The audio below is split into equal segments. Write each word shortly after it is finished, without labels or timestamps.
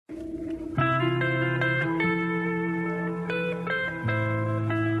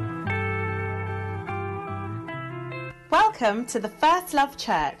Welcome to the First Love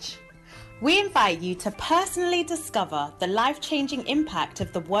Church. We invite you to personally discover the life-changing impact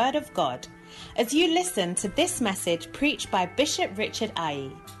of the Word of God as you listen to this message preached by Bishop Richard Aye.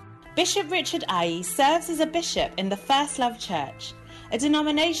 Bishop Richard Aye serves as a bishop in the First Love Church, a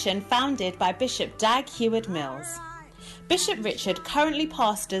denomination founded by Bishop Dag Heward-Mills. Bishop Richard currently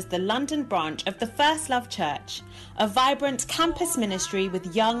pastors the London branch of the First Love Church, a vibrant campus ministry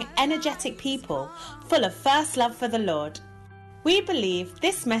with young, energetic people full of first love for the Lord. We believe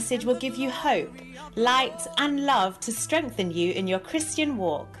this message will give you hope, light, and love to strengthen you in your Christian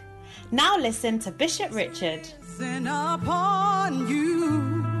walk. Now listen to Bishop Richard. Send upon you.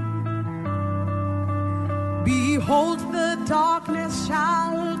 Behold, the darkness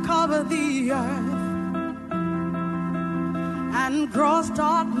shall cover the earth, and gross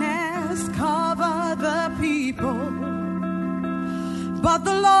darkness cover the people, but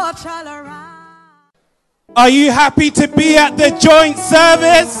the Lord shall arise. Are you happy to be at the joint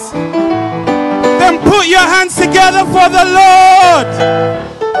service? Then put your hands together for the Lord.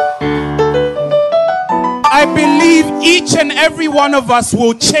 I believe each and every one of us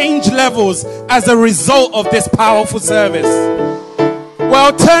will change levels as a result of this powerful service.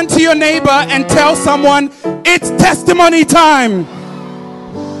 Well, turn to your neighbor and tell someone, it's testimony time.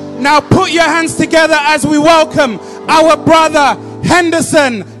 Now put your hands together as we welcome our brother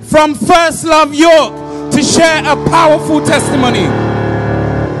Henderson from First Love York to share a powerful testimony.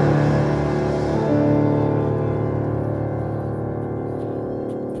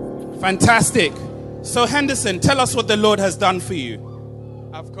 Fantastic. So Henderson, tell us what the Lord has done for you.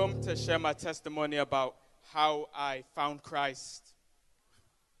 I've come to share my testimony about how I found Christ.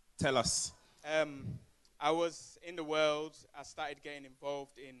 Tell us. I was in the world. I started getting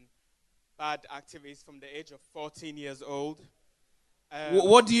involved in bad activities from the age of 14 years old.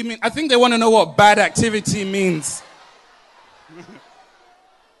 What do you mean? I think they want to know what bad activity means.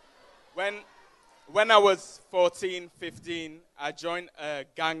 When I was 14, 15, I joined a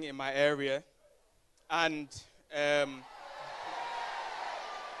gang in my area. And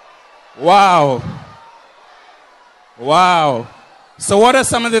Wow. So what are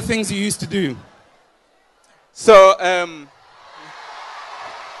some of the things you used to do? So,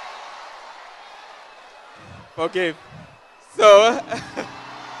 forgive. So,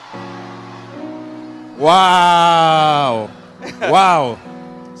 Wow.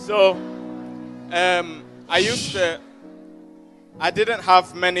 So, I didn't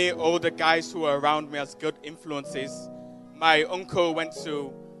have many older guys who were around me as good influences. My uncle went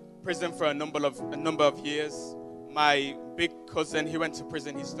to prison for a number of years. My big cousin, he went to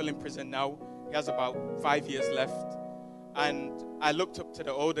prison. He's still in prison now. He has about 5 years left. And I looked up to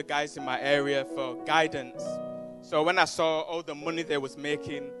the older guys in my area for guidance. So when I saw all the money they was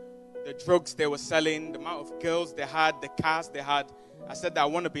making, the drugs they were selling, the amount of girls they had, the cars they had, I said that I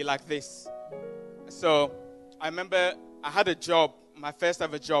want to be like this. So I remember I had a job, my first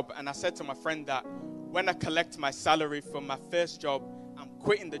ever job, and I said to my friend that when I collect my salary from my first job, I'm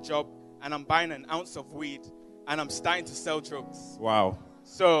quitting the job and I'm buying an ounce of weed and I'm starting to sell drugs. Wow.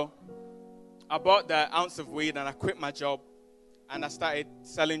 So I bought the ounce of weed and I quit my job and I started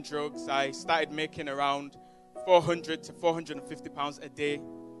selling drugs. I started making around 400 to 450 pounds a day.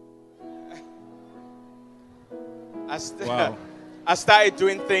 Wow. I started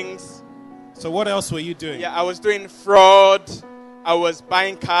doing things. So what else were you doing? Yeah, I was doing fraud. I was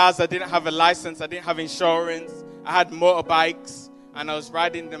buying cars. I didn't have a license. I didn't have insurance. I had motorbikes and I was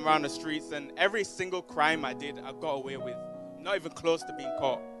riding them around the streets, and every single crime I did, I got away with. Not even close to being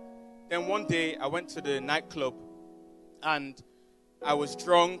caught. Then one day I went to the nightclub and I was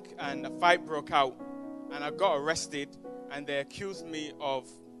drunk and a fight broke out and I got arrested and they accused me of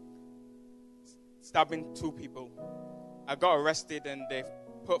stabbing 2 people. I got arrested and they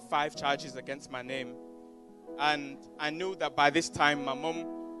put 5 charges against my name. And I knew that by this time my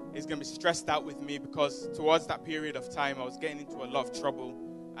mum is going to be stressed out with me because towards that period of time I was getting into a lot of trouble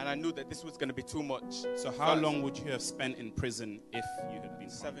and I knew that this was going to be too much. So how long would you have spent in prison if you had been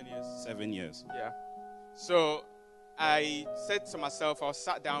 7 years. 7 years. Yeah. So I said to myself, I was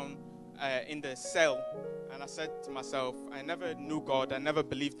sat down in the cell and I said to myself, I never knew God. I never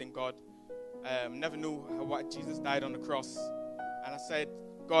believed in God. Never knew why Jesus died on the cross. And I said,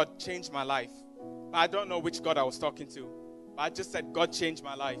 God, change my life. But I don't know which God I was talking to. But I just said, God, change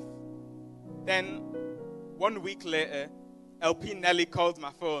my life. Then 1 week later, LP Nelly called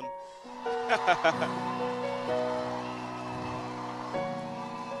my phone.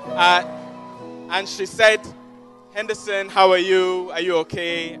 And she said, Henderson, how are you? Are you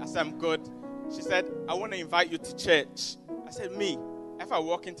okay? I said, I'm good. She said, I want to invite you to church. I said, me? If I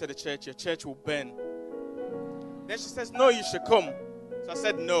walk into the church, your church will burn. Then she says, no, you should come. So I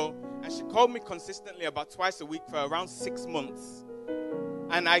said no. And she called me consistently about twice a week for around 6 months.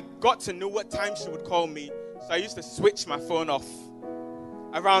 And I got to know what time she would call me. So I used to switch my phone off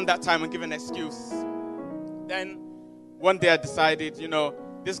around that time and give an excuse. Then one day I decided,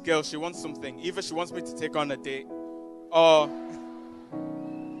 this girl, she wants something. Either she wants me to take her on a date, or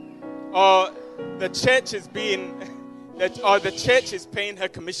the church is the church is paying her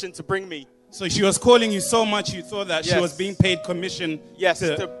commission to bring me. So she was calling you so much you thought that she was being paid commission. Yes,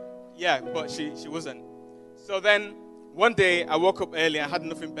 but she wasn't. So then one day I woke up early and I had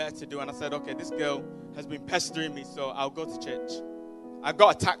nothing better to do, and I said, okay, this girl has been pestering me, so I'll go to church. I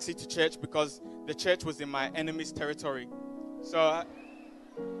got a taxi to church because the church was in my enemy's territory. So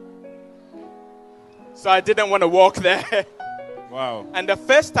I didn't want to walk there. Wow. And the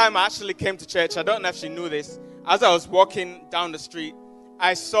first time I actually came to church, I don't know if she knew this, as I was walking down the street,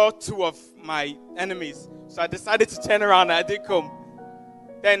 I saw two of my enemies. So I decided to turn around and I did come.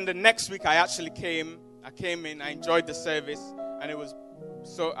 Then the next week I actually came. I came in, I enjoyed the service, and I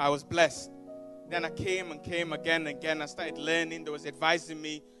was blessed. Then I came again and again. I started learning. They was advising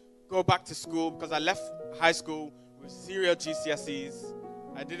me, go back to school, because I left high school with serial GCSEs.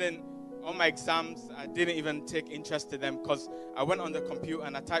 On my exams, I didn't even take interest in them, because I went on the computer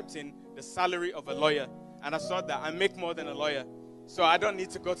and I typed in the salary of a lawyer, and I saw that I make more than a lawyer, so I don't need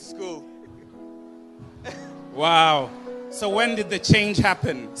to go to school. Wow. So when did the change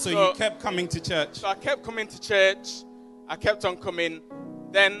happen? So you kept coming to church. So I kept coming to church. I kept on coming.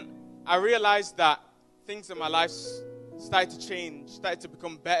 Then I realized that things in my life started to change, started to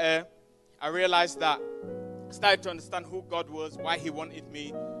become better. I realized that I started to understand who God was, why he wanted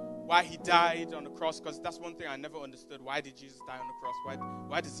me, why he died on the cross, because that's one thing I never understood. Why did Jesus die on the cross?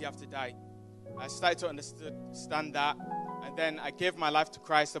 Why does he have to die? I started to understand that. And then I gave my life to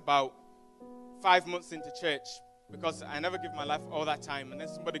Christ about 5 months into church, because I never give my life all that time. And then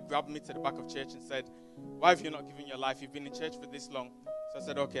somebody grabbed me to the back of church and said, why have you not given your life? You've been in church for this long. So I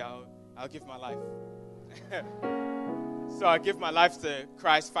said, okay, I'll give my life. So I gave my life to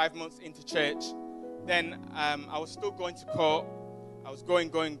Christ 5 months into church. Then I was still going to court. I was going,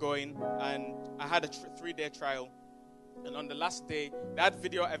 and I had a 3-day trial. And on the last day, they had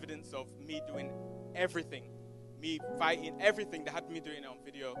video evidence of me doing everything, me fighting, everything. They had me doing it on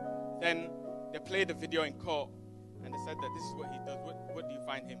video. Then they played the video in court, and they said that this is what he does. What do you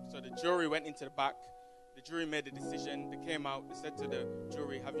find him? So the jury went into the back. The jury made a decision. They came out. They said to the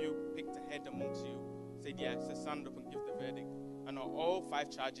jury, have you picked a head amongst you? They said, yeah. So stand up and give the verdict. And on all 5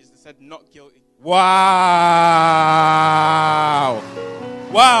 charges, they said not guilty. Wow.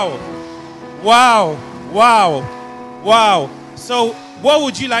 Wow. Wow. Wow. Wow. So what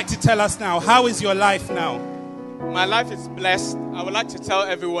would you like to tell us now? How is your life now? My life is blessed. I would like to tell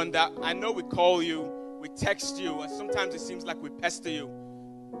everyone that I know we call you, we text you, and sometimes it seems like we pester you.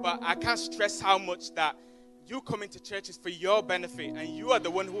 But I can't stress how much that you coming to church is for your benefit, and you are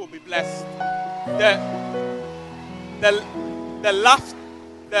the one who will be blessed.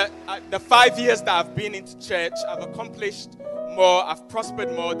 The 5 years that I've been into church, I've accomplished more, I've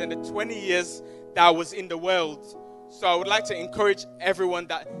prospered more than the 20 years that I was in the world. So I would like to encourage everyone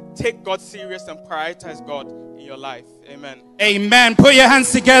that take God serious and prioritize God in your life. Amen. Amen. Put your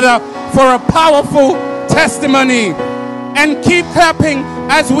hands together for a powerful testimony. And keep clapping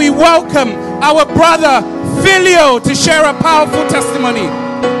as we welcome our brother Filio to share a powerful testimony.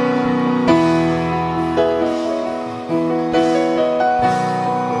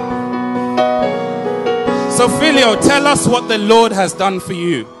 So Filio, tell us what the Lord has done for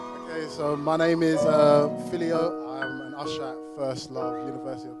you. Okay, so my name is Filio. I'm an usher at First Love,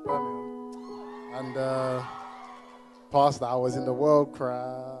 University of Birmingham. And past that, I was in the world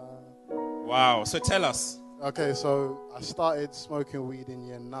crowd. Wow, so tell us. Okay, so I started smoking weed in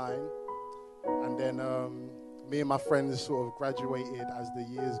year 9. And then me and my friends sort of graduated as the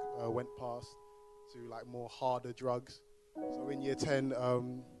years went past to like more harder drugs. So in year 10,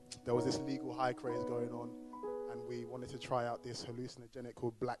 there was this legal high craze going on. And we wanted to try out this hallucinogenic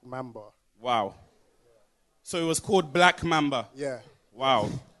called Black Mamba. Wow. So it was called Black Mamba? Yeah. Wow.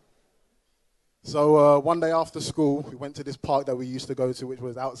 So one day after school, we went to this park that we used to go to, which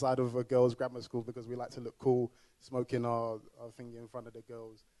was outside of a girls' grammar school, because we like to look cool, smoking our thingy in front of the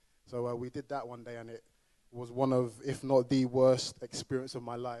girls. So we did that one day, and it was one of, if not the worst experience of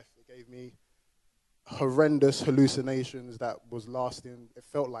my life. It gave me horrendous hallucinations that was lasting. It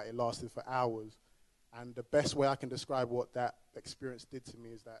felt like it lasted for hours. And the best way I can describe what that experience did to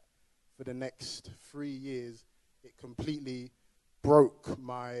me is that for the next 3 years, it completely broke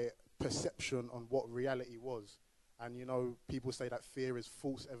my perception on what reality was. And, you know, people say that fear is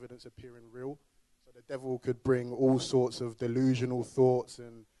false evidence appearing real. So So the devil could bring all sorts of delusional thoughts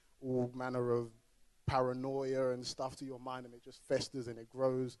and all manner of paranoia and stuff to your mind, and it just festers and it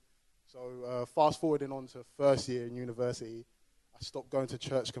grows. So fast forwarding on to first year in university, I stopped going to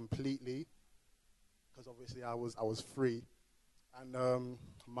church completely because obviously I was free, and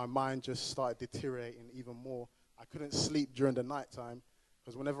my mind just started deteriorating even more. I couldn't sleep during the night time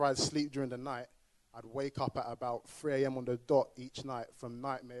because whenever I'd sleep during the night, I'd wake up at about 3 a.m. on the dot each night from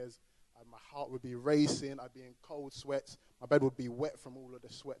nightmares. And my heart would be racing. I'd be in cold sweats. My bed would be wet from all of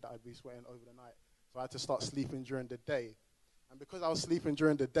the sweat that I'd be sweating over the night. So I had to start sleeping during the day. And because I was sleeping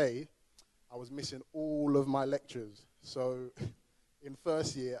during the day, I was missing all of my lectures. So in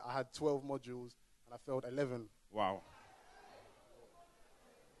first year, I had 12 modules, and I failed 11. Wow.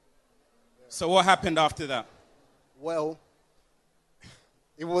 So what happened after that? Well,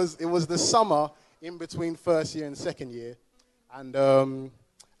 it was the summer in between first year and second year, and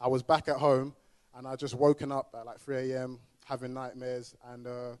I was back at home, and I just woken up at like 3 a.m. having nightmares, and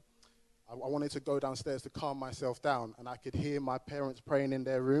I wanted to go downstairs to calm myself down, and I could hear my parents praying in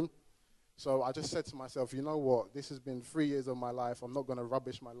their room. So I just said to myself, you know what, this has been 3 years of my life. I'm not going to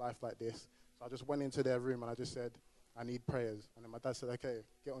rubbish my life like this. So I just went into their room, and I just said, I need prayers. And then my dad said, okay,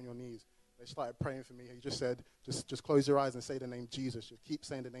 get on your knees. They started praying for me. He just said, just close your eyes and say the name Jesus. Just keep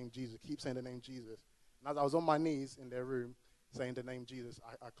saying the name Jesus. Keep saying the name Jesus. And as I was on my knees in their room saying the name Jesus,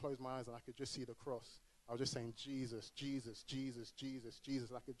 I closed my eyes and I could just see the cross. I was just saying, Jesus, Jesus, Jesus, Jesus, Jesus.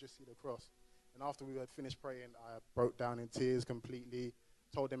 And I could just see the cross. And after we had finished praying, I broke down in tears completely,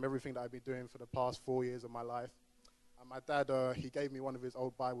 told them everything that I'd been doing for the past 4 years of my life. And my dad, he gave me one of his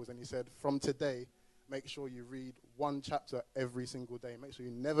old Bibles, and he said, from today, make sure you read one chapter every single day. Make sure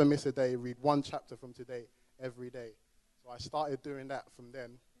you never miss a day. Read one chapter from today every day. So I started doing that from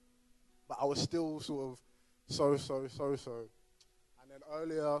then. But I was still sort of so. And then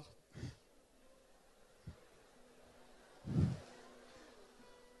earlier...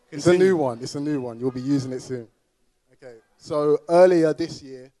 It's a new one. It's a new one. You'll be using it soon. Okay. So earlier this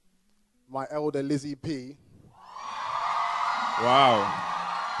year, my elder Lizzie P... Wow.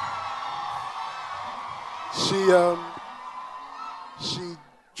 She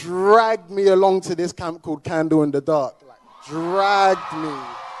dragged me along to this camp called Candle in the Dark. Like, dragged me.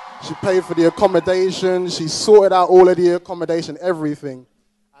 She paid for the accommodation. She sorted out all of the accommodation, everything.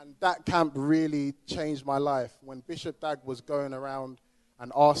 And that camp really changed my life. When Bishop Dag was going around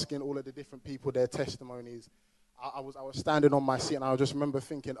and asking all of the different people their testimonies, I was standing on my seat, and I just remember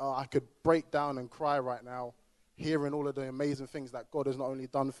thinking, oh, I could break down and cry right now, hearing all of the amazing things that God has not only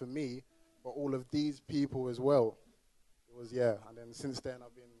done for me, but all of these people as well. It was, yeah. And then since then,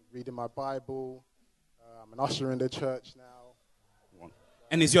 I've been reading my Bible. I'm an usher in the church now.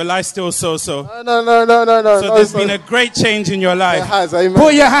 And is your life still so? No. So there's been a great change in your life. It has, amen.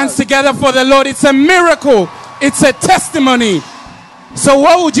 Put your hands together for the Lord. It's a miracle. It's a testimony. So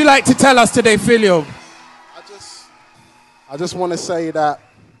what would you like to tell us today, Filio? I just want to say that,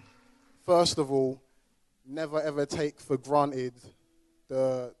 first of all, never ever take for granted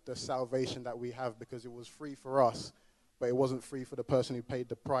the salvation that we have, because it was free for us, but it wasn't free for the person who paid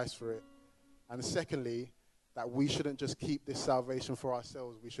the price for it. And secondly, that we shouldn't just keep this salvation for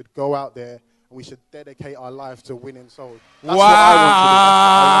ourselves. We should go out there and we should dedicate our life to winning souls. That's what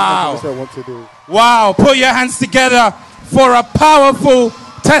I want to do. Wow. Put your hands together for a powerful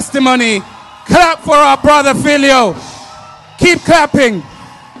testimony. Clap for our brother Filio. Keep clapping.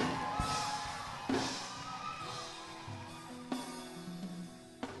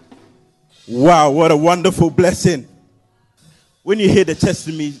 Wow, what a wonderful blessing. When you hear the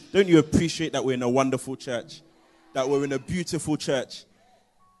testimony, don't you appreciate that we're in a wonderful church? That we're in a beautiful church?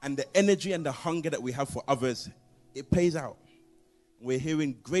 And the energy and the hunger that we have for others, it pays out. We're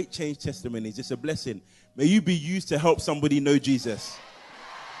hearing great change testimonies. It's a blessing. May you be used to help somebody know Jesus.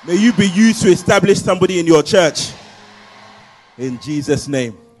 May you be used to establish somebody in your church. In Jesus'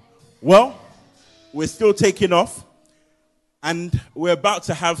 name. Well, we're still taking off. And we're about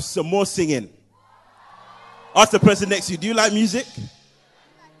to have some more singing. Ask the person next to you, do you like music?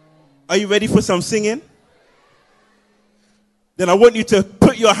 Are you ready for some singing? Then I want you to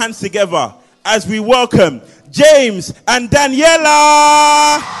put your hands together as we welcome James and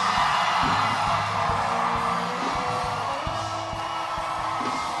Daniela.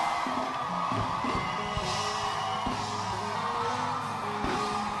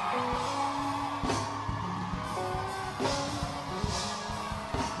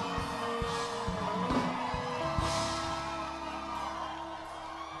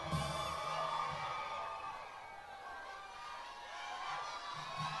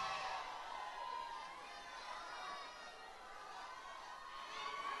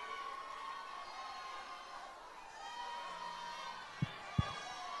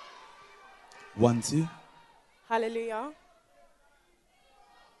 1, 2. Hallelujah.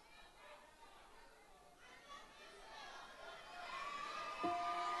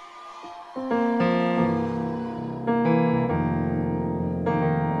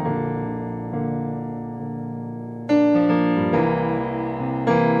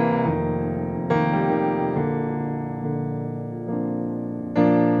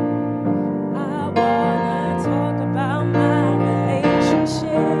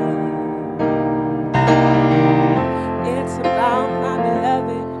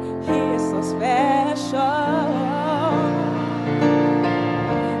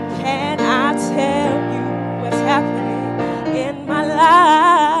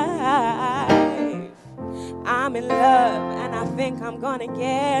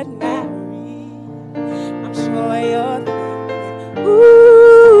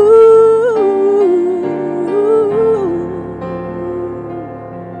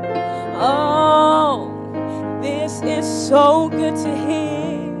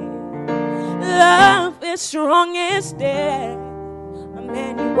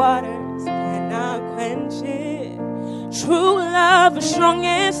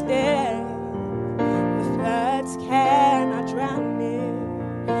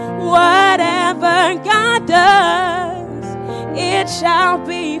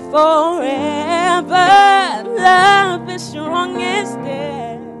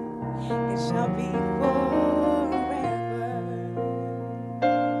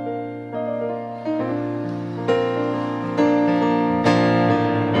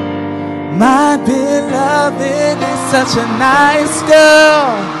 My beloved is such a nice girl,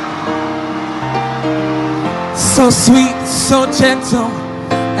 so sweet, so gentle,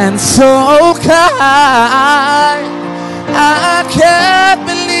 and so kind. I can't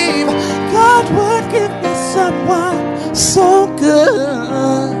believe God would give me someone so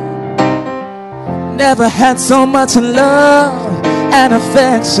good. Never had so much love and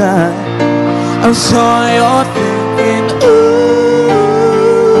affection. I'm sure you're thinking, ooh.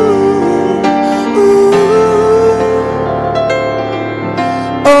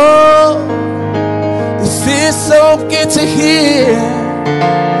 So good to hear.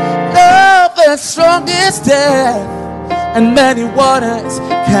 Love as strong as death, and many waters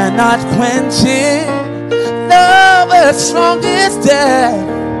cannot quench it. Love as strong as death,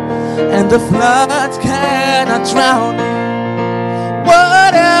 and the floods cannot drown it.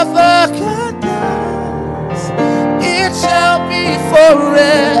 Whatever God does, it shall be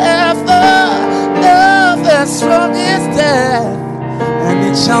forever. Love as strong as death, and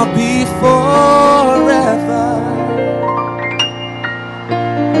it shall be forever.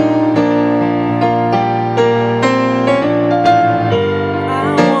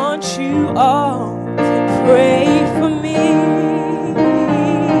 I want you all to pray for me.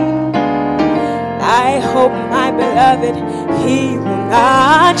 I hope my beloved, he will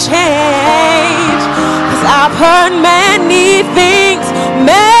not change. 'Cause I've heard many things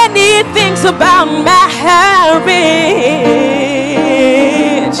about marriage.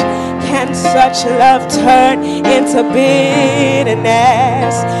 Can such love turn into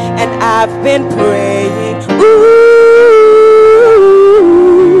bitterness? And I've been praying,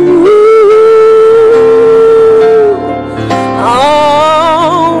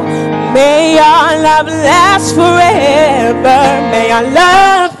 oh, may our love last forever. May our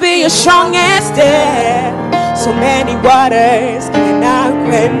love be as strong as death. So many waters cannot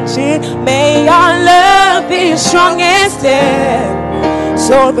quench it. May our love be as strong as death,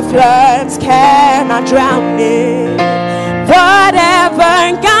 so the floods cannot drown it.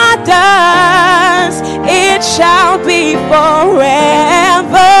 Whatever God does, it shall be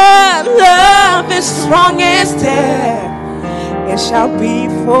forever. Love is strong as death, it shall be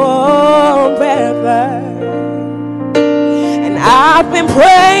forever. And I've been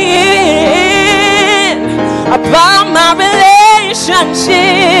praying about my relationship,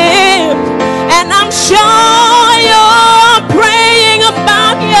 and I'm sure you're praying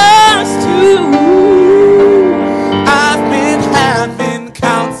about yours too. I've been having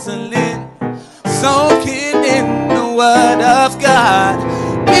counseling, soaking in the word of God,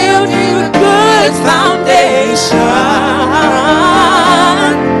 build you a good foundation.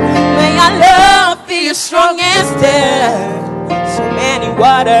 May our love be as strong as death, so many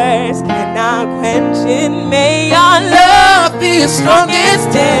waters cannot quench it. May our love be as strong as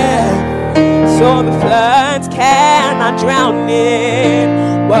death, so the floods cannot drown it.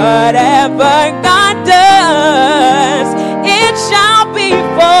 Whatever God does, it shall be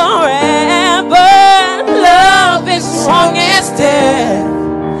forever. Love is strong as death,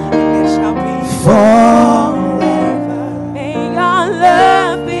 it shall be forever. May our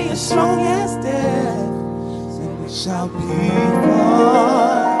love be as strong as death.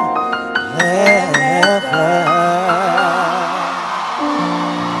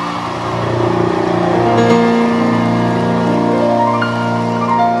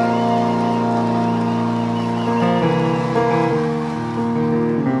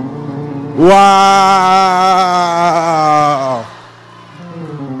 Wow.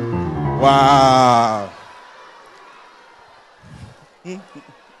 Wow.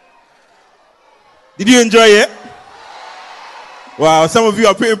 Did you enjoy it? Wow, some of you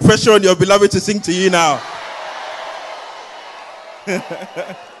are putting pressure on your beloved to sing to you now.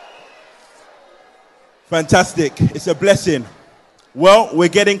 Fantastic. It's a blessing. Well, we're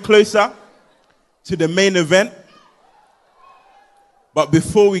getting closer to the main event. But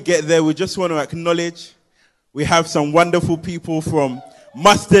before we get there, we just want to acknowledge we have some wonderful people from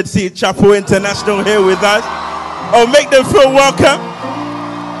Mustard Seed Chapel International here with us. Oh, make them feel welcome.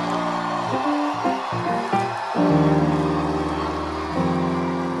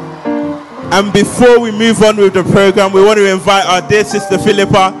 And before we move on with the program, we want to invite our dear sister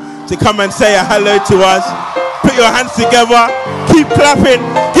Philippa to come and say a hello to us. Put your hands together, keep clapping,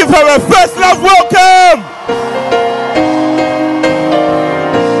 give her a first love welcome.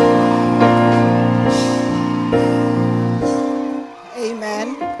 Amen.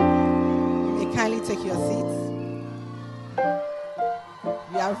 You may kindly take your seats.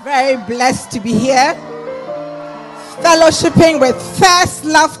 We are very blessed to be here, fellowshipping with First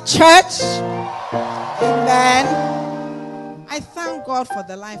Love Church. Amen. I thank God for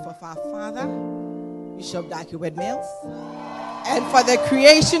the life of our father, Bishop Dag Heward-Mills, and for the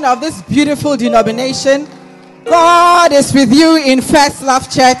creation of this beautiful denomination. God is with you in First Love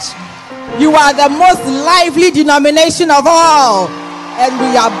Church. You are the most lively denomination of all, and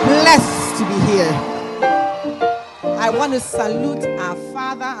we are blessed to be here. I want to salute our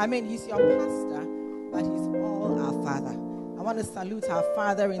father. He's your pastor, but he's all our father. I want to salute our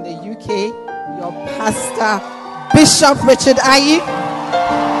father in the UK, your pastor, Bishop Richard Ayi,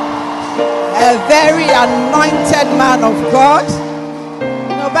 a very anointed man of God.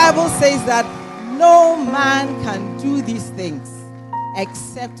 The Bible says that no man can do these things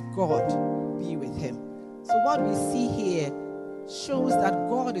except God be with him. So what we see here shows that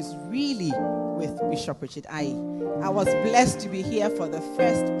God is really with Bishop Richard Ayi. I was blessed to be here for the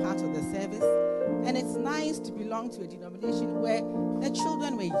first part of the service, and it's nice to belong to a denomination where the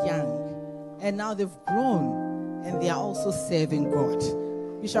children were young and now they've grown and they are also serving God.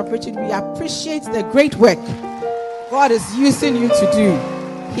 Bishop Richard, we appreciate the great work God is using you to do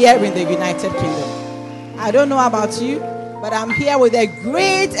here in the United Kingdom. I don't know about you, but I'm here with a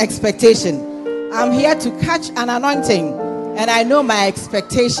great expectation. I'm here to catch an anointing, and I know my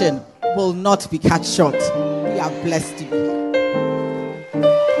expectation will not be cut short. We are blessed to be here.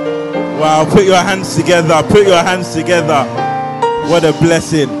 Wow, put your hands together. Put your hands together. What a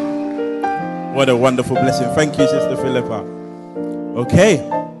blessing. What a wonderful blessing. Thank you, Sister Philippa. Okay.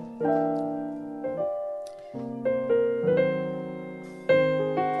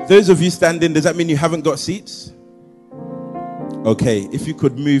 Those of you standing, does that mean you haven't got seats? Okay, if you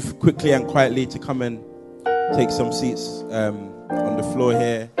could move quickly and quietly to come and take some seats on the floor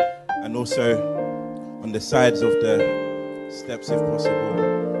here and also on the sides of the steps if possible.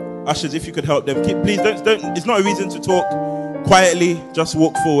 Ushers, if you could help them. Please don't. It's not a reason to talk. Quietly, just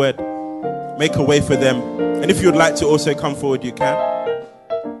walk forward. Make a way for them. And if you would like to also come forward, you can.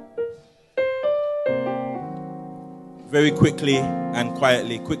 Very quickly and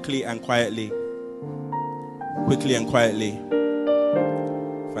quietly. Quickly and quietly. Quickly and quietly.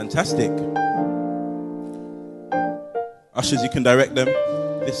 Fantastic. Ushers, you can direct them.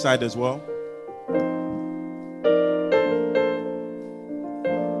 This side as well.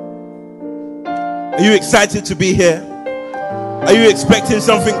 Are you excited to be here? Are you expecting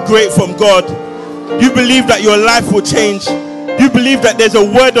something great from God? You believe that your life will change? You believe that there's a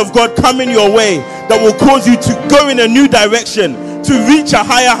word of God coming your way that will cause you to go in a new direction, to reach a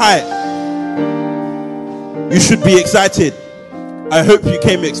higher height? You should be excited. I hope you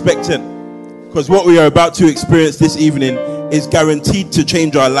came expectant, because what we are about to experience this evening is guaranteed to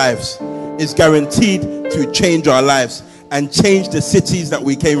change our lives. It's guaranteed to change our lives and change the cities that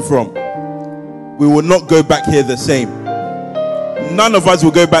we came from. We will not go back here the same. None of us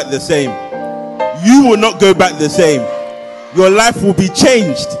will go back the same. You will not go back the same. Your life will be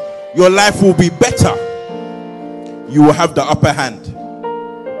changed. Your life will be better. You will have the upper hand.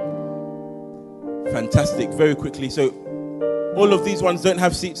 Fantastic. Very quickly. So, all of these ones don't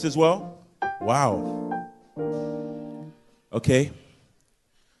have seats as well? Wow. Okay.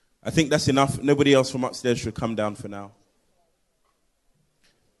 I think that's enough. Nobody else from upstairs should come down for now.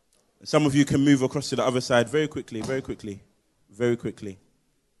 Some of you can move across to the other side very quickly, very quickly, very quickly.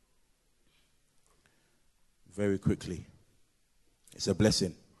 Very quickly. It's a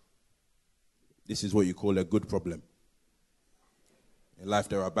blessing. This is what you call a good problem. In life,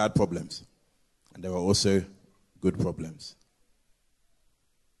 there are bad problems, and there are also good problems.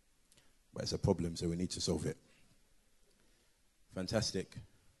 but it's a problem, so we need to solve it. Fantastic.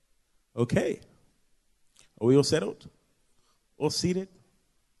 Okay. Are we all settled? All seated?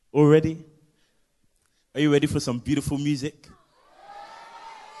 All ready? Are you ready for some beautiful music?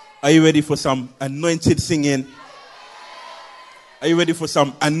 Are you ready for some anointed singing? Are you ready for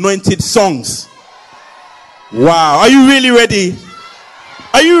some anointed songs? Wow. Are you really ready?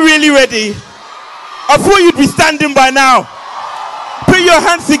 Are you really ready? I thought you'd be standing by now. Put your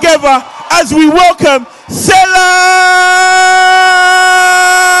hands together as we welcome Selah.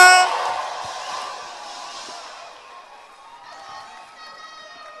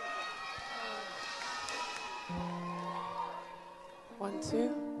 One,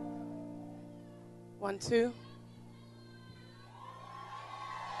 two. 1, 2.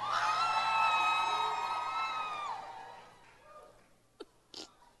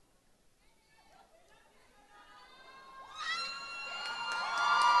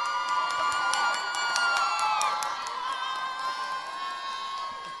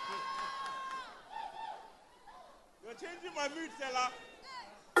 You're changing my mood, Selah.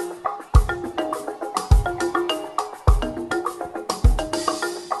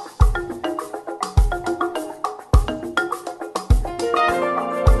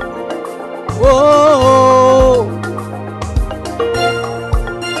 Whoa.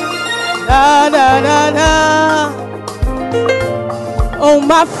 Na na na na. Oh,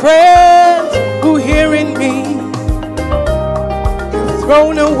 my friends who hearing me, you've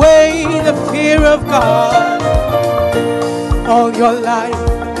thrown away the fear of God. All your life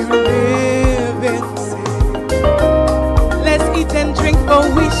you live in sin. Let's eat and drink, for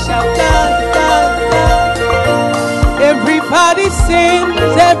we shall die, die, die. Everybody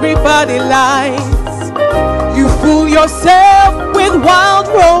sins, everybody lies. You fool yourself with wild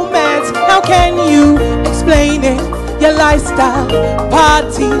romance. How can you explain it? Your lifestyle,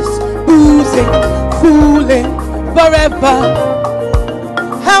 parties, boozing, fooling forever.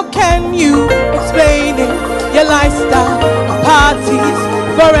 How can you explain it? Your lifestyle, parties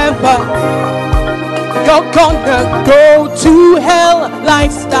forever. You're gonna go to hell.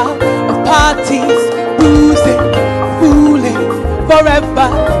 Lifestyle of parties, boozing, fooling forever.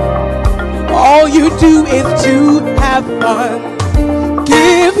 All you do is to have fun.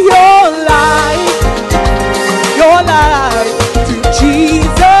 Give your life to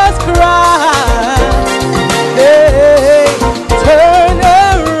Jesus Christ. Hey, turn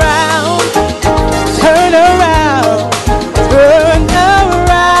around, turn around, turn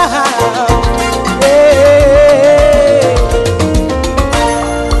around. Hey.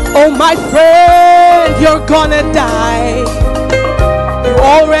 Oh, my friend, you're gonna die. You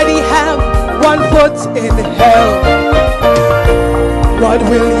already have one foot in hell. What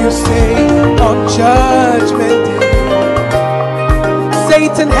will you say on Judgment Day?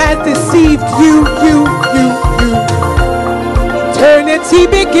 Satan has deceived you. Eternity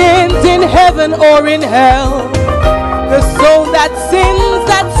begins in heaven or in hell. The soul that sins,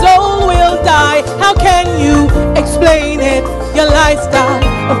 that soul will die. How can you explain it? Your lifestyle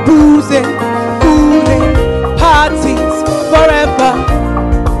of boozing, fooling, parties forever.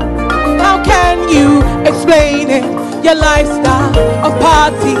 How can you explain it? Your lifestyle of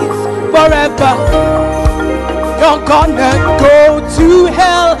parties forever. You're gonna go to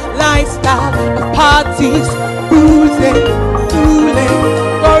hell. Lifestyle of parties, boozing, fooling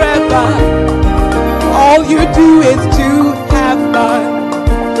forever. All you do is to have fun.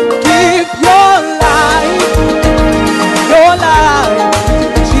 Give your life to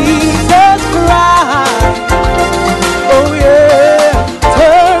Jesus Christ. Oh yeah,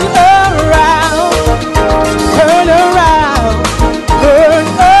 turn around, turn around, turn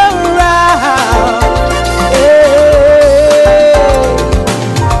around. Yeah.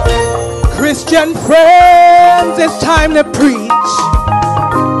 Christian friends, it's time to preach.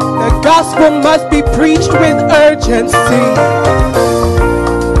 The gospel must be preached with urgency.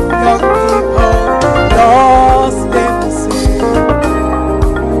 Young people lost in sin.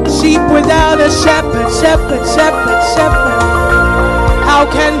 Sheep without a shepherd, shepherd, shepherd, shepherd. How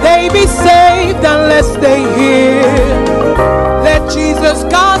can they be saved unless they hear? Let Jesus'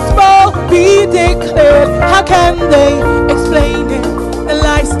 gospel be declared. How can they explain it? The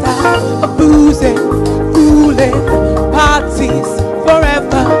lifestyle of boozing, fooling, parties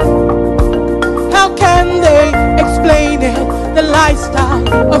forever. How can they explain it? The lifestyle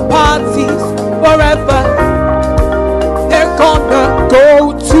of parties forever. They're gonna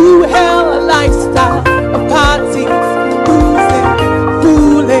go to hell. A lifestyle of parties, boozing,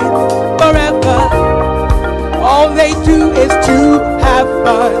 fooling forever. All they do is to have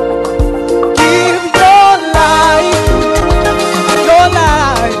fun. Give your life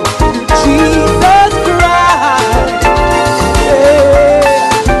to Jesus.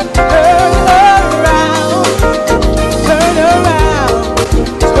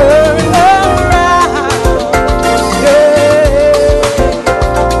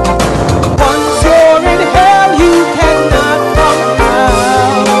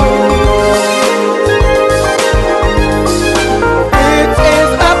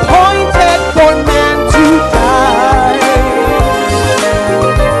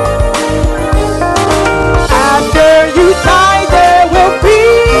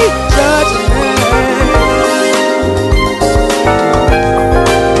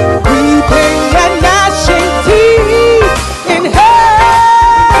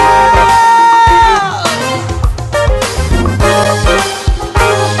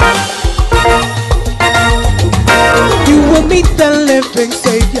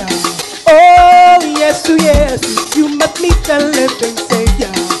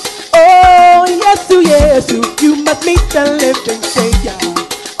 living Savior.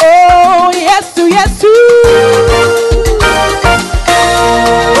 Oh, yes, to yes, to.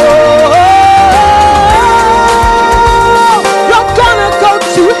 Oh, you're gonna go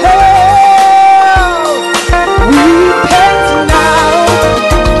to hell. Repent now.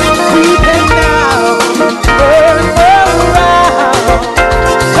 Repent now. Turn around.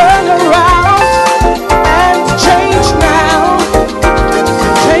 Turn around. And change now.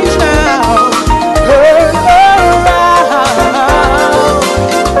 Change now. Turn around.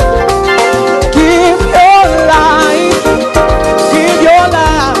 Give your life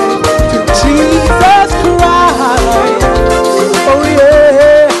to Jesus Christ. Oh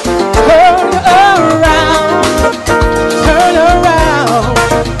yeah. Turn around. Turn around.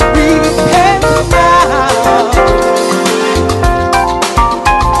 Repent now.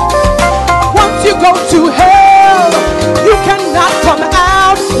 Once you go to hell, you cannot come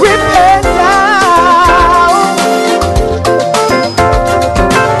out. Repent now.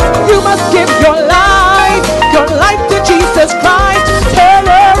 You must give your life to Jesus Christ. Turn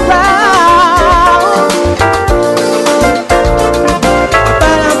around.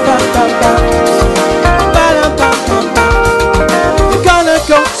 Ba-dum-bum-bum-bum. Ba-dum-bum-bum-bum. You're gonna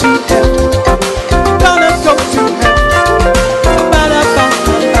go to hell. Gonna go to hell.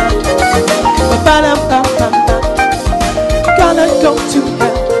 Ba-dum-bum-bum-bum. Ba-dum-bum-bum-bum. Gonna go to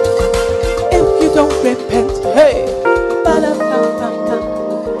hell if you don't repent. Hey. Ba-dum-bum-bum-bum.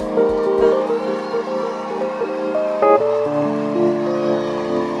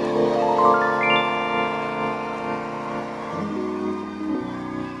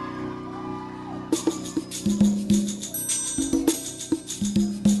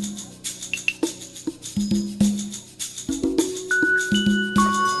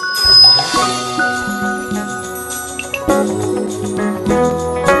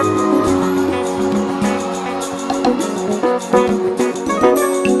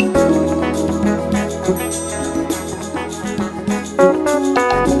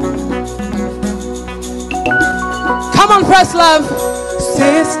 Come on, press love.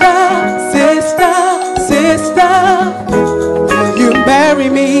 Sister, sister, sister, will you marry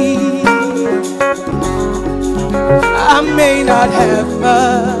me? I may not have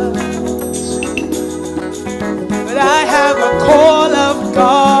much, but I have a call of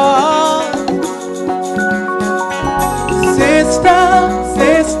God. Sister,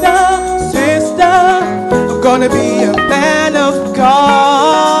 sister, sister, I'm gonna be a man of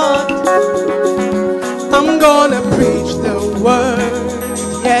God. I'm gonna preach the word,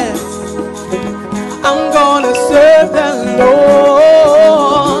 yes. I'm gonna serve the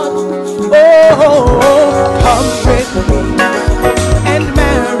Lord. Oh, come with me and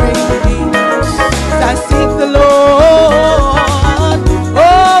marry me as I seek the Lord.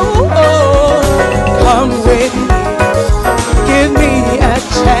 Oh, come with me, give me a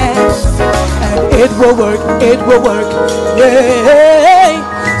chance, and it will work, yeah.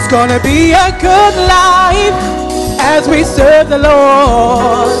 It's gonna be a good life as we serve the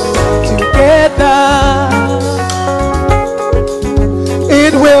Lord together.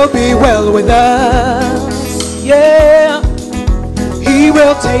 It will be well with us, yeah. He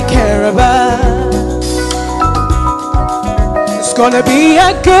will take care of us. It's gonna be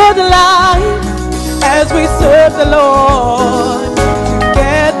a good life as we serve the Lord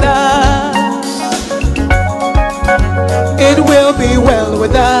together. It will be well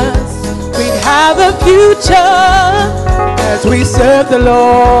with us. We have a future as we serve the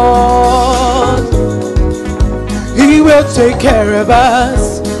Lord. He will take care of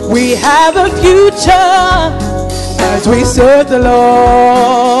us. We have a future as we serve the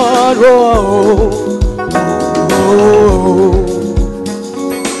Lord. Oh, oh.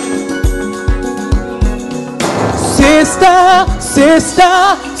 Sister,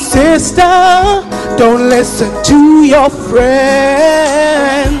 sister, sister, don't listen to your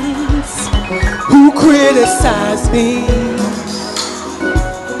friends who criticize me.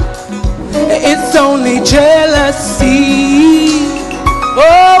 It's only jealousy.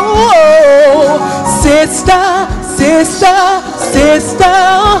 Oh, sister, sister, sister,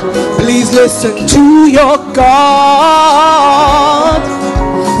 please listen to your God.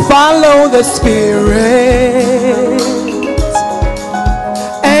 Follow the Spirit,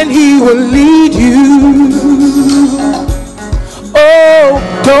 and He will lead you. Oh,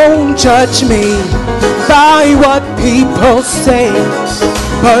 don't judge me by what people say,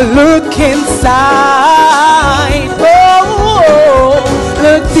 but look inside. Oh,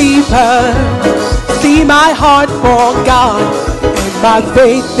 look deeper. See my heart for God and my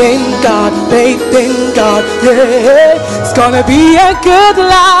faith in God, faith in God. Yeah, it's gonna be a good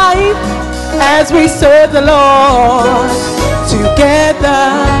life as we serve the Lord together.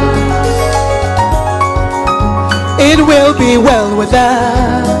 It will be well with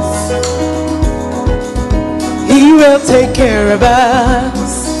us. He will take care of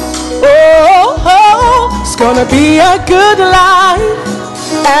us. Oh, it's gonna be a good life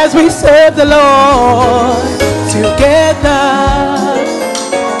as we serve the Lord together.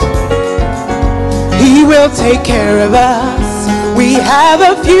 He will take care of us. We have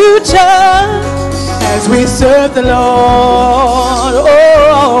a future as we serve the Lord.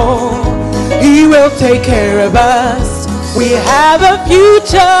 Oh, He will take care of us. We have a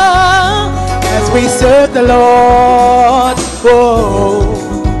future as we serve the Lord. Oh,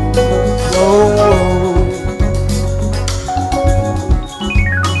 oh.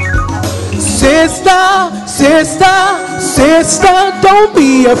 Sister, sister, sister, don't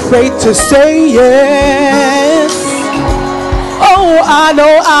be afraid to say yes. Oh, I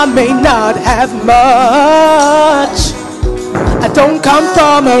know I may not have much. I don't come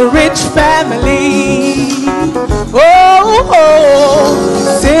from a rich family. Oh,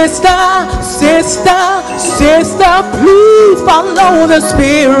 sister, sister, sister, please follow the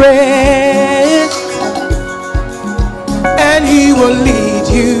Spirit, and He will lead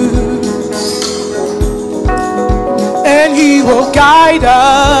you, and He will guide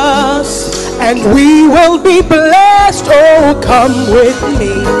us, and we will be blessed. Oh, come with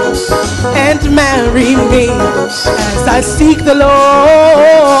me and marry me as I seek the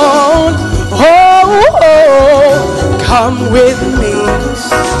Lord. Oh, come with me,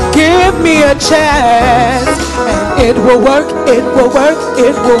 give me a chance, and it will work, it will work,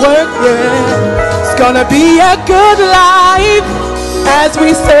 it will work, yeah. It's gonna be a good life as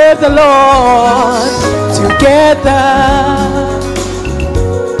we serve the Lord together.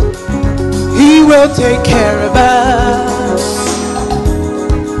 He will take care of us.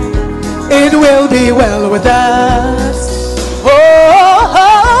 It will be well with us.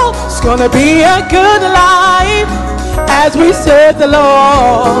 Oh, it's gonna be a good life as we serve the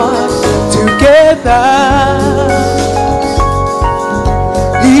Lord together.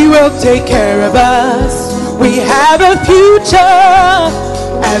 He will take care of us. We have a future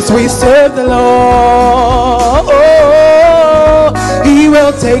as we serve the Lord. Oh, He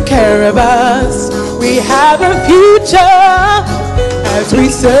will take care of us. We have a future as we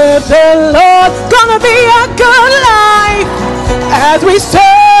serve the Lord. Gonna be a good life as we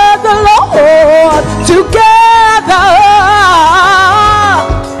serve the Lord together.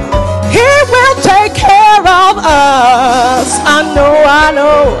 He will take care of us. I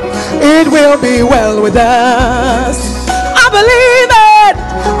know, it will be well with us. I believe it.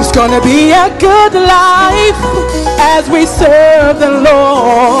 It's gonna be a good life as we serve the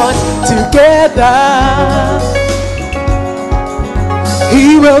Lord together.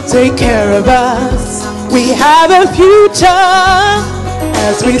 He will take care of us. We have a future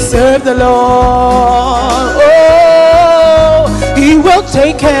as we serve the Lord. Oh, He will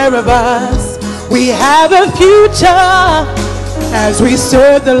take care of us. We have a future as we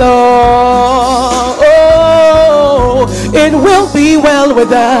serve the Lord. Oh, it will be well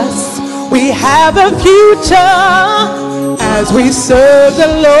with us. We have a future as we serve the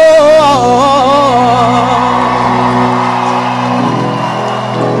Lord.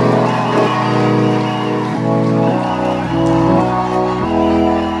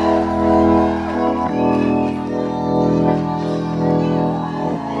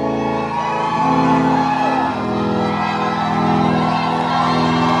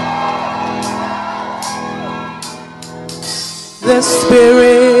 The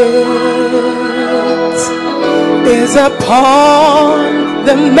Spirit is upon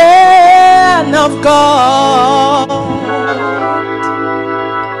the man of God.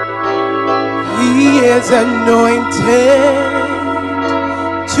 He is anointed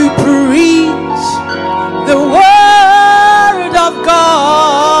to preach the word of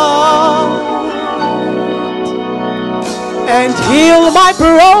God and heal my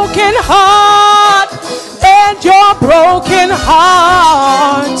broken heart and your broken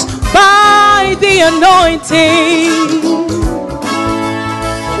heart by the anointing.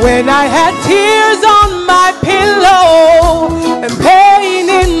 When I had tears on my pillow and pain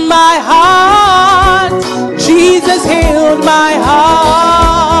in my heart, Jesus healed my heart.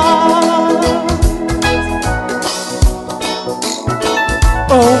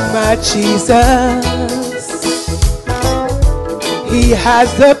 Oh, my Jesus, He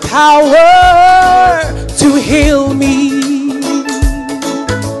has the power to heal me.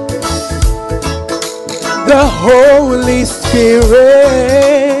 The Holy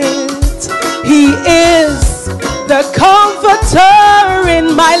Spirit, He is the comforter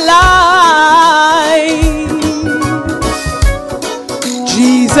in my life.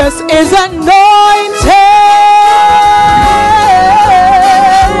 Jesus is anointed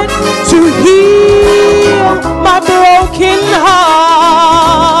to heal my broken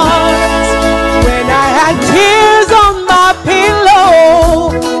heart. When I had tears on my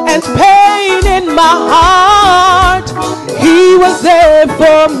pillow and pain in my heart, He was there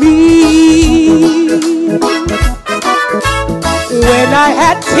for me. When I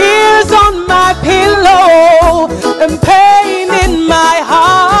had tears on my pillow and pain in my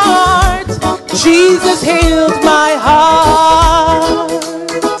heart, Jesus healed my heart.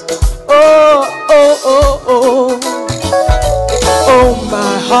 Oh, oh, oh, oh, oh,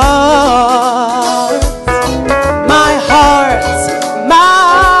 my heart, my heart,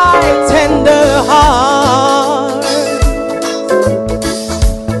 my tender heart.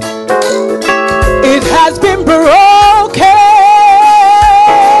 It has been broken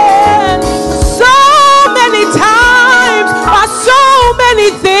so many times by so many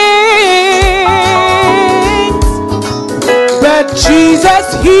things, but Jesus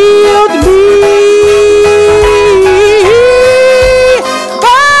healed me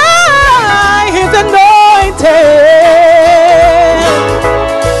by His anointing.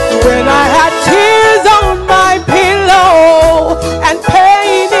 When I had tears on my pillow and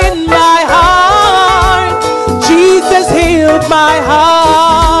pain in my heart, Jesus healed my heart.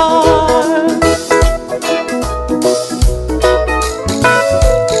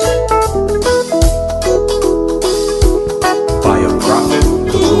 By a prophet,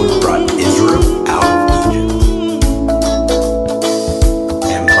 the Lord brought Israel out of Egypt,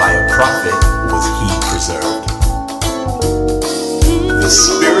 and by a prophet was he preserved. The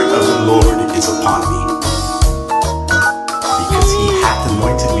Spirit of the Lord is upon me, because he hath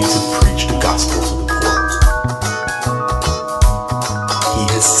anointed me to preach the gospel to the poor. He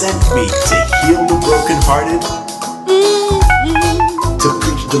has sent me to heal the brokenhearted, to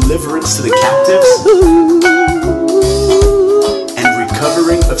preach deliverance to the captives, and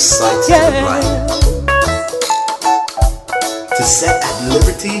recovering of sight to the blind, to set at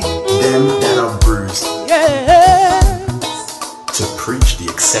liberty them that are bruised, Yes. to preach the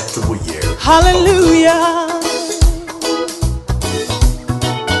acceptable year. Hallelujah.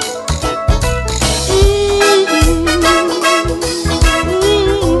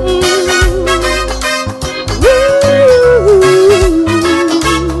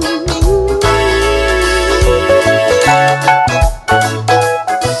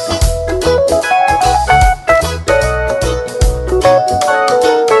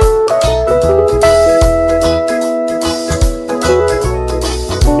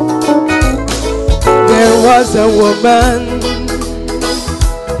 There was a woman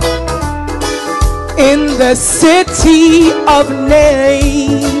in the city of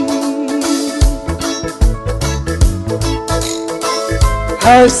Nain.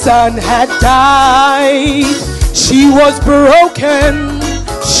 Her son had died. She was broken.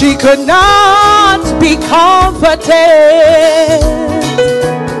 She could not be comforted.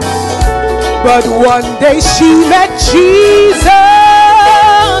 But one day she met Jesus,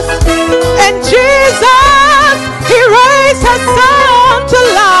 and Jesus, He raised her son to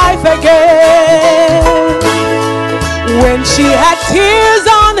life again. When she had tears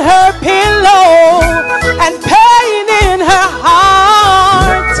on her pillow and pain in her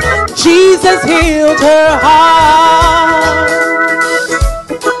heart, Jesus healed her heart.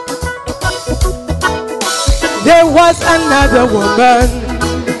 There was another woman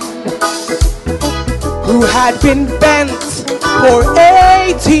who had been bent for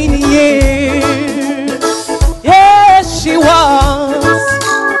 18 years. Yes, she was.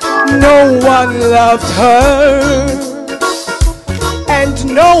 No one loved her, and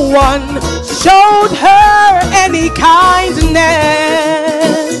no one showed her any kindness.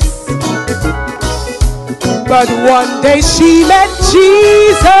 But one day she met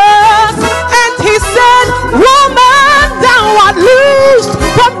Jesus, and He said, "Woman, thou art loosed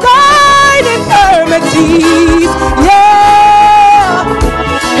from thine infirmities." Yeah,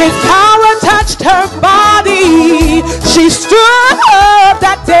 His power touched her body. She stood up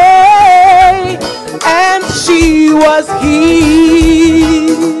that day, and she was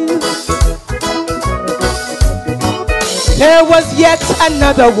healed. There was yet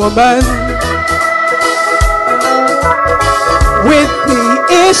another woman with the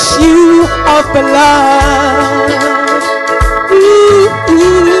issue of blood.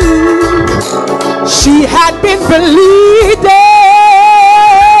 She had been bleeding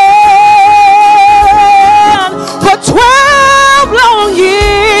for 12 long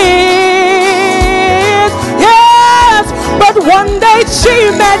years. Yes, but one day she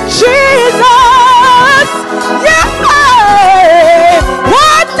met Jesus. Yeah,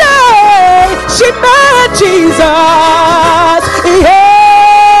 one Jesus.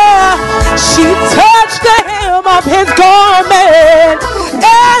 Yeah, she touched the hem of his garment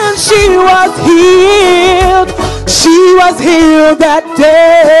and she was healed. She was healed that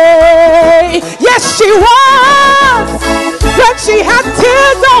day. Yes, she was. When she had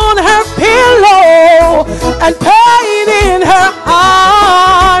tears on her pillow and pain in her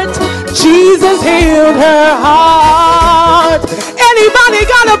heart, Jesus healed her heart. Anybody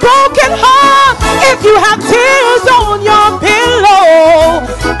got a broken heart? If you have tears on your pillow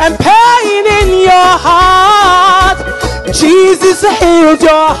and pain in your heart, Jesus healed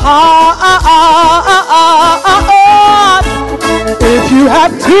your heart. If you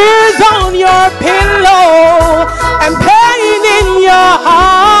have tears on your pillow and pain in your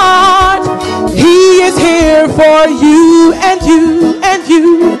heart, He is here for you and you and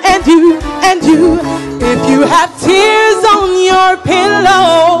you and you and you. If you have tears on your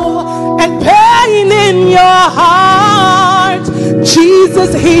pillow and pain in your heart,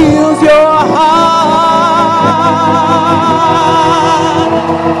 Jesus heals your heart.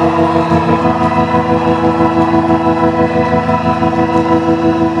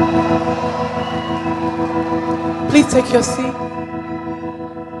 Please take your seat.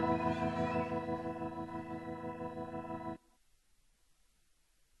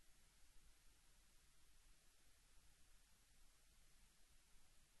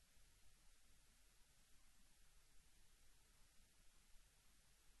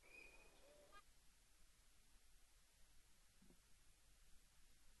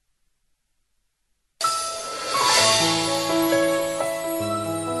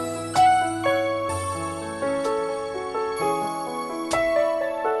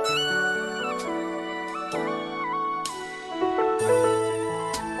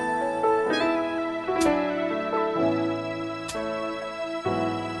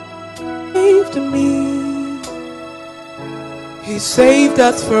 He saved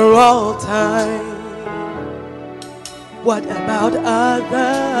us for all time. What about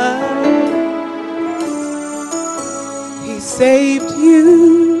others? He saved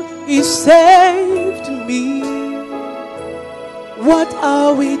you. He saved me. What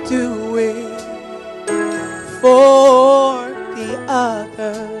are we doing for the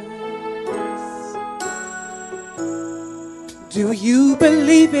others? Do you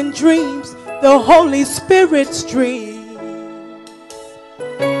believe in dreams, the Holy Spirit's dream?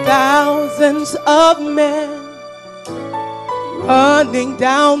 Thousands of men running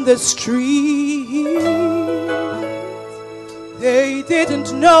down the street. They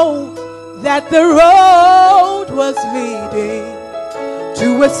didn't know that the road was leading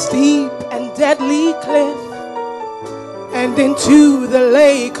to a steep and deadly cliff and into the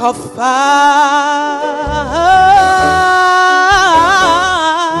lake of fire.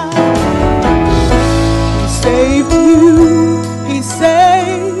 He saved you. He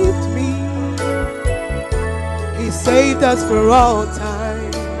saved me. He saved us for all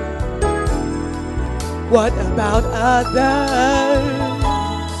time. What about others?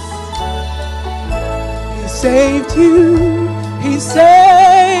 He saved you. He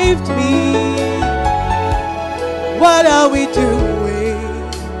saved me. What are we doing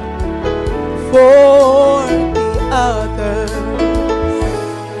for the others?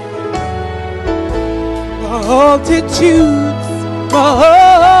 Multitudes,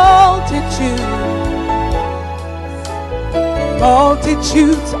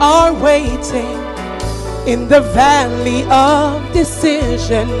 multitudes are waiting in the valley of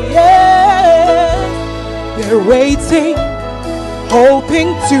decision. Yes, they're waiting,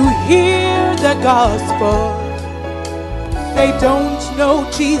 hoping to hear the gospel. They don't know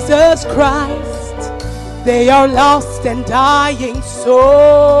Jesus Christ. They are lost and dying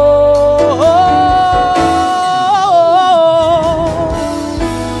souls.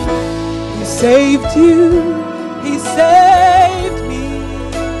 He saved you. He saved me.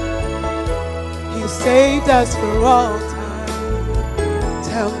 He saved us for all time.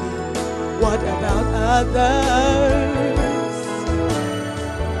 Tell me, what about others?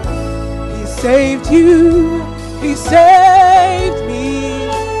 He saved you. He saved me.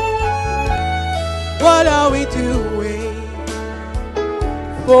 What are we doing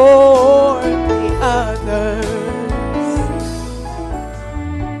for the others?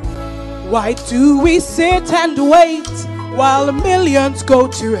 Why do we sit and wait while millions go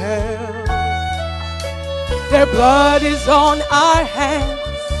to hell? Their blood is on our hands.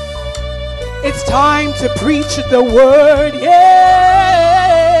 It's time to preach the word,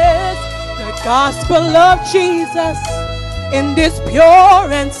 yes. The gospel of Jesus in this pure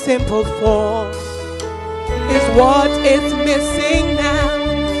and simple form is what is missing now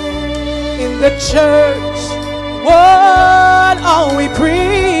in the church, what are we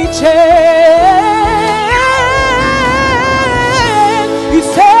preaching? He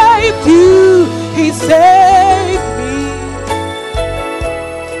saved you, He saved me,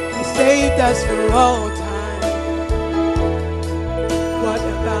 He saved us for all time. What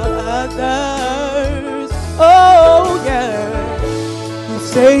about others? Oh yeah, He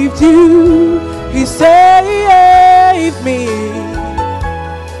saved you, He saved me.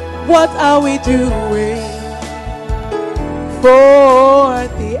 What are we doing for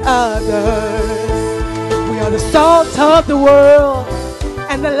the others? We are the salt of the world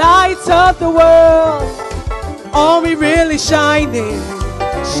and the lights of the world. Are we really shining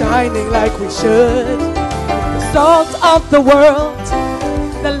like we should? The salt of the world,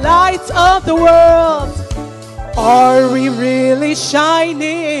 the lights of the world. Are we really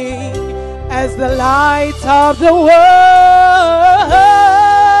shining as the light of the world?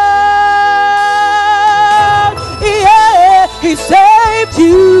 Yeah, He saved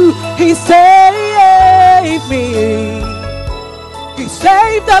you, He saved me, He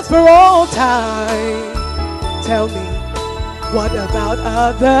saved us for all time. Tell me, what about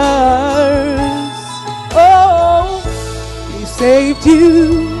others? Oh, He saved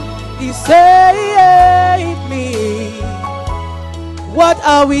you, He saved me. What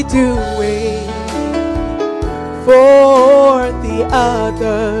are we doing for the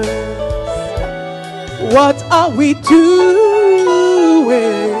others? What are we doing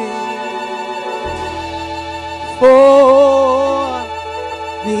for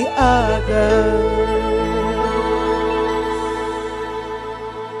the others?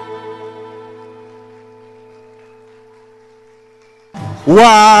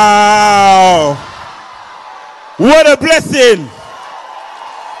 Wow! What a blessing!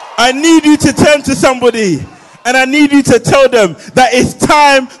 I need you to turn to somebody and I need you to tell them that it's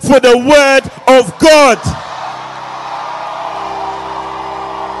time for the word of God.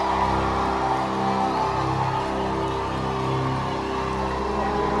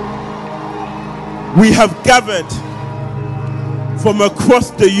 We have gathered from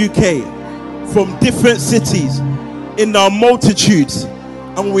across the UK, from different cities, in our multitudes,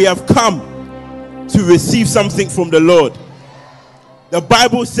 and we have come to receive something from the Lord. The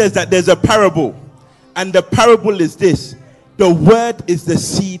Bible says that there's a parable, and the parable is this: the word is the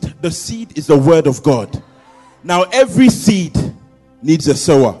seed is the word of God. Now every seed needs a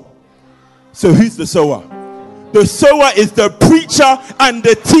sower. So who's the sower? The sower is the preacher and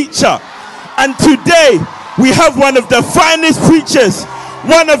the teacher. And today we have one of the finest preachers,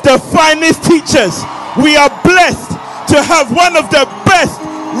 one of the finest teachers. We are blessed to have one of the best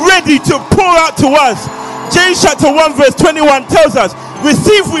ready to pour out to us. James chapter 1 verse 21 tells us,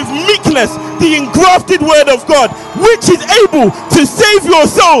 receive with meekness the engrafted word of God, which is able to save your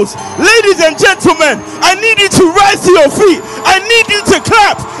souls. Ladies and gentlemen, I need you to rise to your feet. I need you to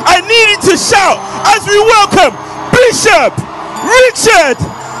clap. I need you to shout as we welcome Bishop Richard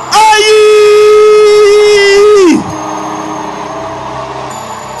Ayi.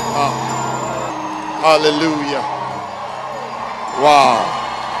 Wow. Hallelujah. Wow.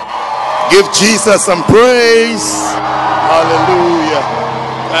 Give Jesus some praise. Hallelujah.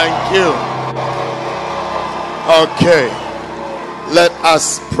 Thank you. Okay. Let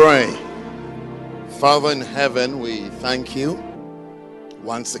us pray. Father in heaven, we thank you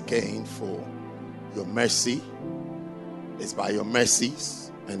once again for your mercy. It's by your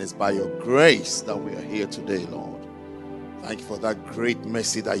mercies and it's by your grace that we are here today, Lord. Thank you for that great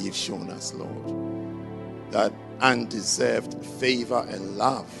mercy that you've shown us, Lord. That undeserved favor and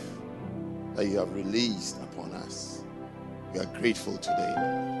love that you have released upon us. We are grateful today,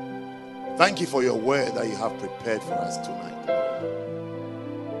 Lord. Thank you for your word that you have prepared for us tonight,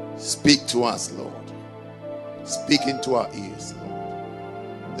 Lord. Speak to us, Lord. Speak into our ears,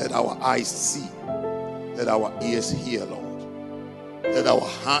 Lord. Let our eyes see. Let our ears hear, Lord. Let our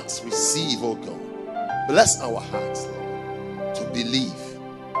hearts receive, oh God. Bless our hearts, Lord, to believe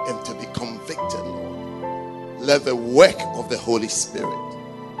and to be convicted, Lord. Let the work of the Holy Spirit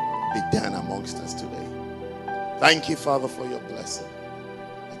be done amongst us today. Thank you, Father, for your blessing.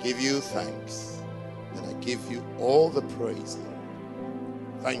 I give you thanks and I give you all the praise, Lord.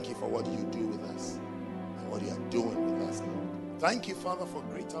 Thank you for what you do with us and what you are doing with us, Lord. Thank you, Father, for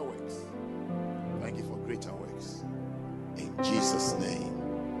greater works. Thank you for greater works. In Jesus'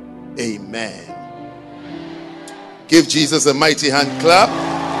 name, amen. Give Jesus a mighty hand clap.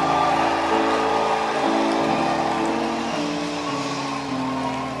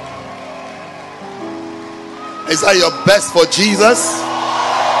 Is that your best for Jesus?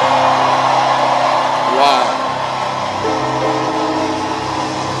 Wow.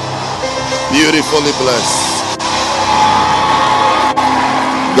 Beautifully blessed.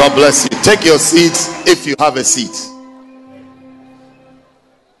 God bless you. Take your seats if you have a seat.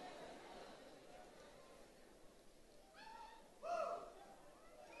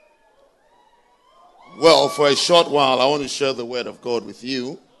 Well, for a short while, I want to share the word of God with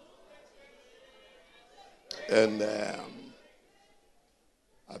you. And I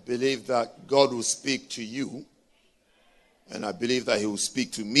believe that God will speak to you. And I believe that he will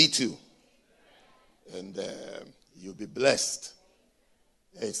speak to me too. And you'll be blessed.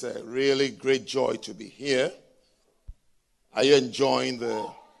 It's a really great joy to be here. Are you enjoying the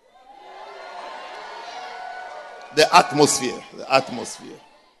atmosphere? The atmosphere.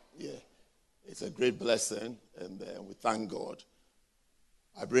 Yeah. It's a great blessing, and we thank God.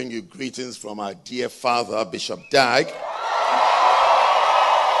 I bring you greetings from our dear father, Bishop Dag.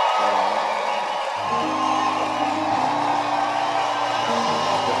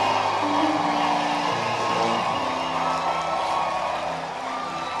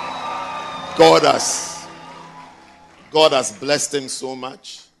 God has blessed him so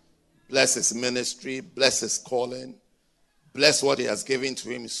much. Bless his ministry, bless his calling, bless what he has given to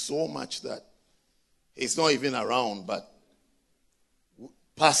him so much that he's not even around, but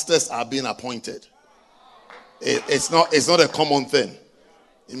pastors are being appointed. It's not a common thing.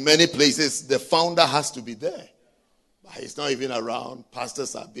 In many places, the founder has to be there, but he's not even around.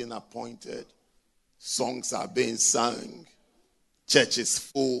 Pastors are being appointed. Songs are being sung. Church is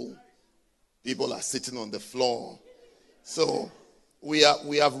full. People are sitting on the floor. So we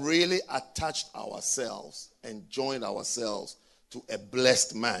have really attached ourselves and joined ourselves to a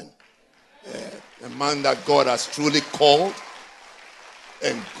blessed man. A man that God has truly called,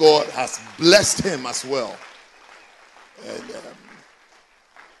 and God has blessed him as well. And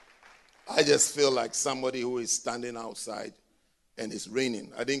I just feel like somebody who is standing outside and it's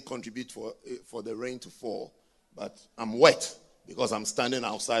raining. I didn't contribute for the rain to fall, but I'm wet because I'm standing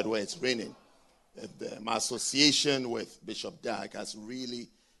outside where it's raining. My association with Bishop Dag has really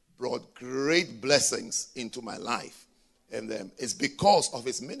brought great blessings into my life. And it's because of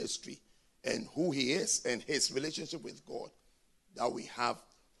his ministry and who he is and his relationship with God that we have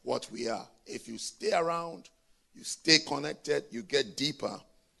what we are. If you stay around, you stay connected, you get deeper,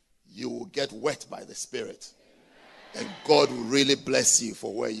 you will get wet by the Spirit. And God will really bless you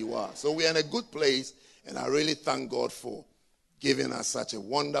for where you are. So we're in a good place, and I really thank God for giving us such a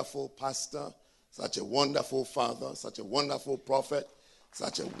wonderful pastor, such a wonderful father, such a wonderful prophet,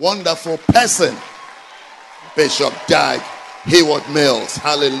 such a wonderful person, Bishop Dag Heward-Mills.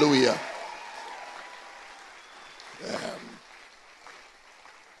 Hallelujah.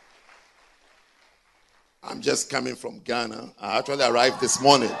 I'm just coming from Ghana. I actually arrived this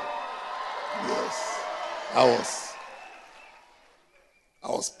morning. Yes. I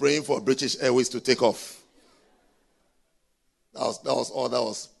was praying for British Airways to take off. That was all that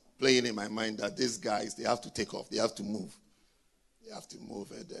was playing in my mind, that these guys, they have to take off. They have to move. They have to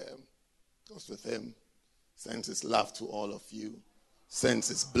move. And goes with him. Sends his love to all of you. Sends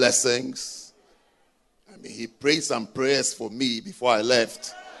his blessings. I mean, he prayed some prayers for me before I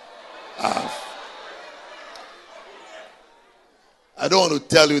left. I don't want to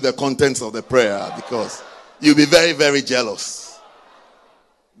tell you the contents of the prayer because you'll be very, very jealous.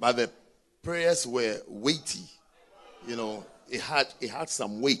 But the prayers were weighty. You know, it had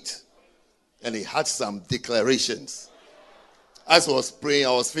some weight, and it had some declarations. As I was praying,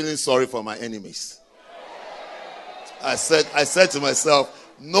 I was feeling sorry for my enemies. I said to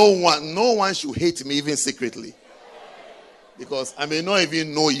myself, no one should hate me even secretly. Because I may not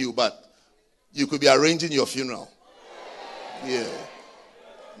even know you, but you could be arranging your funeral. Yeah.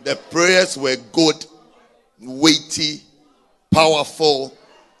 The prayers were good, weighty, powerful,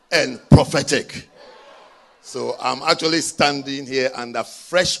 and prophetic. So I'm actually standing here under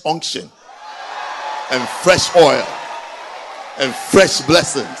fresh unction and fresh oil and fresh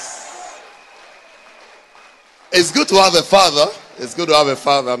blessings. It's good to have a father. It's good to have a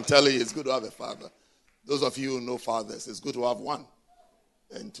father. I'm telling you, it's good to have a father. Those of you who know fathers, it's good to have one.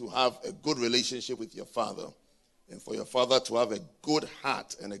 And to have a good relationship with your father. And for your father to have a good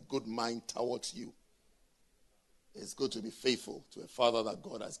heart and a good mind towards you. It's good to be faithful to a father that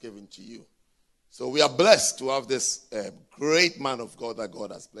God has given to you. So we are blessed to have this great man of God that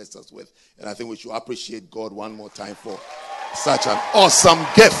God has blessed us with. And I think we should appreciate God one more time for such an awesome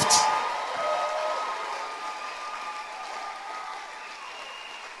gift.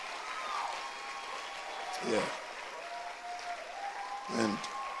 Yeah. And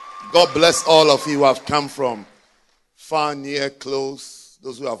God bless all of you who have come from far, near, close.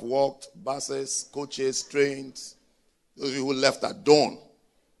 Those who have walked, buses, coaches, trains. Those of you who left at dawn.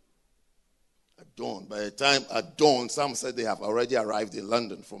 dawn. By the time at dawn, some said they have already arrived in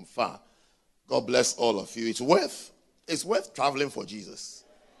London from far. God bless all of you. It's worth traveling for Jesus.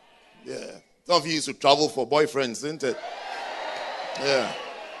 Yeah. Some of you used to travel for boyfriends, isn't it? Yeah.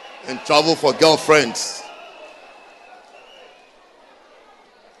 And travel for girlfriends.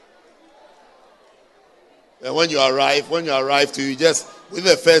 And when you arrive to, you just, within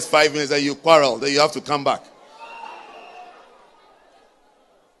the first 5 minutes, then you quarrel, then you have to come back.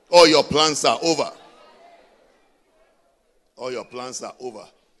 All your plans are over. All your plans are over.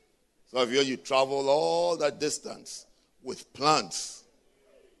 So if you travel all that distance with plans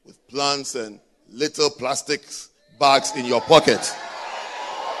and little plastic bags in your pocket.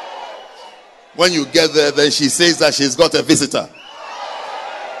 When you get there, then she says that she's got a visitor.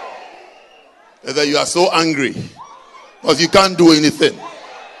 And then you are so angry because you can't do anything.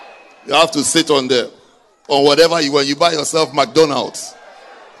 You have to sit on whatever when you buy yourself McDonald's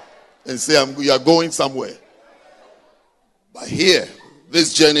and say you are going somewhere. But here,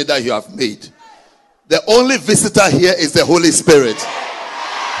 this journey that you have made, the only visitor here is the Holy Spirit.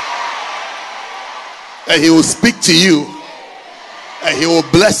 And he will speak to you and he will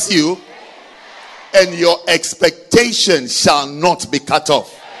bless you, and your expectation shall not be cut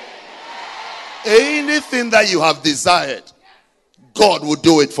off. Anything that you have desired, God will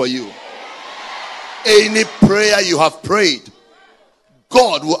do it for you. Any prayer you have prayed,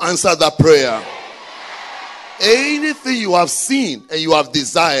 God will answer that prayer. Anything you have seen and you have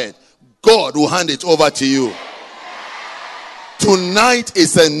desired, God will hand it over to you. Tonight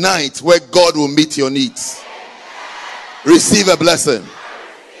is a night where God will meet your needs. Receive a blessing.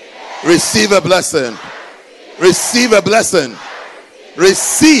 Receive a blessing. Receive a blessing.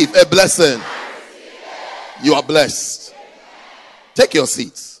 Receive a blessing. You are blessed. Take your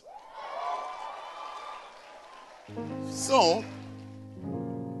seats. So,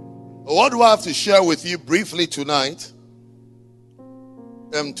 what do I have to share with you briefly tonight?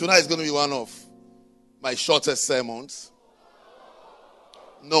 Tonight is going to be one of my shortest sermons.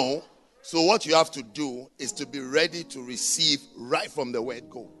 No. So what you have to do is to be ready to receive right from the word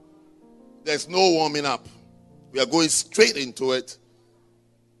go. There's no warming up. We are going straight into it,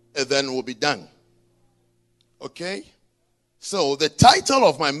 and then we'll be done. Okay? So the title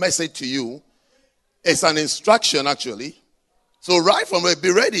of my message to you is an instruction, actually. So right from it,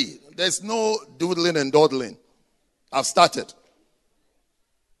 be ready. There's no doodling and dawdling. I've started.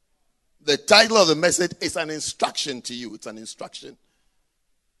 The title of the message is an instruction to you. It's an instruction.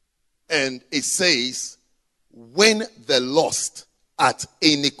 And it says, win the lost at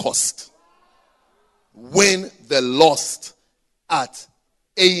any cost. Win the lost at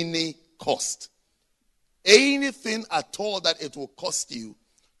any cost. Anything at all that it will cost you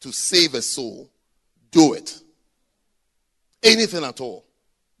to save a soul, do it. Anything at all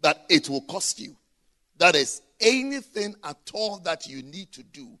that it will cost you. That is, anything at all that you need to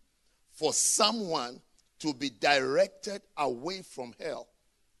do for someone to be directed away from hell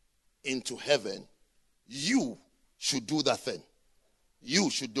into heaven, you should do that thing.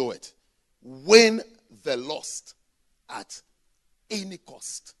 You should do it. Win the lost at any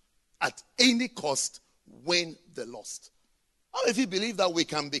cost. At any cost, win the lost. How if you believe that we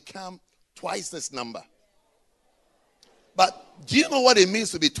can become twice this number? But do you know what it means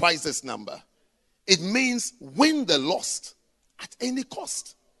to be twice this number? It means win the lost at any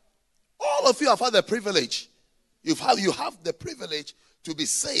cost. All of you have had the privilege. You have the privilege to be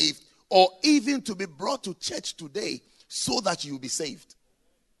saved, or even to be brought to church today so that you'll be saved.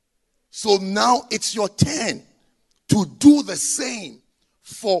 So now it's your turn to do the same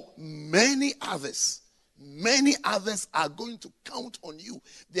for many others. Many others are going to count on you.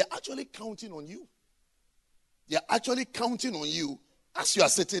 They're actually counting on you. They're actually counting on you as you are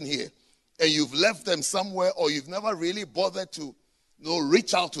sitting here and you've left them somewhere, or you've never really bothered to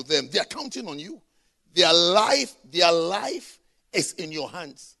reach out to them. They're counting on you. Their life is in your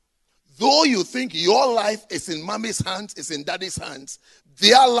hands. Though you think your life is in mommy's hands, is in daddy's hands,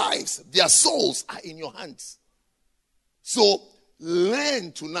 their lives, their souls are in your hands. So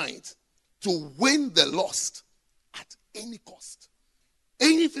learn tonight to win the lost at any cost.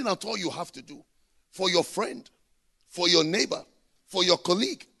 Anything at all you have to do for your friend, for your neighbor, for your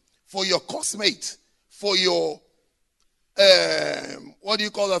colleague, for your coursemate, for your, what do you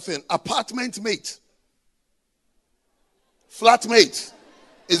call that thing? Apartment mate. Flatmate.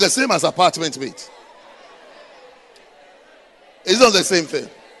 It's the same as apartment mate. It's not the same thing.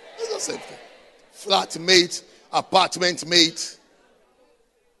 It's not the same thing. Flatmate, apartment mate,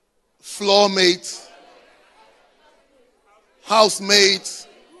 floor mate, housemate.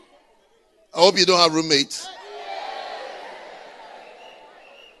 I hope you don't have roommates.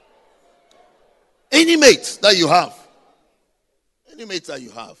 Any mate that you have,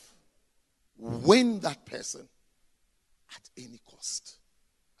 win that person at any cost.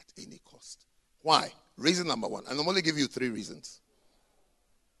 At any cost. Why? Reason number one, and I'm only give you 3 reasons.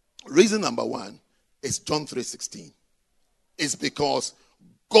 Reason number one is John 3:16. It's because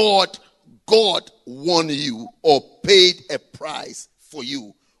God won you or paid a price for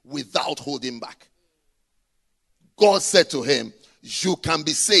you without holding back. God said to him, you can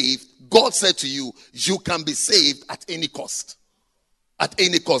be saved. God said to you, you can be saved at any cost. At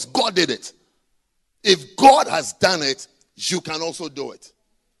any cost. God did it. If God has done it, you can also do it.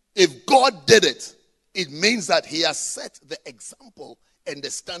 If God did it, it means that he has set the example and the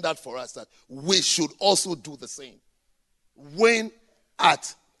standard for us that we should also do the same. Win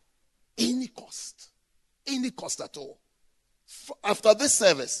at any cost. Any cost at all. After this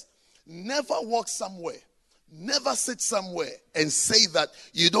service, never walk somewhere. Never sit somewhere and say that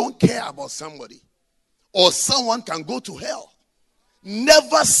you don't care about somebody or someone can go to hell.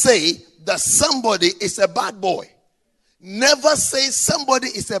 Never say that somebody is a bad boy. Never say somebody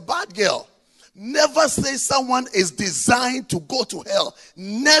is a bad girl. Never say someone is designed to go to hell.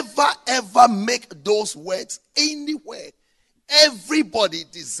 Never ever make those words anywhere. Everybody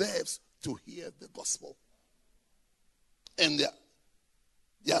deserves to hear the gospel. And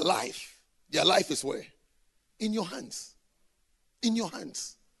their life is where? In your hands. In your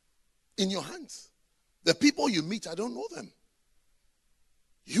hands. In your hands. The people you meet, I don't know them.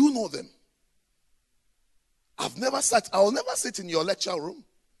 You know them. I will never sit in your lecture room.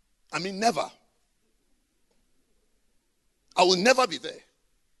 I mean, never. I will never be there.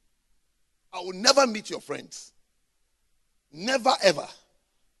 I will never meet your friends. Never ever.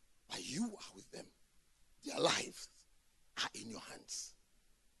 But you are with them. Their lives are in your hands.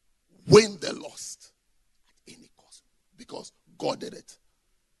 Win the lost at any cost. Because God did it.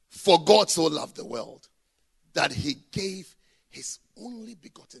 For God so loved the world that he gave his only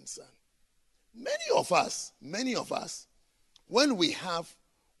begotten son. Many of us, when we have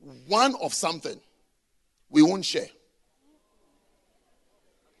one of something, we won't share.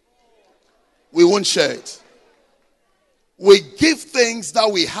 We won't share it. We give things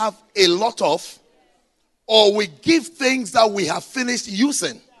that we have a lot of, or we give things that we have finished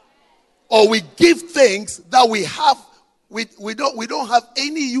using, or we give things that we have we don't have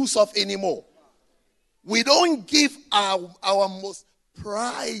any use of anymore. We don't give our most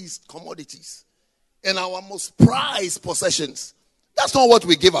prized commodities and our most prized possessions. That's not what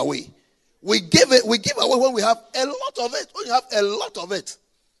we give away. We give away when we have a lot of it. When you have a lot of it,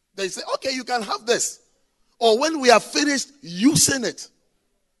 they say, okay, you can have this. Or when we have finished using it,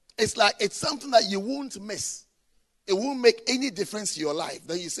 it's like it's something that you won't miss. It won't make any difference to your life.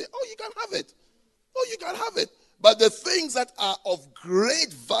 Then you say, oh, you can have it. Oh, you can have it. But the things that are of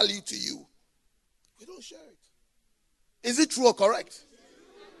great value to you, we don't share it. Is it true or correct?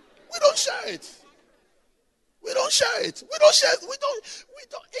 We don't share it. We don't share it. We don't share it. We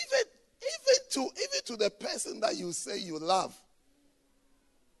don't even to the person that you say you love.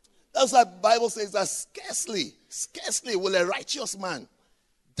 That's why the Bible says that scarcely will a righteous man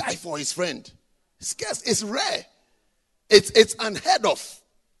die for his friend. It's rare. It's unheard of.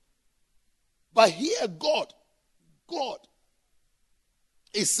 But here God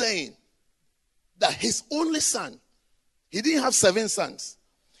is saying that his only son, he didn't have 7 sons.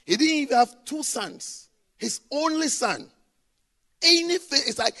 He didn't even have 2 sons. His only son.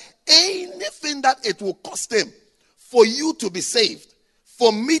 It's like anything that it will cost him for you to be saved,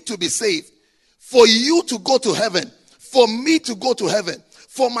 for me to be saved, for you to go to heaven, for me to go to heaven,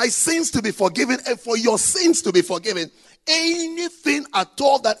 for my sins to be forgiven, and for your sins to be forgiven. Anything at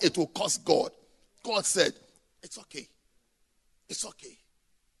all that it will cost God. God said, it's okay. It's okay.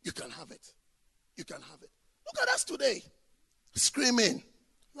 You can have it. You can have it. Look at us today. Screaming,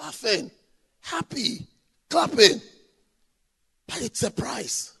 laughing, happy, clapping. But it's a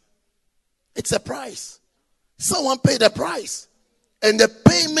price. It's a price. Someone paid a price. And the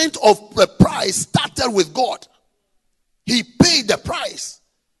payment of the price started with God. He paid the price.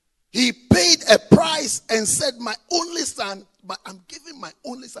 He paid a price and said, my only son, but I'm giving my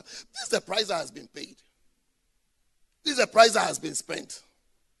only son. This is the price that has been paid. This is the price that has been spent.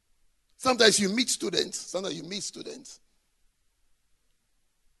 Sometimes you meet students.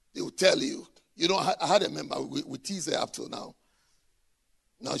 They will tell you. You know, I had a member, we tease her up till now.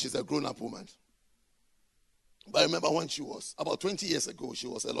 Now she's a grown-up woman. But I remember when she was, about 20 years ago, she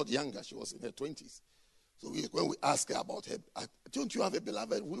was a lot younger. She was in her 20s. So when we asked her about her, don't you have a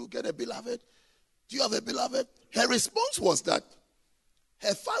beloved? Will you get a beloved? Do you have a beloved? Her response was that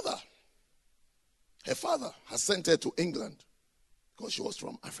her father has sent her to England because she was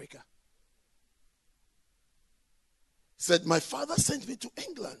from Africa. Said, my father sent me to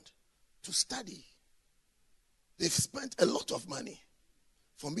England to study. They've spent a lot of money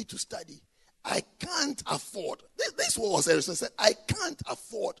for me to study. I can't afford. This was a reason. Said, I can't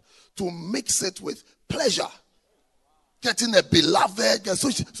afford to mix it with pleasure. Getting a beloved. So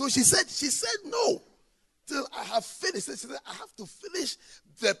she said no. Till I have finished. She said, I have to finish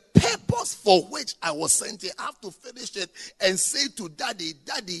the purpose for which I was sent here. I have to finish it and say to Daddy,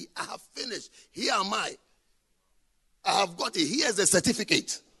 Daddy, I have finished. Here am I. I have got it. Here's the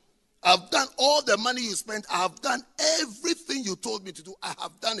certificate. I've done all the money you spent. I have done everything you told me to do. I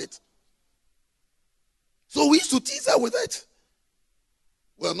have done it. So we used to tease her with it.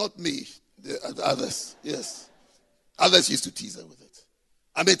 Well, not me. The others. Yes. Others used to tease her with it.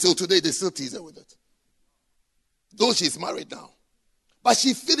 I mean, till today, they still tease her with it. Though she's married now. But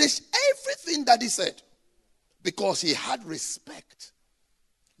she finished everything Daddy said. Because she had respect.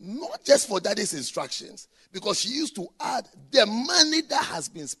 Not just for Daddy's instructions. Because she used to add the money that has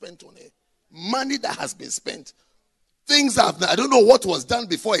been spent on her. Money that has been spent. Things I don't know what was done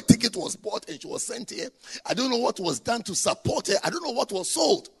before a ticket was bought and she was sent here. I don't know what was done to support her. I don't know what was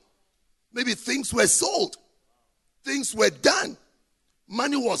sold. Maybe things were sold. Things were done.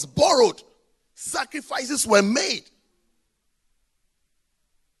 Money was borrowed. Sacrifices were made.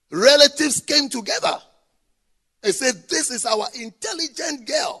 Relatives came together and said, this is our intelligent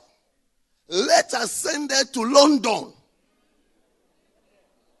girl. Let us send her to London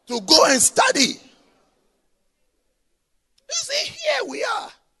to go and study. You see, here we are.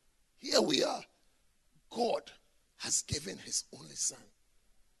 Here we are. God has given his only son.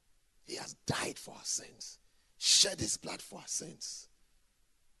 He has died for our sins. Shed his blood for our sins.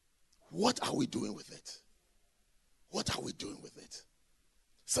 What are we doing with it? What are we doing with it?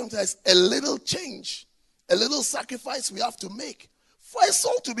 Sometimes a little change, a little sacrifice we have to make for a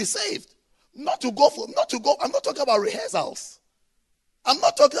soul to be saved. I'm not talking about rehearsals. I'm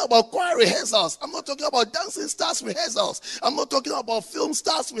not talking about choir rehearsals. I'm not talking about dancing stars rehearsals. I'm not talking about film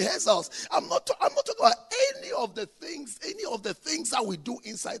stars rehearsals. I'm not talking about any of the things that we do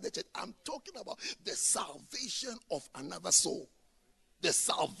inside the church. I'm talking about the salvation of another soul. The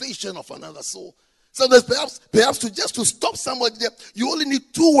salvation of another soul. So there's perhaps to stop somebody there, you only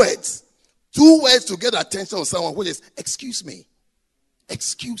need 2 words. 2 words to get attention of someone, which is, excuse me.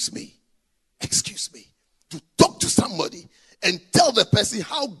 Excuse me. Excuse me. To talk to somebody and tell the person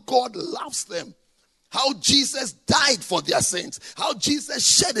how God loves them. How Jesus died for their sins. How Jesus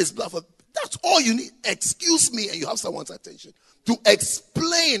shed his blood for them. That's all you need. Excuse me, and you have someone's attention. To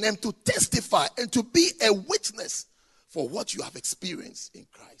explain and to testify and to be a witness for what you have experienced in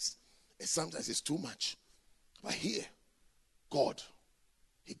Christ. And sometimes it's too much. But here, God,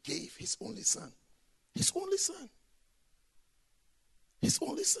 he gave his only son. His only son. His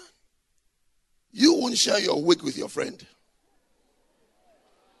only son. You won't share your wig with your friend.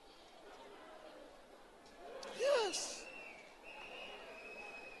 Yes.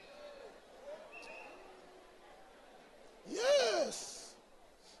 Yes.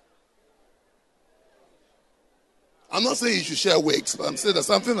 I'm not saying you should share wigs, but I'm saying there's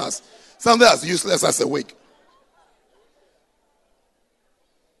something as useless as a wig.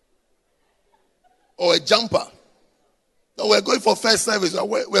 Or a jumper. No, we're going for first service.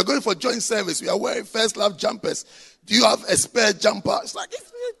 We're going for joint service. We are wearing First Love jumpers. Do you have a spare jumper? It's like,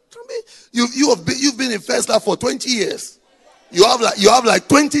 you've been in First Love for 20 years. You have like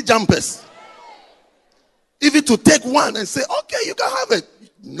 20 jumpers. Even to take one and say, okay, you can have it.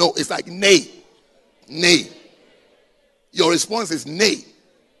 No, it's like nay. Nay. Your response is nay.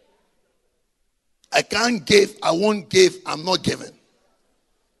 I can't give, I won't give, I'm not giving.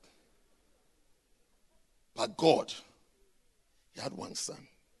 But God, he had one son.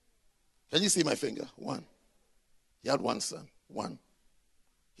 Can you see my finger? One. He had one son. One.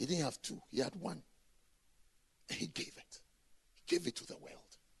 He didn't have two. He had one. And he gave it. He gave it to the world.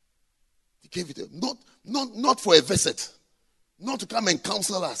 He gave it not for a visit. Not to come and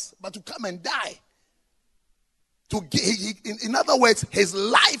counsel us, but to come and die. In other words, his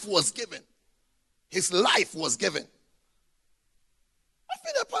life was given. His life was given. I've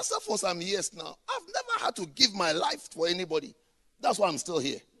been a pastor for some years now. I've never had to give my life for anybody. That's why I'm still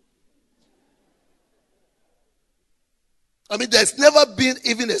here. I mean, there's never been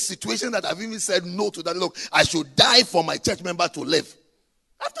even a situation that I've even said no to that. Look, I should die for my church member to live.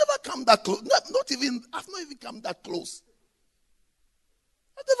 I've never come that close. I've not even come that close.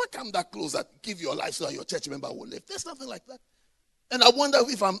 I've never come that close that give your life so that your church member will live. There's nothing like that. And I wonder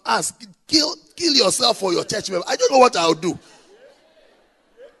if I'm asked, kill yourself for your church member. I don't know what I'll do.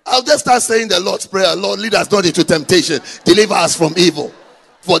 I'll just start saying the Lord's Prayer. Lord, lead us not into temptation. Deliver us from evil.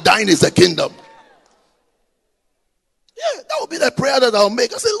 For thine is the kingdom. be the prayer that I'll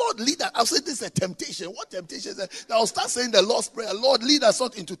make. I say, Lord, lead us. I'll say this is a temptation. What temptation is that? I'll start saying the Lord's Prayer. Lord, lead us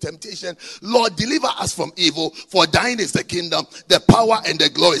not into temptation. Lord, deliver us from evil. For thine is the kingdom, the power, and the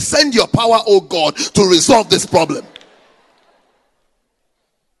glory. Send your power, O God, to resolve this problem.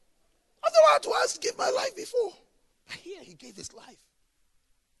 I thought I had to give my life before. But here, he gave his life.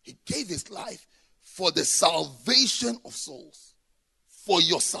 He gave his life for the salvation of souls. For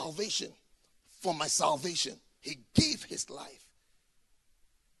your salvation. For my salvation. He gave his life.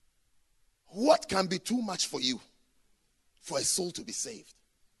 What can be too much for you? For a soul to be saved.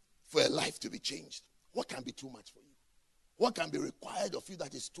 For a life to be changed. What can be too much for you? What can be required of you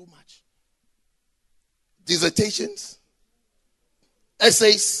that is too much? Dissertations?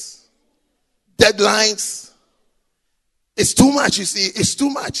 Essays? Deadlines? It's too much, you see. It's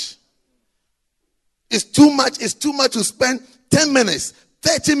too much. It's too much. It's too much to spend 10 minutes,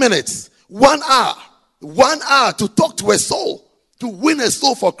 30 minutes, 1 hour. 1 hour to talk to a soul, to win a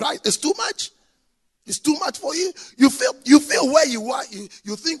soul for Christ. It's too much. It's too much for you. You feel where you are.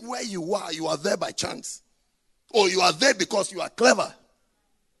 You think where you are there by chance. Or you are there because you are clever.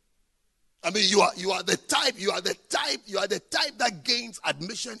 I mean, you are the type that gains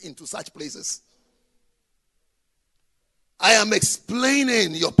admission into such places. I am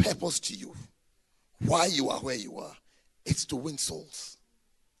explaining your purpose to you. Why you are where you are. It's to win souls.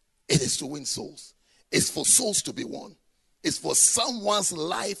 It is to win souls. It's for souls to be won. It's for someone's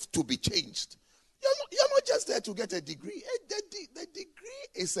life to be changed. You're not just there to get a degree. The degree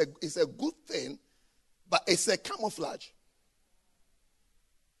is a good thing, but it's a camouflage.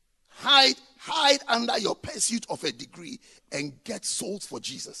 Hide under your pursuit of a degree and get souls for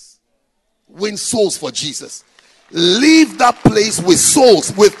Jesus. Win souls for Jesus. Leave that place with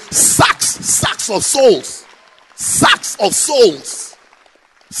souls, with sacks of souls. Sacks of souls.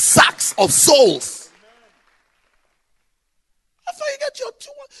 Sacks of souls. After you get your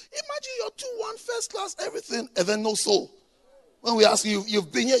 2-1, imagine your 2-1 first class, everything, and then no soul. When we ask you,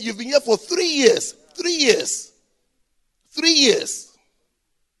 you've been here for 3 years. 3 years. 3 years.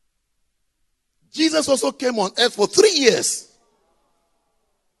 Jesus also came on earth for 3 years.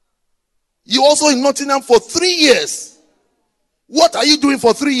 You also in Nottingham for 3 years. What are you doing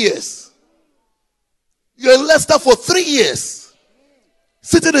for 3 years? You're in Leicester for 3 years.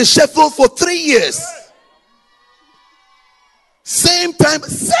 Sitting in Sheffield for 3 years. Same time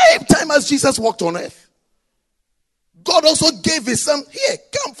as Jesus walked on earth. God also gave his son, here,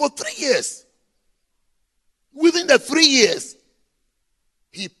 come for 3 years. Within the 3 years,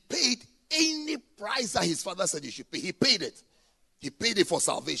 he paid any price that his father said he should pay. He paid it. He paid it for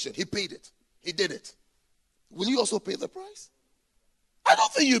salvation. He paid it. He did it. Will you also pay the price? I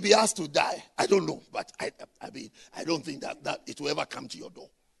don't think you'll be asked to die. I don't know. But I don't think that it will ever come to your door.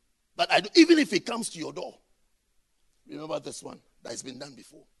 But even if it comes to your door, remember this one that has been done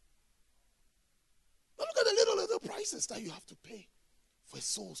before. But look at the little prices that you have to pay for a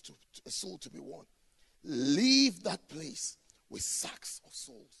soul to be won. Leave that place with sacks of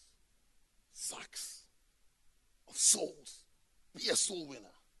souls. Sacks of souls. Be a soul winner.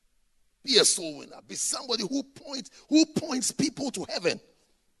 Be a soul winner. Be somebody who points people to heaven.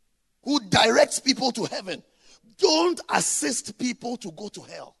 Who directs people to heaven. Don't assist people to go to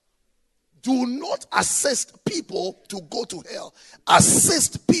hell. Do not assist people to go to hell.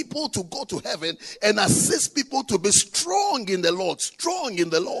 Assist people to go to heaven and assist people to be strong in the Lord. Strong in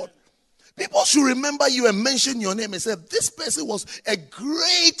the Lord. People should remember you and mention your name and say, this person was a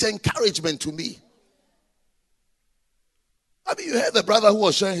great encouragement to me. I mean, you heard the brother who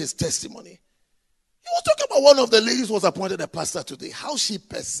was sharing his testimony. He was talking about one of the ladies who was appointed a pastor today. How she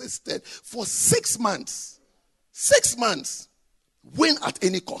persisted for 6 months. 6 months. Win at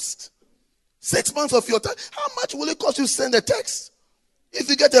any cost. 6 months of your time. How much will it cost you to send a text? If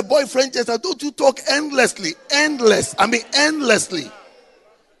you get a boyfriend, just don't you talk endlessly. Endless. I mean endlessly.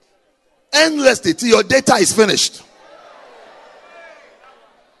 Endlessly till your data is finished.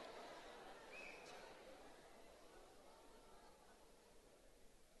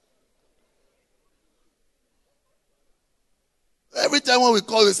 Every time when we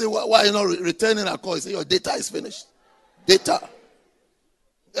call, we say, why are you not returning our call? You say, your data is finished. Data.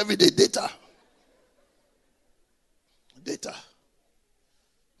 Every day, data. Data.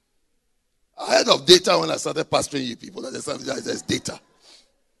 I heard of data when I started pastoring you people. There's data.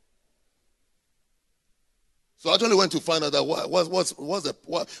 So I actually went to find out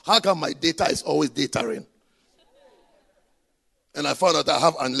that how come my data is always dataing? And I found out I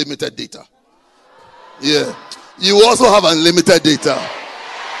have unlimited data. Yeah. You also have unlimited data.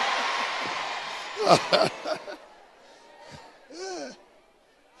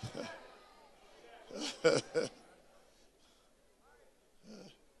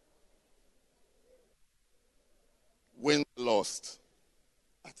 lost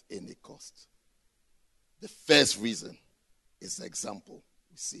at any cost. The first reason is the example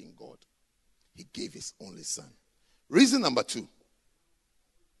we see in God. He gave his only son. Reason number 2.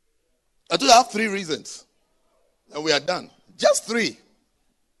 I do have 3 reasons. And we are done. Just 3.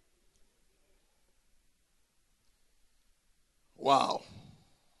 Wow.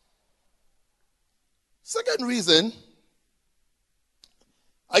 Second reason.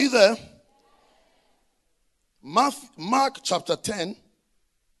 Are you there? Mark chapter 10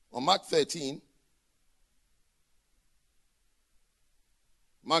 or Mark 13.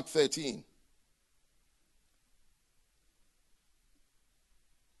 Mark 13.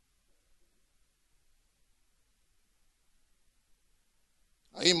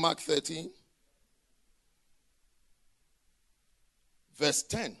 Are you in Mark 13? Verse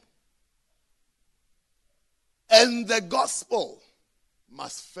 10. And the gospel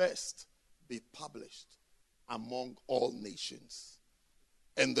must first be published among all nations.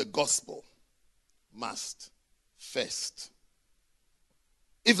 And the gospel must first.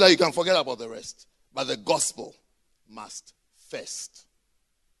 If that, you can forget about the rest. But the gospel must first.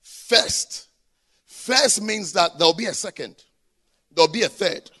 First. First means that there will be a second. There will be a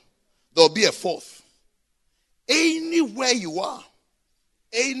third. There will be a fourth. Anywhere you are,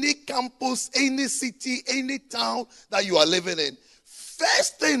 any campus, any city, any town that you are living in,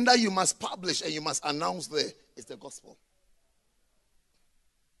 first thing that you must publish and you must announce there is the gospel.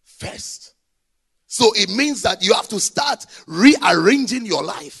 First. So it means that you have to start rearranging your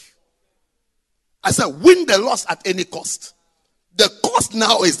life. I said, win the loss at any cost. The cost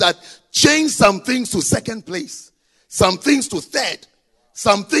now is that change some things to second place, some things to third,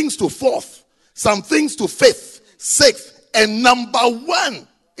 some things to fourth, some things to fifth, sixth, and number 1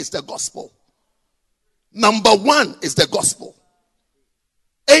 is the gospel. Number 1 is the gospel.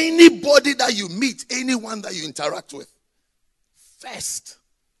 Anybody that you meet, anyone that you interact with, first,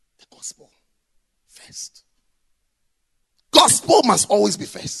 the gospel. First. Gospel must always be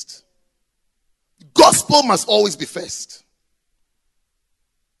first. Gospel must always be first.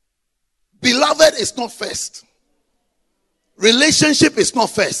 Beloved is not first. Relationship is not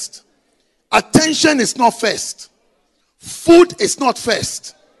first. Attention is not first. Food is not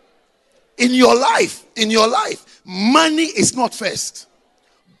first. In your life, money is not first.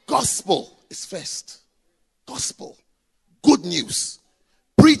 Gospel is first. Gospel. Good news.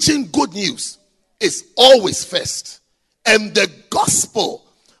 Preaching good news is always first. And the gospel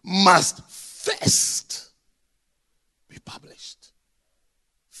must first be published.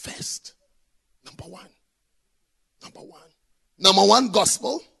 First. Number 1. Number 1. Number 1,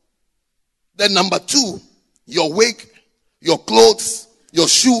 gospel. Then number 2, your wig, your clothes, your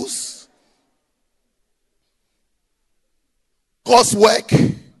shoes. God's work.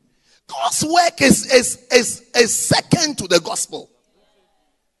 God's work is second to the gospel.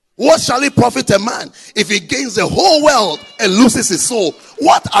 What shall it profit a man if he gains the whole world and loses his soul?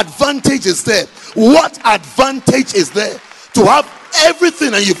 What advantage is there? What advantage is there to have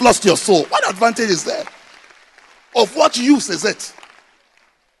everything and you've lost your soul? What advantage is there? Of what use is it?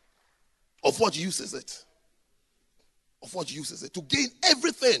 Of what use is it? Of what use is it? To gain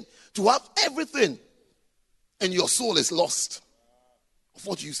everything, to have everything, and your soul is lost. Of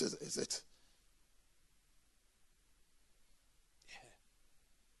what use is it?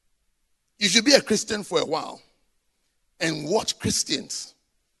 You should be a Christian for a while and watch Christians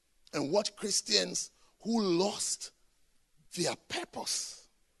who lost their purpose,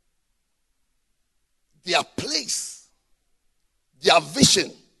 their place, their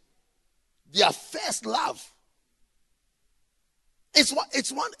vision, their first love. It's one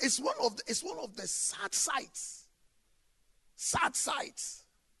of the sad sights. Sad sights.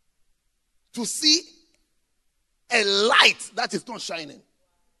 To see a light that is not shining.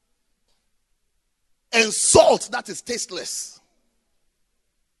 And salt that is tasteless.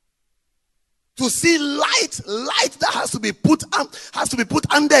 To see light that has to be put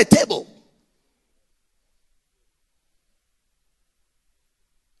under a table.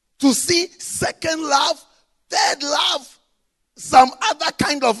 To see second love, third love, some other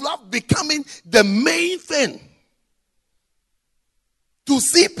kind of love becoming the main thing. To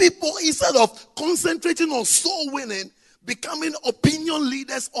see people, instead of concentrating on soul winning, becoming opinion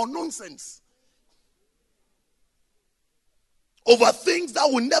leaders or nonsense. Over things that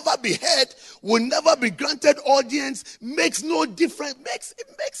will never be heard, will never be granted audience, makes no difference. It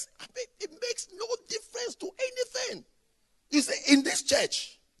makes no difference to anything. You see, in this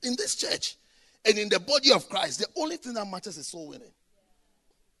church, and in the body of Christ, the only thing that matters is soul winning.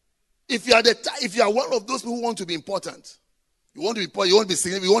 If you are one of those people who want to be important, You want to be poor, you want to be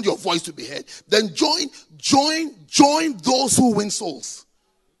singing, you want your voice to be heard. Then join those who win souls.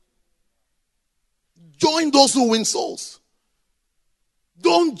 Join those who win souls.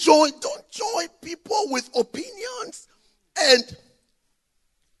 Don't join people with opinions and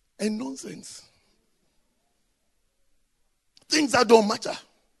nonsense. Things that don't matter.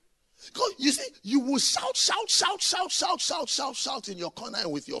 Because you see, you will shout in your corner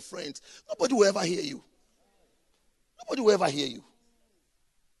and with your friends. Nobody will ever hear you. Nobody will ever hear you.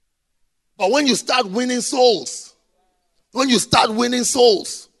 But when you start winning souls, you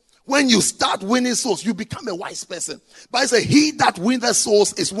become a wise person. But it says, he that winneth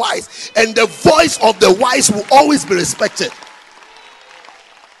souls is wise, and the voice of the wise will always be respected.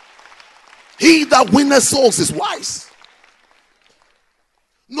 He that winneth souls is wise.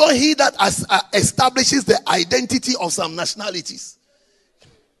 Not he that establishes the identity of some nationalities.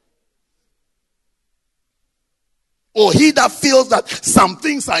 Or he that feels that some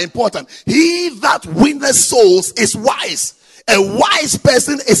things are important. He that winneth souls is wise. A wise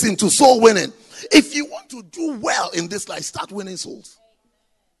person is into soul winning. If you want to do well in this life, start winning souls.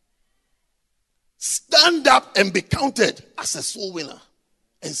 Stand up and be counted as a soul winner.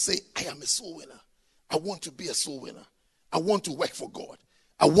 And say, I am a soul winner. I want to be a soul winner. I want to work for God.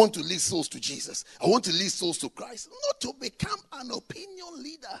 I want to lead souls to Jesus. I want to lead souls to Christ. Not to become an opinion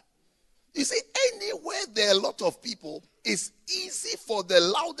leader. You see, anywhere there are a lot of people, it's easy for the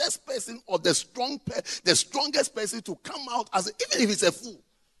loudest person or the strongest person to come out as even if he's a fool.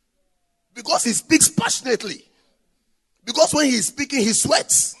 Because he speaks passionately. Because when he's speaking, he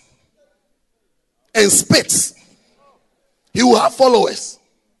sweats and spits. He will have followers.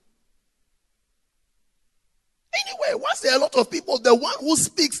 Anyway, once there are a lot of people, the one who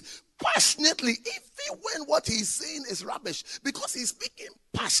speaks passionately, even when what he's saying is rubbish, because he's speaking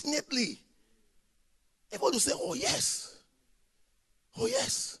passionately, everyone will say, oh yes. Oh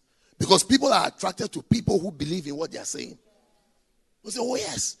yes. Because people are attracted to people who believe in what they are saying. They say, oh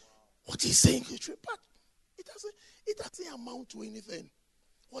yes, what he's saying is true, but it doesn't amount to anything.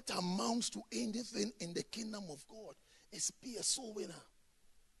 What amounts to anything in the kingdom of God is be a soul winner.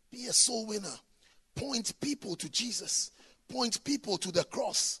 Be a soul winner. Point people to Jesus. Point people to the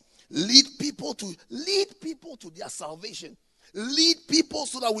cross. Lead people to their salvation. Lead people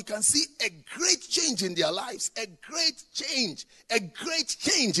so that we can see a great change in their lives. A great change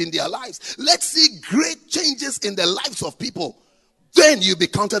in their lives. Let's see great changes in the lives of people. Then you be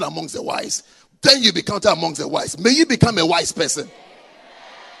counted amongst the wise. May you become a wise person.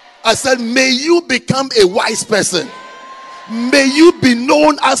 I said, may you become a wise person. May you be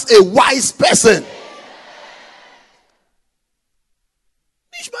known as a wise person.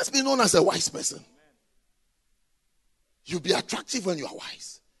 You must be known as a wise person. You'll be attractive when you are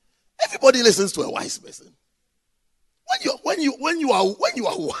wise. Everybody listens to a wise person. When you are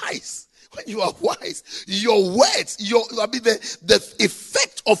wise, your words, the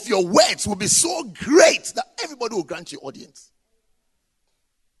effect of your words will be so great that everybody will grant you audience.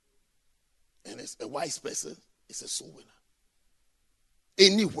 And as a wise person, it's a soul winner.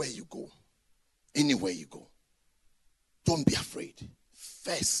 Anywhere you go, don't be afraid.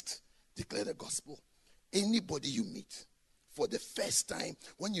 First, declare the gospel. Anybody you meet for the first time,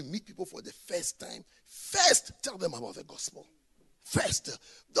 when you meet people for the first time, first tell them about the gospel. First,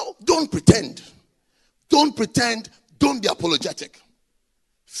 don't pretend. Don't be apologetic.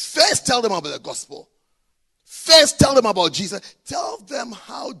 First, tell them about the gospel. First, tell them about Jesus. Tell them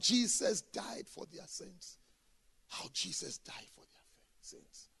how Jesus died for their sins. How Jesus died for their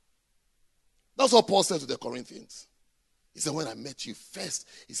sins. That's what Paul said to the Corinthians. He said, when I met you first,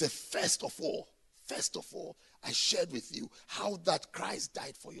 he said, first of all, I shared with you how that Christ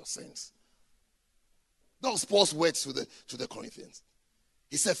died for your sins. That was Paul's words to the Corinthians.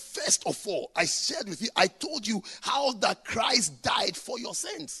 He said, first of all, I shared with you, I told you how that Christ died for your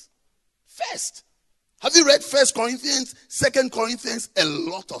sins. First. Have you read 1 Corinthians, 2 Corinthians? A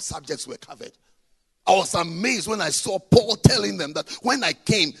lot of subjects were covered. I was amazed when I saw Paul telling them that when I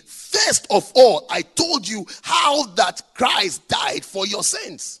came, first of all, I told you how that Christ died for your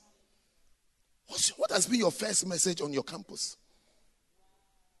sins. What has been your first message on your campus?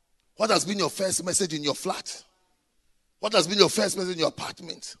 What has been your first message in your flat? What has been your first message in your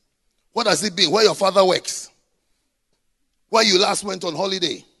apartment? What has it been? Where your father works? Where you last went on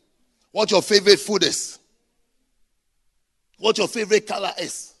holiday? What your favorite food is? What your favorite color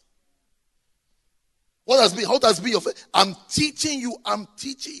is? How has been your favorite? I'm teaching you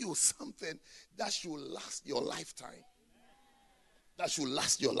something that should last your lifetime. That should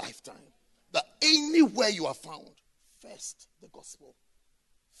last your lifetime. That anywhere you are found, first the gospel.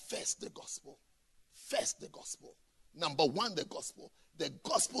 First the gospel. First the gospel. Number one, the gospel. The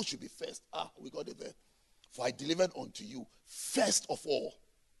gospel should be first. We got it there. For I delivered unto you first of all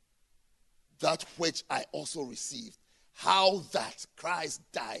that which I also received, how that Christ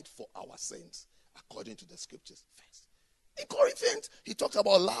died for our sins, according to the scriptures first. In Corinthians, he talked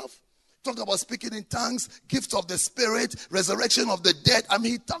about love, talked about speaking in tongues, gifts of the Spirit, resurrection of the dead. I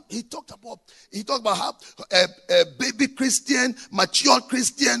mean, he talked about how a baby Christian, mature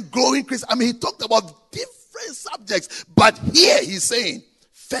Christian, growing Christian. I mean, he talked about different subjects. But here he's saying,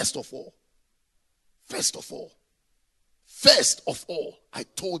 first of all, I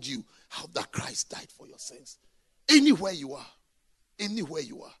told you how that Christ died for your sins. Anywhere you are,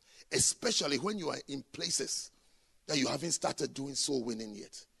 especially when you are in places that you haven't started doing soul winning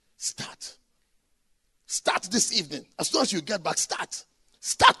yet, start this evening. As soon as you get back, start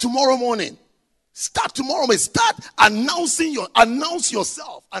tomorrow morning. Start announce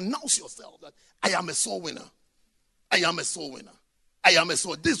yourself that I am a soul winner.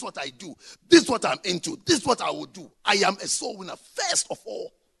 This is what I do. This is what I'm into. This is what I will do. I am a soul winner. First of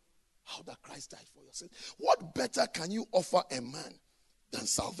all, how that Christ died for your sins. What better can you offer a man than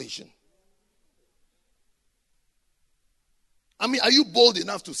salvation? I mean, are you bold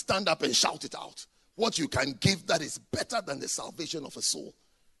enough to stand up and shout it out? What you can give that is better than the salvation of a soul.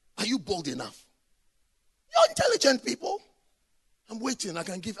 Are you bold enough? You're intelligent people. I'm waiting. I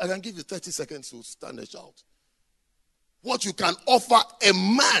can give you 30 seconds to stand and shout. What you can offer a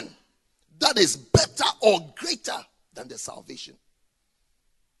man that is better or greater than the salvation.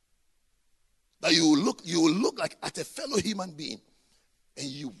 That you will look like at a fellow human being and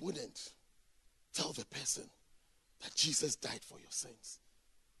you wouldn't tell the person that Jesus died for your sins.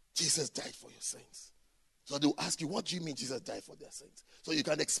 Jesus died for your sins. So they'll ask you, what do you mean Jesus died for their sins? So you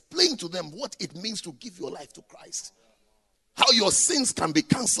can explain to them what it means to give your life to Christ. How your sins can be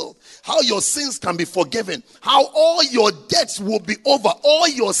cancelled. How your sins can be forgiven. How all your debts will be over. All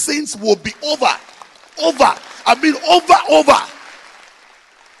your sins will be over. Over.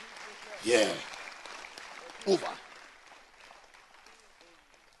 Yeah. Over.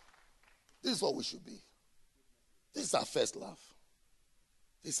 This is what we should be. This is our first love.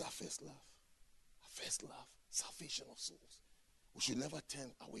 Our first love. Salvation of souls. We should never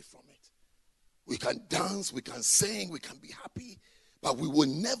turn away from it. We can dance, we can sing, we can be happy, but we will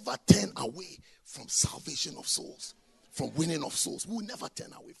never turn away from salvation of souls, from winning of souls. We will never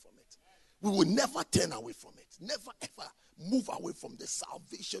turn away from it. We will never turn away from it. Never ever move away from the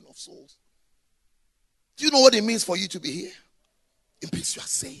salvation of souls. Do you know what it means for you to be here? It means you are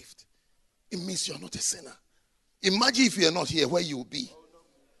saved. It means you are not a sinner. Imagine if you are not here, where you will be.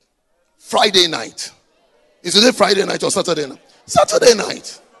 Friday night. Is it Friday night or Saturday night? Saturday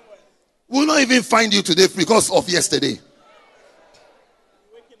night. We will not even find you today because of yesterday.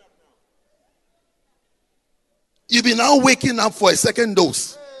 You've been now waking up for a second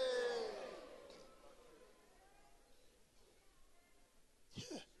dose.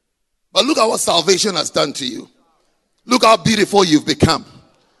 Yeah. But look at what salvation has done to you. Look how beautiful you've become.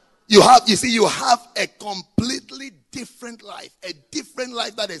 You have a completely different life. A different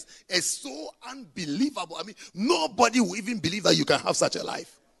life that is so unbelievable. I mean, nobody will even believe that you can have such a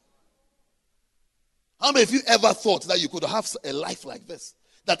life. How many of you ever thought that you could have a life like this?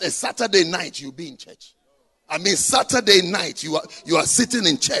 That a Saturday night you'll be in church. I mean, Saturday night you are sitting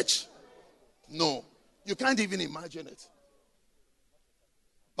in church. No, you can't even imagine it.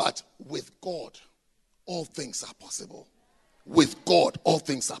 But with God, all things are possible. With God, all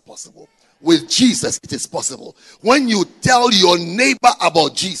things are possible. With Jesus, it is possible. When you tell your neighbor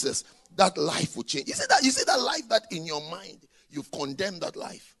about Jesus, that life will change. You see that life that in your mind, you've condemned that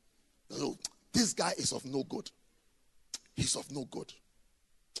life. So, this guy is of no good. He's of no good.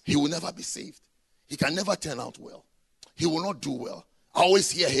 He will never be saved. He can never turn out well. He will not do well. I always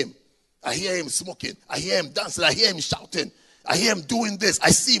hear him. I hear him smoking. I hear him dancing. I hear him shouting. I hear him doing this. I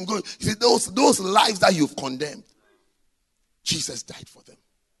see him going. You see, those lives that you've condemned, Jesus died for them.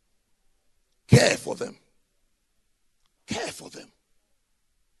 Care for them. Care for them.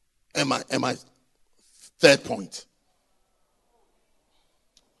 Am I third point?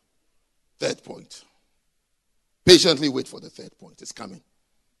 Third point. Patiently wait for the third point. It's coming.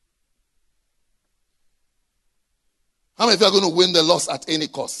 How many of you are going to win the loss at any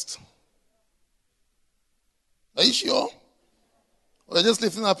cost? Are you sure? Or are you just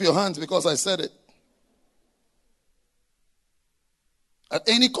lifting up your hands because I said it? At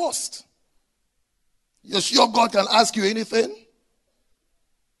any cost. You're sure God can ask you anything?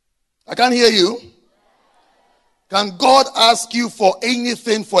 I can't hear you. Can God ask you for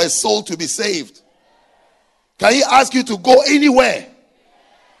anything for a soul to be saved? Can he ask you to go anywhere?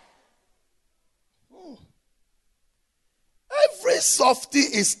 This softy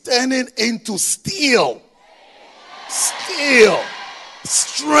is turning into steel. Steel.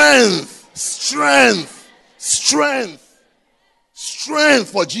 Strength. Strength. Strength.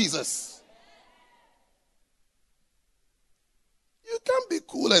 Strength for Jesus. You can't be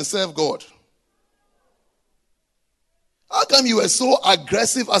cool and serve God. How come you were so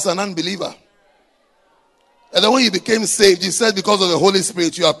aggressive as an unbeliever? And then when you became saved, you said because of the Holy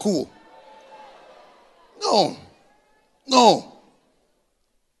Spirit, you are cool. No. No.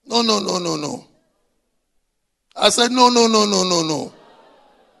 No, no, no, no, no. I said, no, no, no, no, no, no.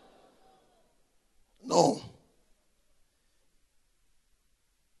 No.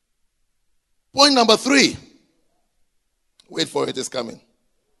 Point number 3. Wait for it, it's coming.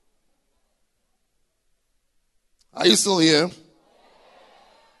 Are you still here?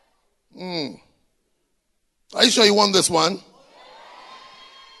 Are you sure you want this one?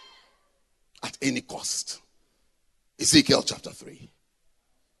 At any cost. Ezekiel chapter 3.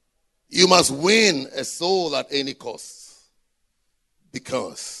 You must win a soul at any cost.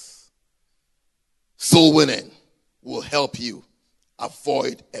 Because soul winning will help you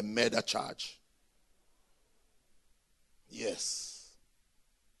avoid a murder charge. Yes.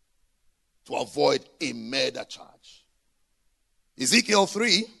 To avoid a murder charge. Ezekiel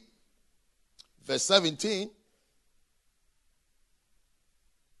 3, verse 17.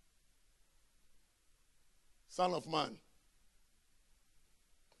 Son of man,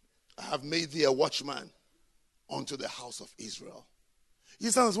 I have made thee a watchman unto the house of Israel.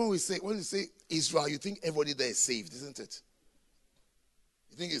 You see, when you say Israel, you think everybody there is saved, isn't it?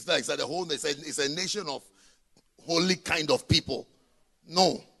 You think it's like the whole it's a nation of holy kind of people.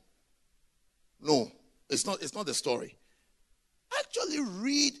 No. No. It's not the story. Actually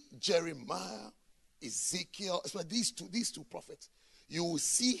read Jeremiah, Ezekiel, especially these two prophets. You will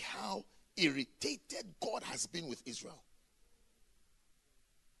see how irritated God has been with Israel.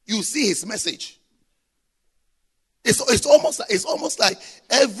 You see his message. It's almost like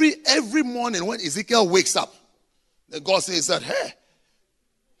every morning when Ezekiel wakes up, the God says that, hey,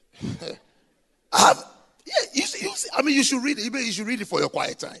 you see, I mean, you should read it. You should read it for your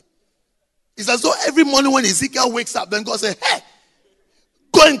quiet time. It's as though every morning when Ezekiel wakes up, then God says, hey,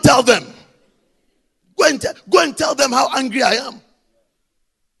 go and tell them. Go and tell them how angry I am.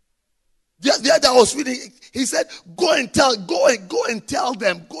 The other I was reading, he said, go and tell them,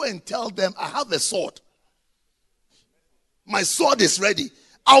 I have a sword. My sword is ready.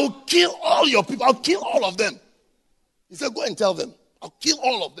 I'll kill all your people. I'll kill all of them. He said, go and tell them. I'll kill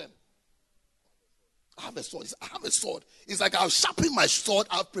all of them. I have a sword. He said, I have a sword. It's like I'll sharpen my sword.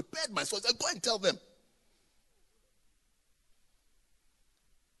 I've prepared my sword. He said, go and tell them.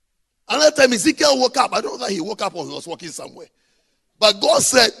 Another time Ezekiel woke up. I don't know that he woke up or he was walking somewhere. But God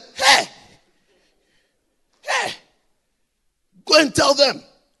said, hey, go and tell them.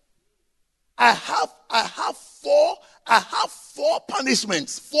 I have four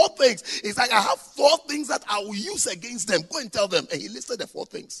punishments, 4 things. It's like I have 4 things that I will use against them. Go and tell them. And he listed the 4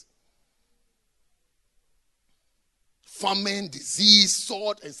 things. Famine, disease,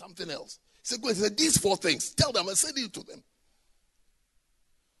 sword, and something else. He said, go and say these 4 things. Tell them and send it to them.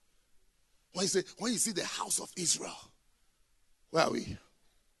 When you see the house of Israel, where are we?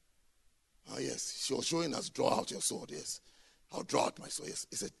 Oh, yes. She was showing us, draw out your sword. Yes. I'll draw out my sword. Yes.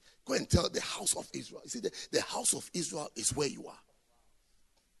 He said, go and tell the house of Israel. You see, the house of Israel is where you are.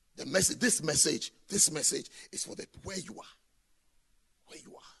 The message, this message is for where you are. Where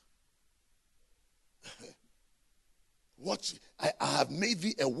you are. Watch. I have made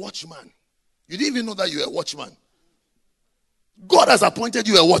thee a watchman. You didn't even know that you're a watchman. God has appointed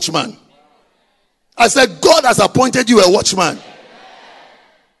you a watchman. I said, God has appointed you a watchman.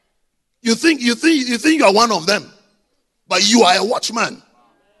 You think you are one of them, but you are a watchman.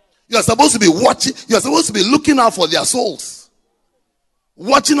 You are supposed to be watching. You are supposed to be looking out for their souls,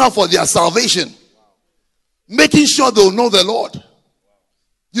 watching out for their salvation, making sure they'll know the Lord.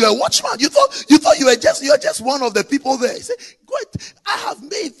 You're a watchman. You thought you are just one of the people there. He said, "Great, I have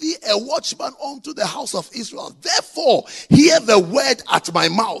made thee a watchman unto the house of Israel. Therefore, hear the word at my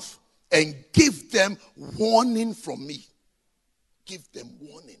mouth and give them warning from me." Give them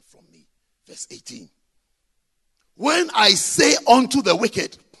warning from me. Verse 18. When I say unto the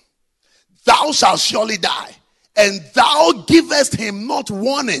wicked, thou shalt surely die, and thou givest him not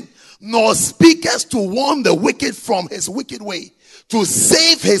warning, nor speakest to warn the wicked from his wicked way, to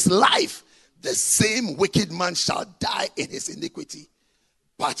save his life, the same wicked man shall die in his iniquity,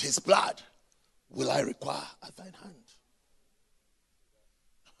 but his blood will I require at thine hand.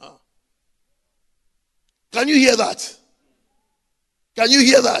 Can you hear that? Can you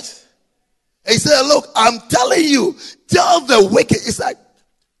hear that? He said, look, I'm telling you, tell the wicked. It's like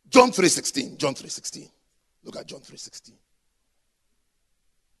John 3:16. John 3:16. Look at John 3:16.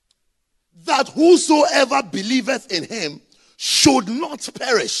 That whosoever believeth in him should not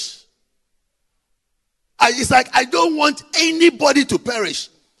perish. It's like, I don't want anybody to perish.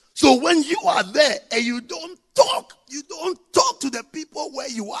 So when you are there and you don't talk to the people where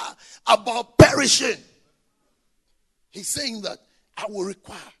you are about perishing. He's saying that I will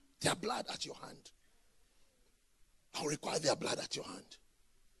require their blood at your hand. I will require their blood at your hand.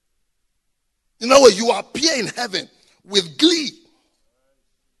 In other words, you appear in heaven with glee.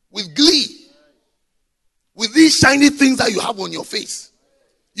 With glee. With these shiny things that you have on your face.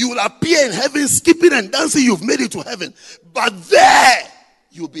 You will appear in heaven skipping and dancing. You've made it to heaven. But there,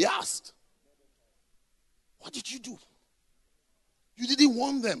 you'll be asked, what did you do? You didn't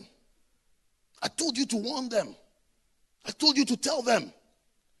warn them. I told you to warn them. I told you to tell them.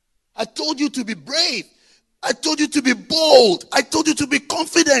 I told you to be brave. I told you to be bold. I told you to be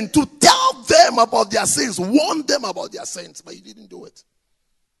confident, to tell them about their sins, warn them about their sins, but you didn't do it.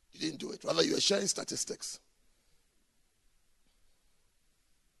 You didn't do it. Rather, you were sharing statistics.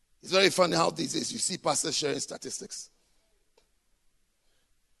 It's very funny how these days you see pastors sharing statistics.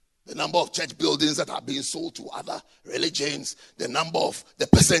 The number of church buildings that are being sold to other religions, the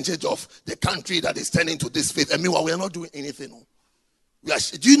percentage of the country that is turning to this faith. And meanwhile, we are not doing anything.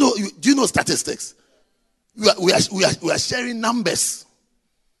 Do you know statistics? We are sharing numbers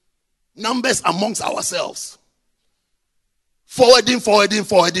amongst ourselves, forwarding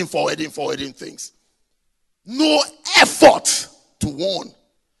things. No effort to warn,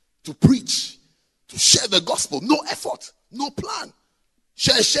 to preach, to share the gospel. No effort, no plan.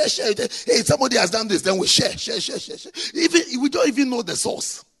 Share. Hey, somebody has done this, then we share. Even we don't even know the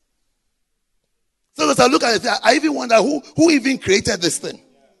source. So as I look at it, I even wonder who even created this thing.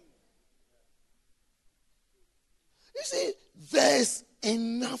 You see, there's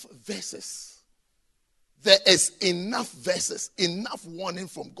enough verses. There is enough verses, enough warning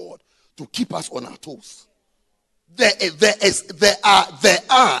from God to keep us on our toes. There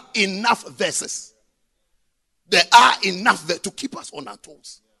are enough verses. There are enough there to keep us on our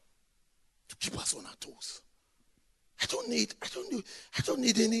toes. To keep us on our toes. I don't need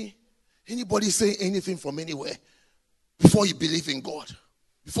anybody saying anything from anywhere before you believe in God.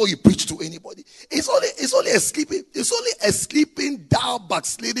 Before you preach to anybody. It's only a sleeping, dull,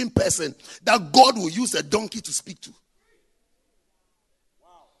 backsliding person that God will use a donkey to speak to.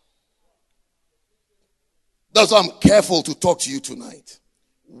 That's why I'm careful to talk to you tonight.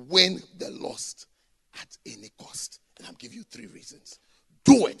 Win the lost at any cost. And I'll give you 3 reasons.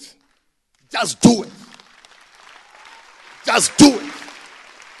 Do it. Just do it. Just do it.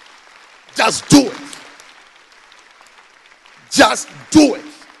 Just do it. Just do it.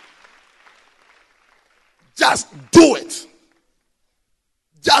 Just do it.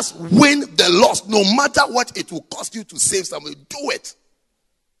 Just win the lost, no matter what it will cost you to save somebody. Do it.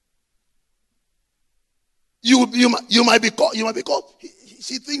 You might be called.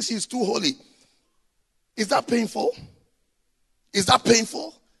 She thinks she's too holy. Is that painful? Is that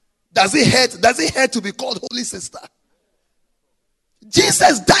painful? Does it hurt to be called holy sister?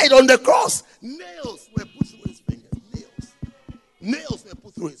 Jesus died on the cross. Nails were put through his fingers. Nails were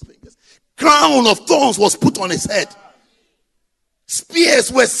put through his fingers. Crown of thorns was put on his head.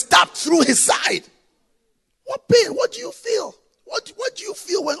 Spears were stabbed through his side. What pain? What do you feel? What do you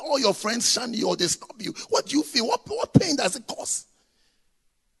feel when all your friends shun you or they stop you? What do you feel? What pain does it cause?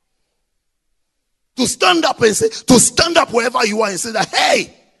 To stand up wherever you are and say that,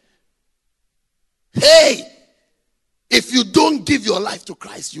 hey, if you don't give your life to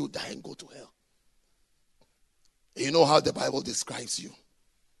Christ, you die and go to hell. And you know how the Bible describes you?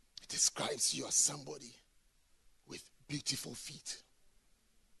 It describes you as somebody with beautiful feet.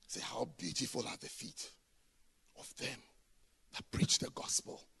 Say, how beautiful are the feet of them that preach the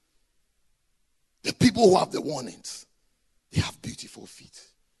gospel. The people who have the warnings, they have beautiful feet.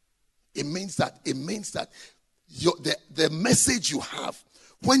 It means that the message you have,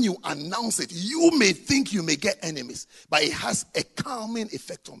 when you announce it, you may think you may get enemies, but it has a calming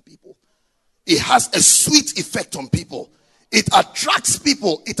effect on people. It has a sweet effect on people. It attracts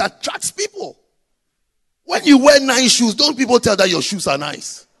people. It attracts people. When you wear nice shoes, don't people tell that your shoes are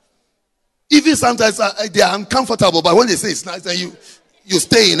nice? Even sometimes they are uncomfortable, but when they say it's nice, then you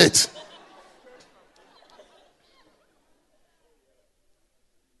stay in it.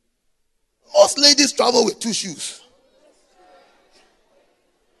 Most ladies travel with 2 shoes.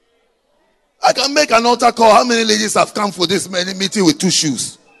 I can make an altar call. How many ladies have come for this meeting with 2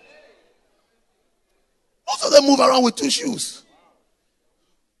 shoes? Most of them move around with 2 shoes.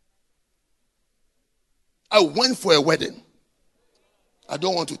 I went for a wedding. I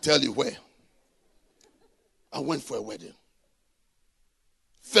don't want to tell you where. I went for a wedding.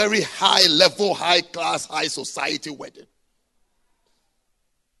 Very high level, high class, high society wedding.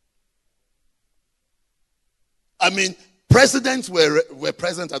 I mean, presidents were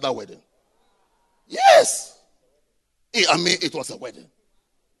present at that wedding. Yes. I mean, it was a wedding.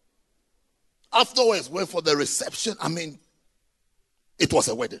 Afterwards, went for the reception. I mean, it was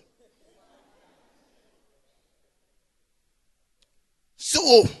a wedding.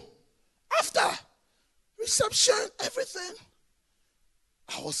 So, after reception, everything,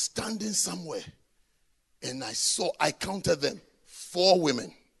 I was standing somewhere and I counted them, 4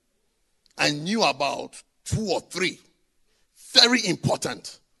 women. I knew about 2 or 3. Very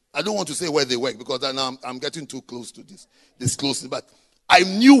important. I don't want to say where they work because now I'm getting too close to this closely, but I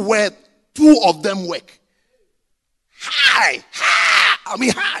knew where 2 of them work. High.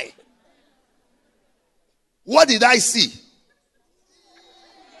 What did I see?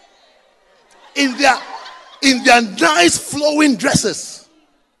 In their nice flowing dresses,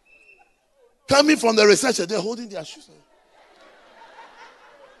 coming from the reception, they're holding their shoes.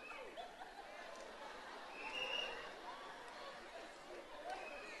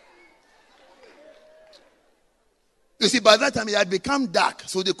 You see, by that time it had become dark,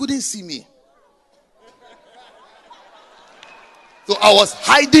 so they couldn't see me. So I was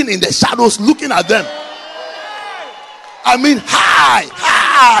hiding in the shadows looking at them. I mean, high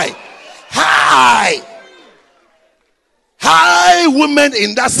women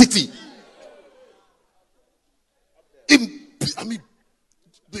in that city.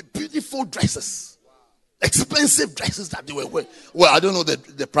 The beautiful dresses. Expensive dresses that they were wearing. Well, I don't know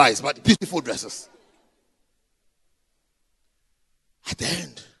the price, but beautiful dresses. At the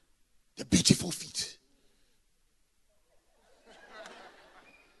end, the beautiful feet.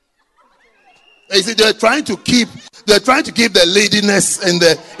 You see, they're trying to keep the ladiness in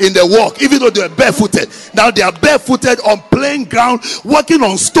the walk, even though they were barefooted. Now they are barefooted on plain ground, walking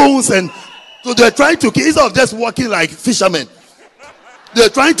on stones, and so they're trying to keep, instead of just walking like fishermen, they're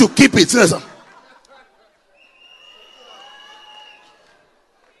trying to keep it.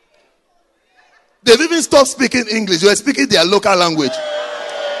 They've even stopped speaking English. They were speaking their local language.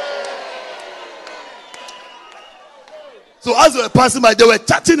 So as they were passing by, they were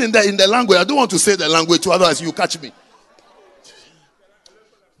chatting in the language. I don't want to say the language, otherwise you catch me.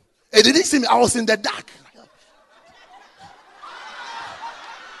 They didn't see me. I was in the dark.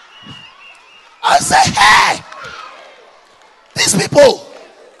 I said, hey, these people,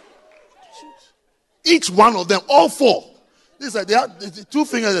 each one of them, all 4. They have 2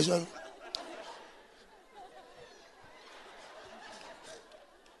 fingers.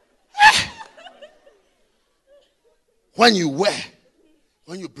 When you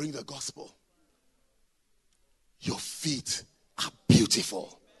bring the gospel, your feet are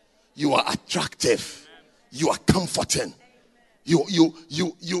beautiful. You are attractive. You are comforting. You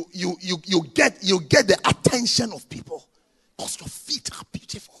get the attention of people because your feet are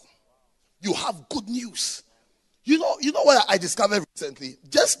beautiful. You have good news. You know what I discovered recently?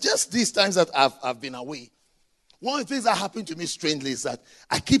 Just these times that I've been away. One of the things that happened to me strangely is that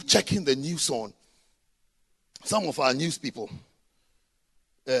I keep checking the news on some of our news people,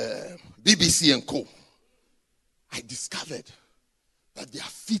 BBC and co. I discovered that their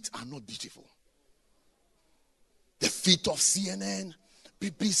feet are not beautiful. The feet of CNN,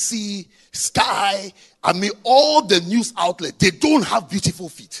 BBC, Sky, I mean all the news outlets, they don't have beautiful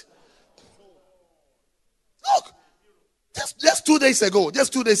feet. Look, just 2 days ago,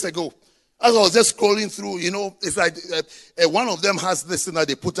 as I was just scrolling through, it's like one of them has this thing that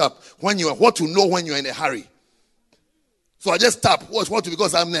they put up, what to know when you're in a hurry. So I just tap, what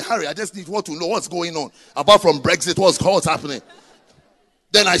because I'm in a hurry. I just need what to know what's going on. Apart from Brexit, what's happening.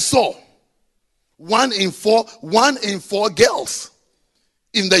 Then I saw 1 in 4 girls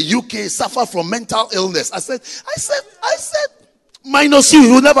in the UK suffer from mental illness. I said, minus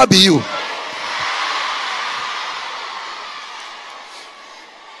you will never be you.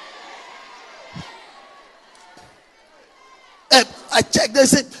 I checked, they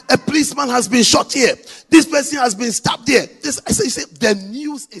said, a policeman has been shot here. This person has been stabbed here. I said, the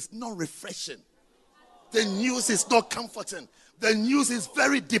news is not refreshing. The news is not comforting. The news is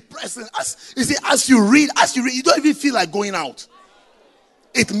very depressing. As you read, you don't even feel like going out.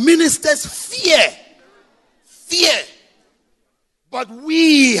 It ministers fear. Fear. But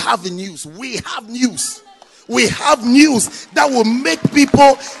we have the news. We have news. We have news that will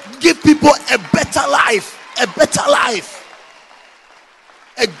give people a better life. A better life.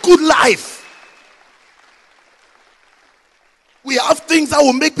 A good life. We have things that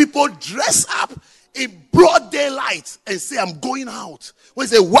will make people dress up in broad daylight and say, I'm going out. When you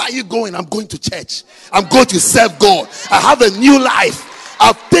say, why are you going? I'm going to church. I'm going to serve God. I have a new life.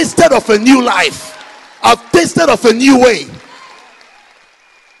 I've tasted of a new life. I've tasted of a new way.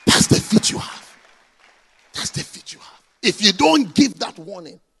 That's the fit you have. That's the fit you have. If you don't give that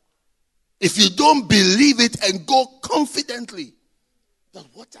warning, if you don't believe it and go confidently that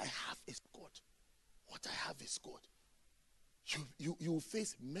what I have is God, what I have is God, you will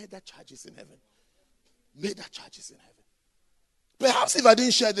face murder charges in heaven. Murder charges in heaven. Perhaps if I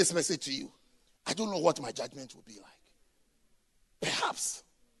didn't share this message to you, I don't know what my judgment will be like. Perhaps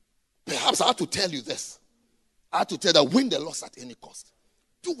I have to tell you this. I have to tell that win the loss at any cost.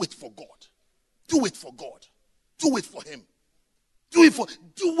 Do it for God. Do it for God. Do it for Him. Do it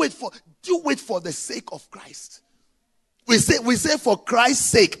for the sake of Christ. We say for Christ's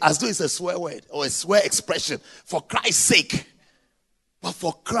sake, as though it's a swear word or a swear expression. For Christ's sake. But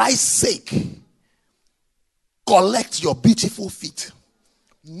for Christ's sake, collect your beautiful feet.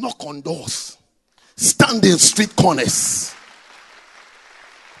 Knock on doors. Stand in street corners.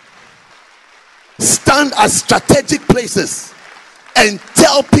 Stand at strategic places and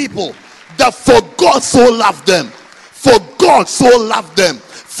tell people that for God so loved them. For God so loved them.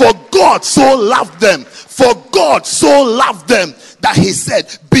 For God so loved them. For God so loved them that He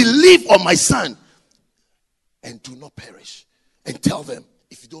said, believe on my Son and do not perish. And tell them,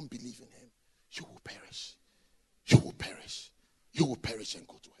 if you don't believe in Him, you will perish. You will perish. You will perish and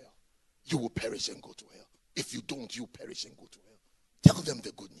go to hell. You will perish and go to hell. If you don't, you perish and go to hell. Tell them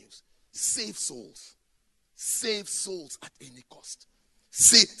the good news. Save souls. Save souls at any cost.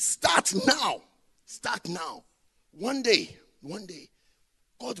 Start now. Start now. One day,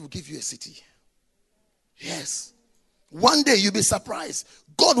 God will give you a city. Yes. One day you'll be surprised.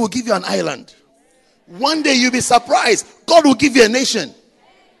 God will give you an island. One day you'll be surprised. God will give you a nation.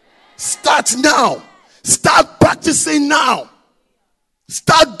 Start now. Start practicing now.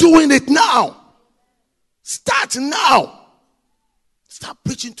 Start doing it now. Start now. Start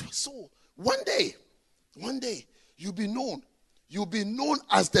preaching to a soul. One day, you'll be known. You'll be known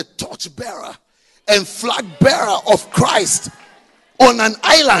as the torch bearer and flag bearer of Christ on an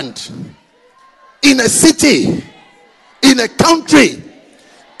island, in a city, in a country.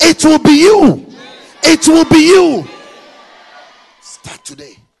 It will be you. It will be you. Start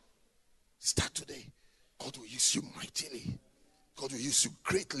today. Start today. God will use you mightily. God will use you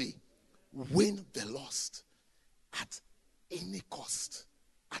greatly. Win the lost at any cost.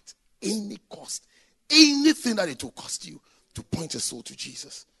 At any cost. Anything that it will cost you to point a soul to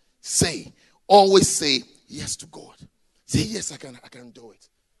Jesus. Always say yes to God. Say, yes, I can do it.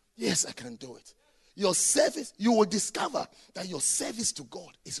 Yes, I can do it. Your service, you will discover that your service to God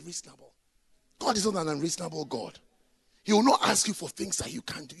is reasonable. God is not an unreasonable God. He will not ask you for things that you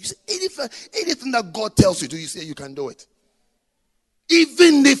can't do. You say anything that God tells you to do, you say you can do it.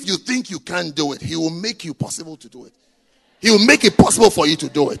 Even if you think you can't do it, He will make you possible to do it. He will make it possible for you to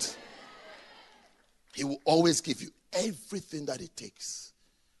do it. He will always give you everything that it takes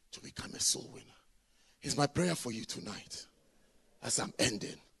to become a soul winner. It's my prayer for you tonight, as I'm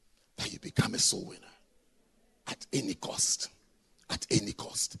ending, that you become a soul winner at any cost. At any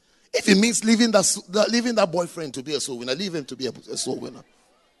cost. If it means leaving that boyfriend to be a soul winner, leave him to be a soul winner.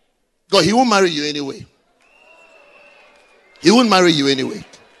 God, he won't marry you anyway. He won't marry you anyway.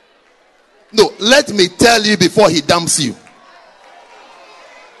 No, let me tell you before he dumps you.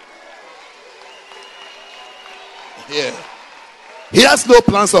 Yeah. He has no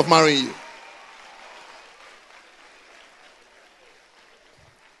plans of marrying you.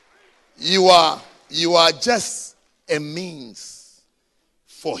 You are just a means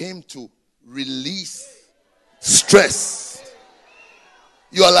for him to release stress.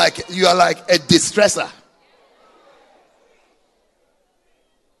 You are like a distresser.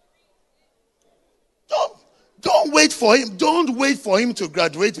 Don't wait for him. Don't wait for him to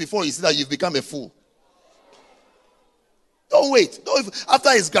graduate before you see that you've become a fool. Don't wait.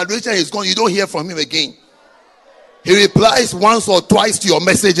 After his graduation is gone, you don't hear from him again. He replies once or twice to your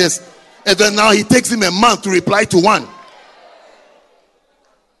messages, and then now he takes him a month to reply to one.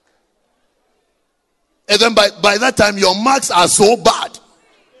 And then by that time, your marks are so bad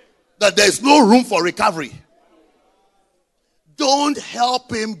that there's no room for recovery. Don't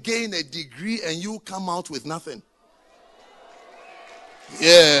help him gain a degree and you come out with nothing.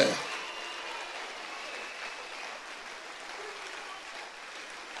 Yeah.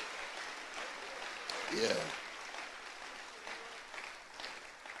 Yeah.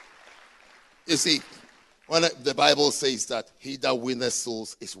 You see, when the Bible says that he that winneth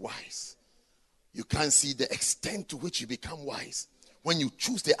souls is wise, you can't see the extent to which you become wise when you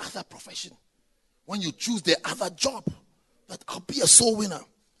choose the other profession. When you choose the other job, that I'll be a soul winner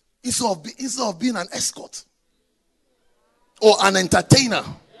instead of being an escort or an entertainer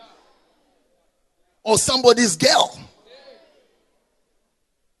or somebody's girl.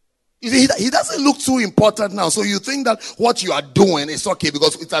 You see, he doesn't look too important now. So you think that what you are doing is okay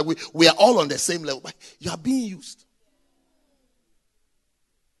because it's like we are all on the same level. But you are being used.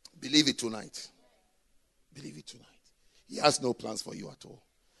 Believe it tonight. Believe it tonight. He has no plans for you at all.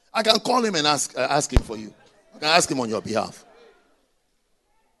 I can call him and ask him for you. I can ask him on your behalf.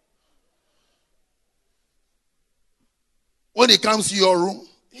 When he comes to your room,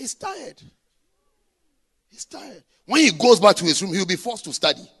 he's tired. He's tired. When he goes back to his room, he'll be forced to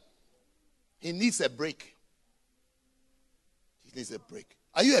study. He needs a break. He needs a break.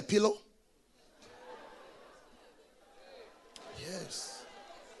 Are you a pillow? Yes.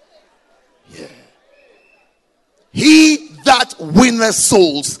 Yeah. He that winneth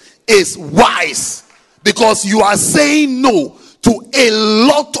souls is wise, because you are saying no to a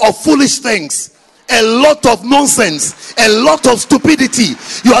lot of foolish things, a lot of nonsense, a lot of stupidity.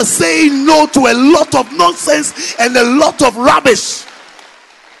 You are saying no to a lot of nonsense and a lot of rubbish.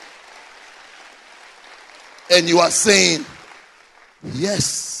 And you are saying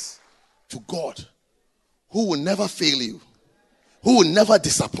yes to God, who will never fail you, who will never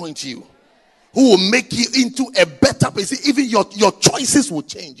disappoint you, who will make you into a better person. Even your choices will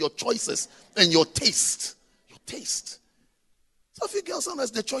change. Your choices and your taste. Your taste. So if you girls,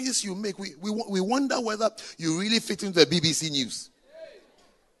 sometimes the choices you make, we wonder whether you really fit into the BBC News.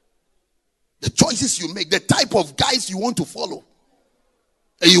 The choices you make, the type of guys you want to follow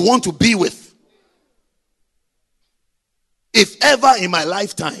and you want to be with. If ever in my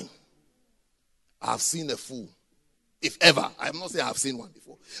lifetime I've seen a fool, if ever, I'm not saying I've seen one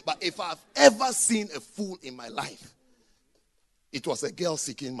before, but if I've ever seen a fool in my life, it was a girl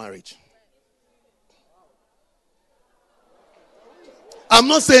seeking marriage. I'm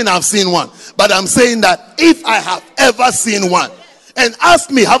not saying I've seen one, but I'm saying that if I have ever seen one, and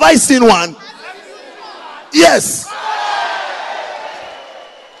ask me, have I seen one? Yes.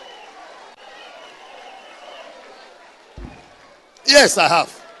 Yes, I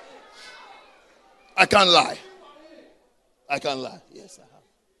have. I can't lie. I can't lie. Yes, I have.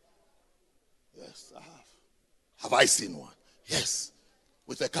 Yes, I have. Have I seen one? Yes.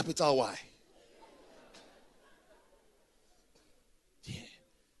 With a capital Y. Yeah.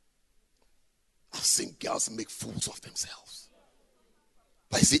 I've seen girls make fools of themselves.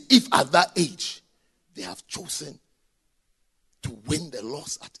 But you see, if at that age they have chosen to win the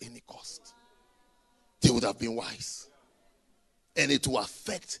loss at any cost, they would have been wise. And it will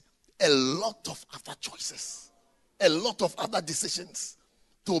affect a lot of other choices, a lot of other decisions.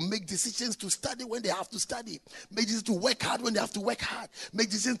 To make decisions to study when they have to study, make decisions to work hard when they have to work hard, make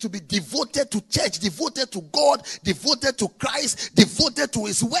decisions to be devoted to church, devoted to God, devoted to Christ, devoted to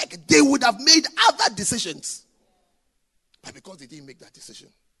his work. They would have made other decisions. But because they didn't make that decision,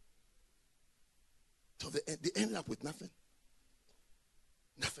 so they ended up with nothing.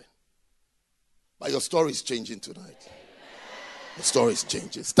 Nothing. But your story is changing tonight. Your story is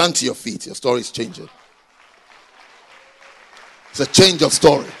changing. Stand to your feet. Your story is changing. It's a change of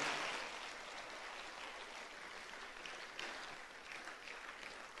story.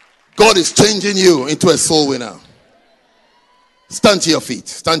 God is changing you into a soul winner. Stand to your feet.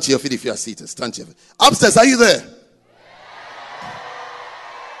 Stand to your feet if you are seated. Stand to your feet. Upstairs, are you there?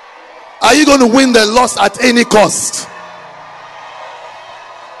 Are you going to win the loss at any cost?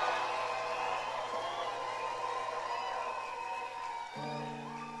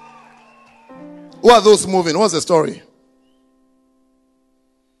 Who are those moving? What's the story?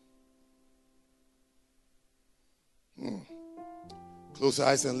 Close your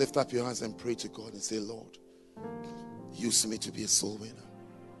eyes and lift up your hands and pray to God and say, Lord, use me to be a soul winner.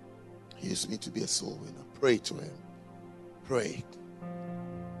 Use me to be a soul winner. Pray to him. Pray.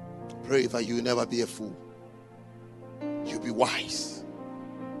 Pray that you will never be a fool. You'll be wise.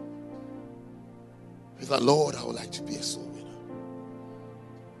 Pray that, Lord, I would like to be a soul winner.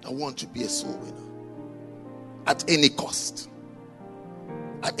 I want to be a soul winner. At any cost.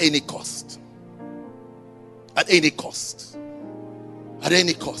 At any cost. At any cost. At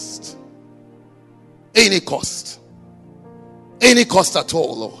any cost. Any cost. Any cost at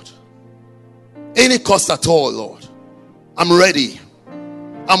all, Lord. Any cost at all, Lord. I'm ready.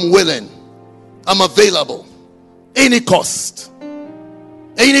 I'm willing. I'm available. Any cost.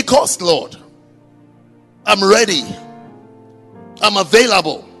 Any cost, Lord. I'm ready. I'm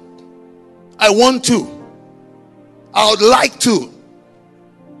available. I want to. I would like to.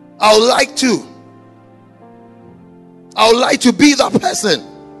 I would like to. I would like to be that person.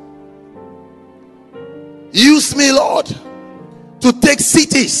 Use me, Lord, to take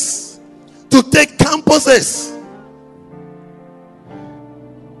cities, to take campuses,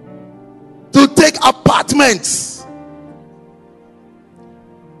 to take apartments,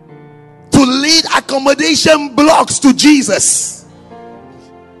 to lead accommodation blocks to Jesus.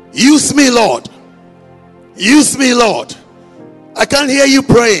 Use me, Lord. Use me, Lord. I can't hear you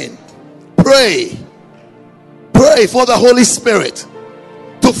praying. Pray. Pray for the Holy Spirit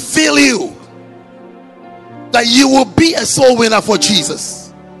to fill you, that you will be a soul winner for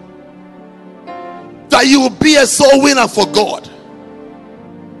Jesus, that you will be a soul winner for God.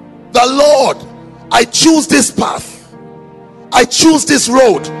 The Lord, I choose this path, I choose this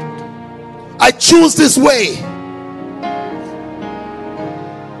road, I choose this way.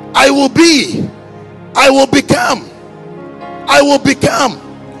 I will be, I will become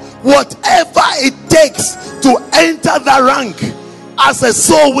whatever it takes to enter the rank as a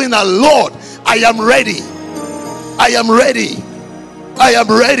soul winner. Lord, I am ready. I am ready. I am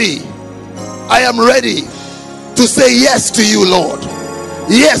ready. I am ready to say yes to you, Lord.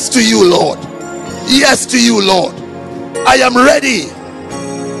 Yes to you, Lord. Yes to you, Lord. I am ready.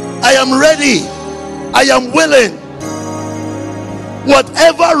 I am ready. I am willing.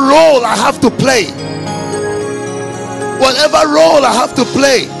 Whatever role I have to play, whatever role I have to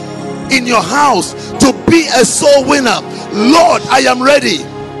play in your house to be a soul winner, Lord, I am ready.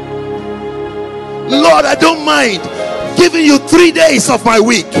 Lord, I don't mind giving you 3 days of my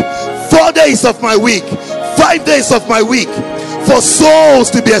week, 4 days of my week, 5 days of my week, for souls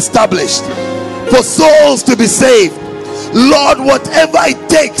to be established, for souls to be saved. Lord, whatever it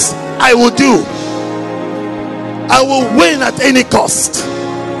takes, I will do. I will win at any cost.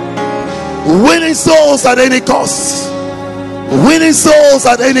 Winning souls at any cost. Winning souls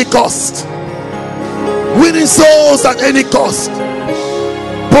at any cost. Winning souls at any cost.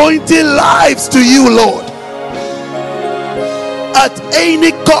 Pointing lives to you, Lord, at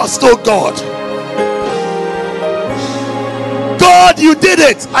any cost, oh God. God, you did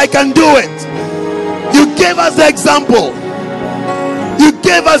it. I can do it. You gave us the example. You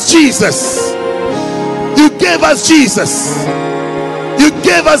gave us Jesus. You gave us Jesus. You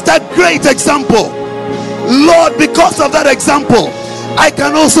gave us that great example. Lord, because of that example, I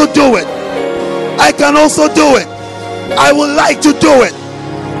can also do it. I can also do it. I would like to do it.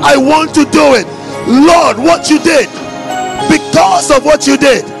 I want to do it. Lord, what you did, because of what you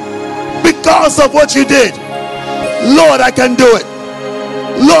did, because of what you did, Lord, I can do it.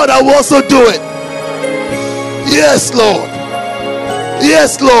 Lord, I will also do it. Yes, Lord.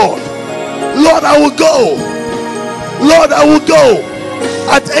 Yes, Lord. Lord, I will go. Lord, I will go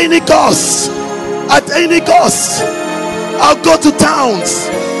at any cost. At any cost. I'll go to towns.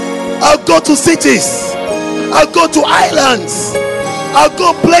 I'll go to cities. I'll go to islands. I'll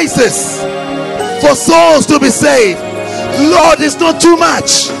go places for souls to be saved. Lord, it's not too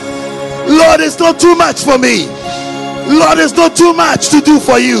much. Lord, it's not too much for me. Lord, it's not too much to do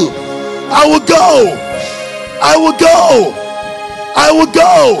for you. I will go. I will go. I will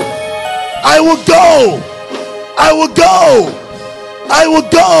go. I will go. I will go. I will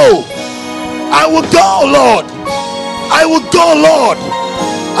go. I will go, Lord. I will go, Lord.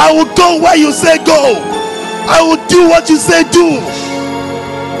 I will go where you say go. I will do what you say do.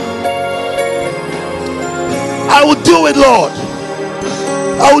 I will do it, Lord.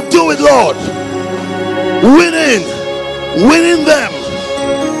 I will do it, Lord. Winning. Winning them.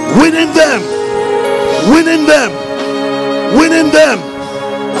 Winning them. Winning them. Winning them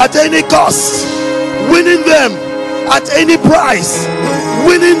at any cost. Winning them at any price.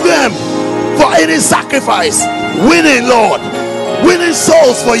 Winning them for any sacrifice. Winning, Lord. Winning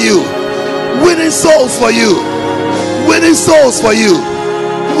souls for you. Winning souls for you. Winning souls for you.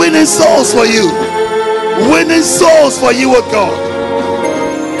 Winning souls for you. Winning souls for you, oh God.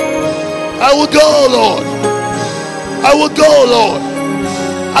 I will go, Lord. I will go, Lord.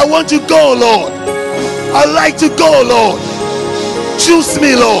 I want to go, Lord. I like to go, Lord. Choose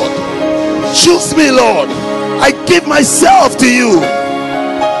me, Lord. Choose me, Lord. I give myself to you.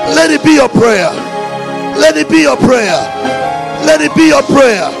 Let it be your prayer. Let it be your prayer. Let it be your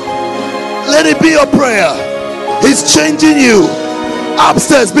prayer. Let it be your prayer. He's changing you.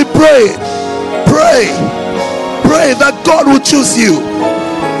 Upstairs, be praying. Pray. Pray that God will choose you.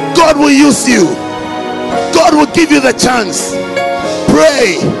 God will use you. God will give you the chance.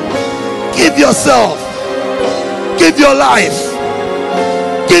 Pray. Give yourself. Give your life.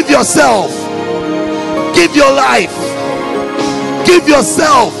 Give yourself. Give your life. Give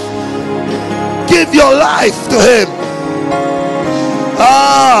yourself. Give your life to him.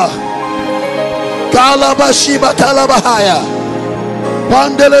 Kalabashiba kalabahaya.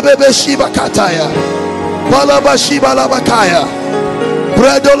 Pandelebebe shiba kataya. Balabashiba labakaya.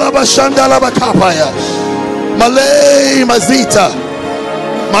 Bredola bashanda labakapaya. Malay mazita.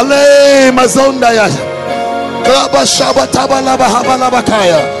 Malay mazondaya. Klabashaba tabalaba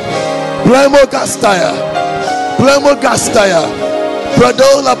habalabakaya. Blemo gastaya. Blemo gastaya.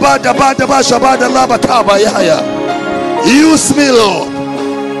 Bredola bada bada bashabada labakaba yaya. Use me, Lord.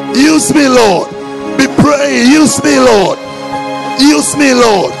 Use me, Lord. Be praying. Use me, Lord. Use me,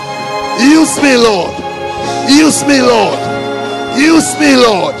 Lord. Use me, Lord. Use me, Lord. Use me,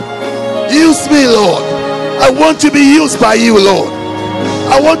 Lord. Use me, Lord. I want to be used by you, Lord.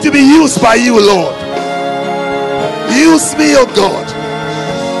 I want to be used by you, Lord. Use me, oh God.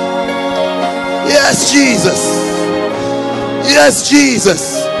 Yes, Jesus. Yes,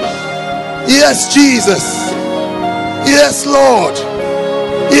 Jesus. Yes, Jesus. Yes, Lord.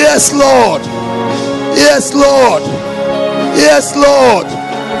 Yes, Lord. Yes, Lord. Yes, Lord.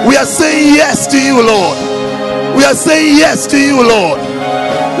 We are saying yes to you, Lord. We are saying yes to you, Lord.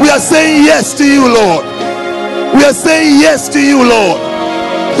 We are saying yes to you, Lord. We are saying yes to you, Lord.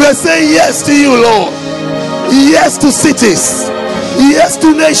 We are saying yes to you, Lord. Yes to cities. Yes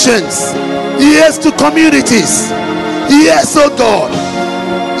to nations. Yes to communities. Yes, oh God.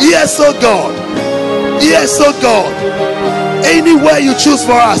 Yes, oh God. Yes, oh God. Anywhere you choose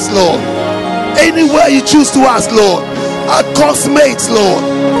for us, Lord. Anywhere you choose to us, Lord. Our course mates, Lord.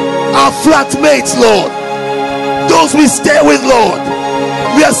 Our flatmates, Lord. Those we stay with, Lord.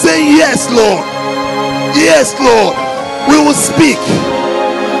 We are saying yes, Lord. Yes, Lord. We will speak.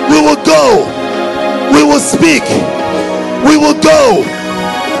 We will go. We will speak. We will go.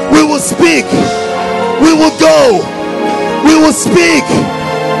 We will speak. We will go. We will speak.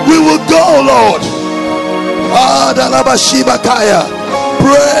 We will go, Lord.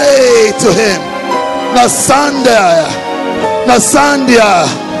 Pray to him. Nasandia. Nasandia.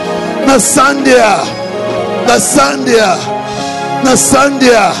 Nasandia. Nasandia.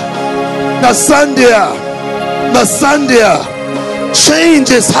 Nasandia. Nasandia. Nasandia.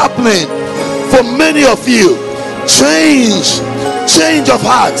 Change is happening for many of you. Change. Change of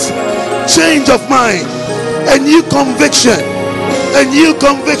heart. Change of mind. A new conviction. A new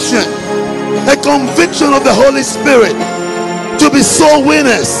conviction. A conviction of the Holy Spirit to be soul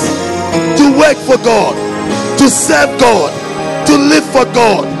winners, to work for God, to serve God, to live for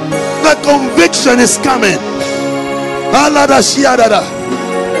God. The conviction is coming. Alada shiarada.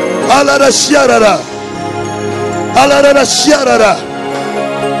 Alada shiarada. Alada shiarada.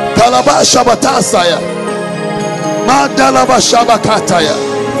 Talabasha batasaya. Madalabasha bakataya.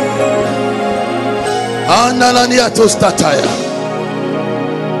 Analania tostataya.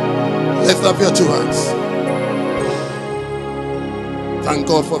 Lift up your two hands. Thank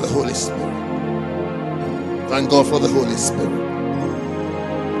God for the Holy Spirit. Thank God for the Holy Spirit.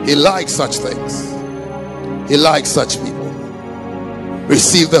 He likes such things. He likes such people.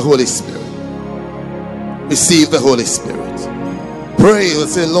 Receive the Holy Spirit. Receive the Holy Spirit. Pray and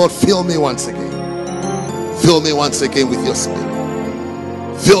say, Lord, fill me once again. Fill me once again with your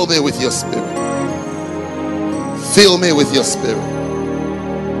Spirit. Fill me with your Spirit. Fill me with your Spirit.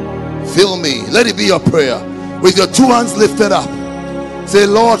 Fill me. Let it be your prayer. With your two hands lifted up. Say,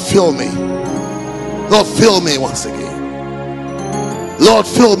 Lord, fill me. Lord, fill me once again. Lord,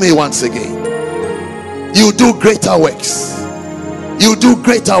 fill me once again. You do greater works. You do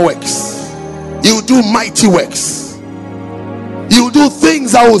greater works. You do mighty works. You do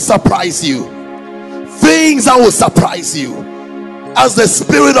things that will surprise you. Things that will surprise you. As the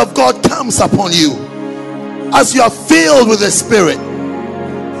Spirit of God comes upon you. As you are filled with the Spirit.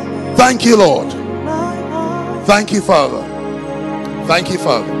 Thank you, Lord. Thank you, Father. Thank you,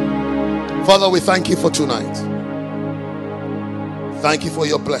 Father. Father, we thank you for tonight. Thank you for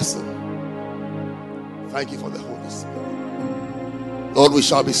your blessing. Thank you for the Holy Spirit. Lord, we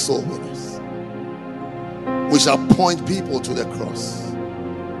shall be soul winners. We shall point people to the cross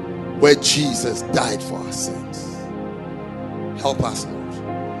where Jesus died for our sins. Help us,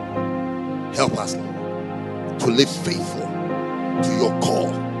 Lord. Help us, Lord, to live faithful to your call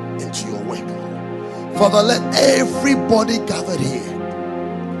and to your work, Lord. Father, let everybody gathered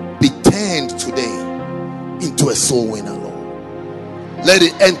here be turned today into a soul winner, Lord. Let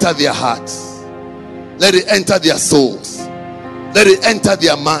it enter their hearts. Let it enter their souls. Let it enter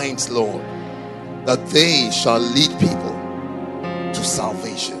their minds, Lord, that they shall lead people to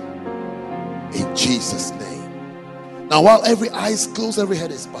salvation. In Jesus' name. Now, while every eye is closed, every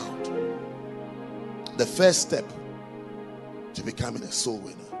head is bowed, the first step to becoming a soul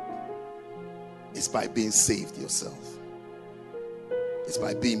winner is by being saved yourself. It's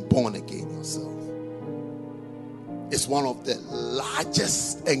by being born again yourself. is one of the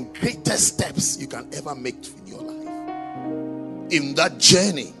largest and greatest steps you can ever make in your life. In that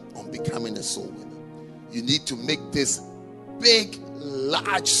journey on becoming a soul winner, you need to make this big,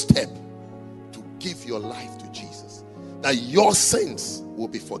 large step to give your life to Jesus. That your sins will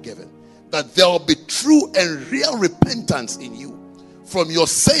be forgiven. That there will be true and real repentance in you from your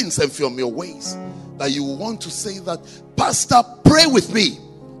sins and from your ways. That you want to say that, Pastor, pray with me.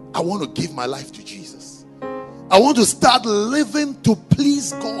 I want to give my life to Jesus. I want to start living to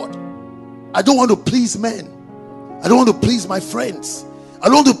please God. I don't want to please men. I don't want to please my friends. I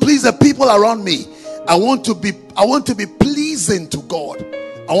don't want to please the people around me. I want to be pleasing to God.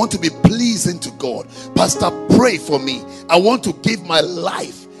 I want to be pleasing to God. Pastor, pray for me. I want to give my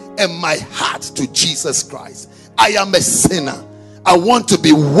life and my heart to Jesus Christ. I am a sinner. I want to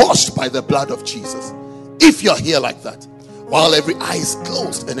be washed by the blood of Jesus. If you're here like that, while every eye is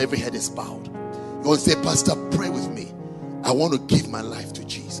closed and every head is bowed, you want to say, Pastor, pray with me. I want to give my life to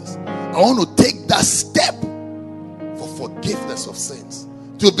Jesus. I want to take that step for forgiveness of sins,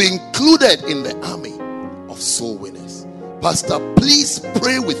 to be included in the army of soul winners. Pastor, please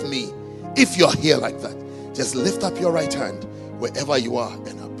pray with me. If you're here like that, just lift up your right hand wherever you are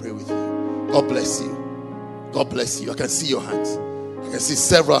and I'll pray with you. God bless you. God bless you. I can see your hands. I can see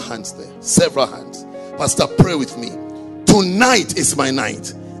several hands there. Several hands. Pastor, pray with me. Tonight is my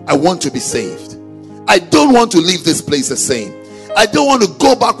night. I want to be saved. I don't want to leave this place the same. I don't want to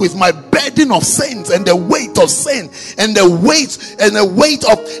go back with my burden of sins and the weight of sin and the weight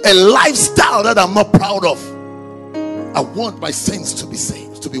of a lifestyle that I'm not proud of. I want my sins to be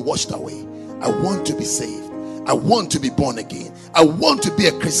saved, to be washed away. I want to be saved. I want to be born again. I want to be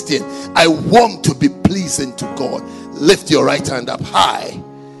a Christian. I want to be pleasing to God. Lift your right hand up high.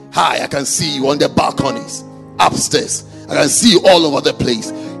 High. I can see you on the balconies, upstairs. I can see you all over the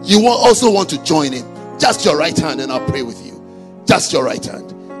place. You will also want to join in. Just your right hand and I'll pray with you. Just your right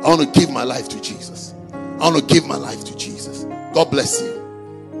hand. I want to give my life to Jesus. I want to give my life to Jesus. God bless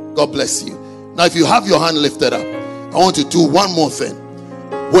you. God bless you. Now if you have your hand lifted up, I want to do one more thing.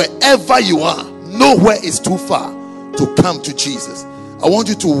 Wherever you are, nowhere is too far to come to Jesus. I want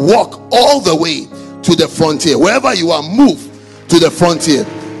you to walk all the way to the frontier. Wherever you are, move to the frontier.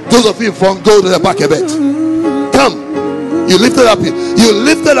 Those of you in front, go to the back a bit. Come. You lifted up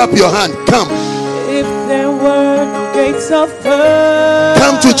your hand. Come. If there were no gates of pearl,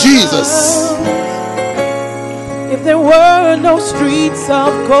 come to Jesus. If there were no streets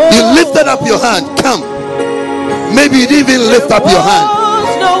of gold, you lifted up your hand. Come. Maybe you didn't even lift up your hand,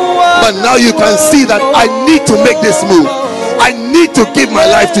 but now you can see that I need to make this move. I need to give my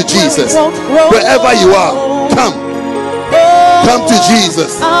life to Jesus. Wherever you are, come. Come to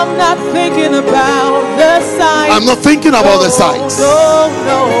Jesus. I'm not thinking about the sights. I'm not thinking about the sights. No,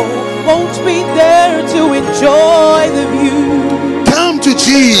 won't be there to enjoy the view. Come to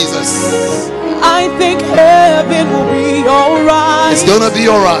Jesus. I think heaven will be alright. It's gonna be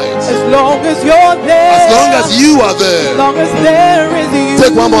alright. As long as you're there. As long as you are there. As long as there is you.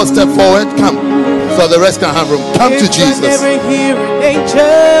 Take one more step forward. Come. So the rest can have room. Come to Jesus. Never hear an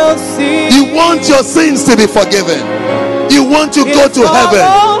angel sing. You want your sins to be forgiven. You want to go to heaven.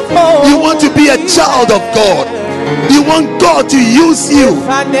 You want to be a child of God. You want God to use you.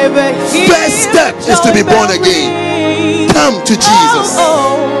 First step is to be born again. Come to Jesus.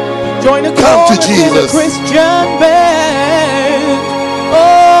 Join a come to Jesus. Christian band.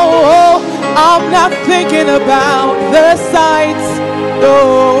 Oh, I'm not thinking about the sights.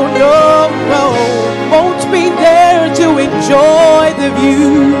 No. Won't be there to enjoy the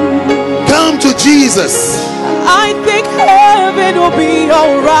view. Come to Jesus. I think heaven will be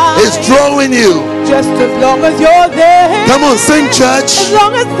alright. It's drawing you. Just as long as you're there. Come on, sing, church. As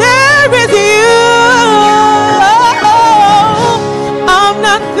long as there is you. I'm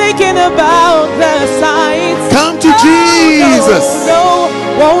not thinking about the sights. Come to Jesus. No,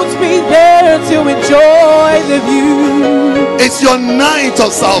 won't be there to enjoy the view. It's your night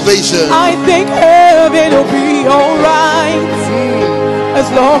of salvation. I think heaven will be alright. As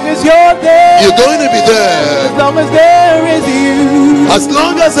long as you're there. You're going to be there. As long as there is you. As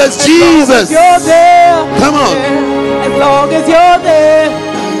long as there's Jesus. As long as you're there. Come on. As long as you're there.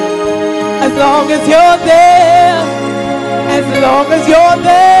 As long as you're there. As long as you're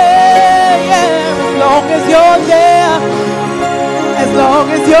there. Yeah. As long as you're there. As long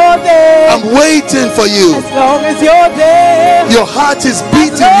as you're there. I'm waiting for you. As long as you're there. Your heart is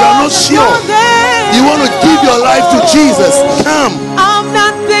beating. You're not sure. You want to give your life to Jesus. Come.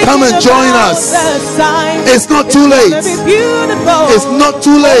 Come and join us. It's not too late. It's not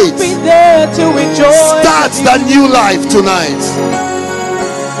too late. Start that new life tonight.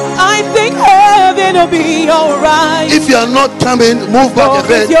 I think heaven gonna be alright. If you are not coming, move back a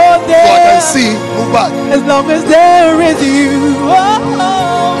bit. So you're there. I can see. Move back. As long as there is you.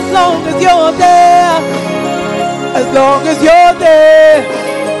 Oh, as long as you're there. As long as you're there.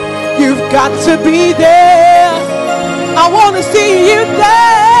 You've got to be there. I want to see you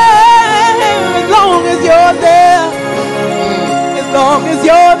there. As long as you're there. As long as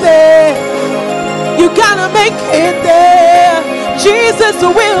you're there. You gotta make it there. Jesus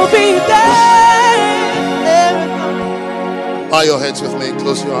will be there. Bow your heads with me.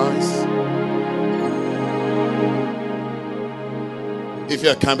 Close your eyes. If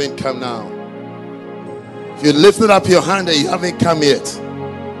you're coming, come now. If you lifted up your hand and you haven't come yet,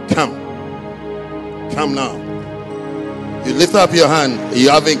 come. Come now. You lift up your hand and you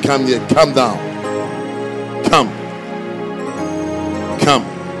haven't come yet, come down. Come. Come.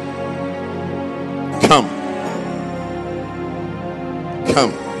 Come.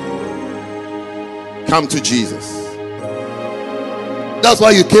 Come. Come to Jesus. That's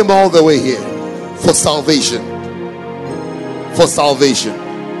why you came all the way here. For salvation. For salvation.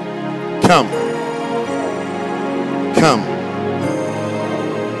 Come. Come.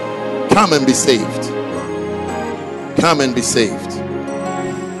 Come and be saved. Come and be saved.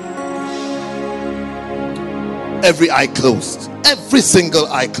 Every eye closed. Every single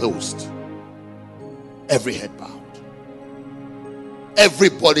eye closed. Every head bowed.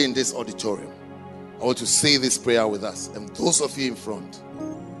 Everybody in this auditorium, I want to say this prayer with us. And those of you in front,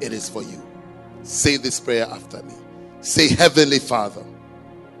 it is for you. Say this prayer after me. Say, Heavenly Father,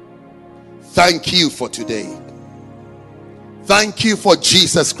 thank you for today. Thank you for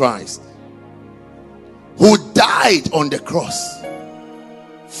Jesus Christ, who died on the cross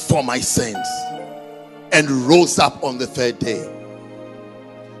for my sins and rose up on the third day.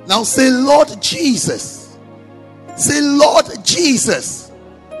 Now say, Lord Jesus. Say, Lord Jesus,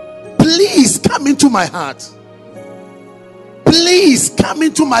 please come into my heart. Please come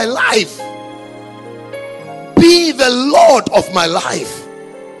into my life. Be the Lord of my life.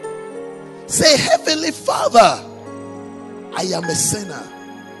 Say, Heavenly Father, I am a sinner.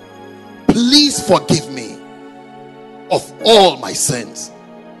 Please forgive me of all my sins.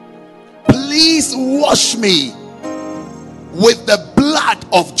 Please wash me with the blood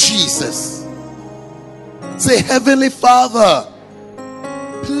of Jesus. Say, Heavenly Father,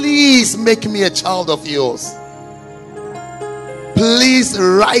 please make me a child of yours. Please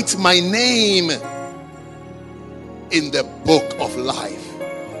write my name in the book of life.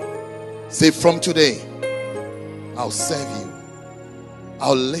 Say, from today, I'll serve you.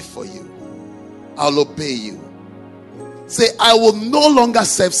 I'll live for you. I'll obey you. Say, I will no longer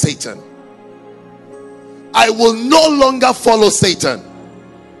serve Satan. I will no longer follow Satan.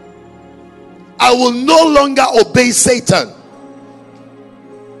 I will no longer obey Satan.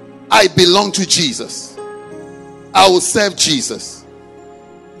 I belong to Jesus. I will serve Jesus.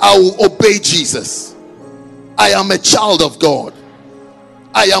 I will obey Jesus. I am a child of God.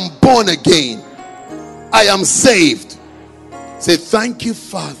 I am born again. I am saved. Say, thank you,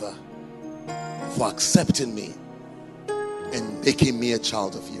 Father, for accepting me and making me a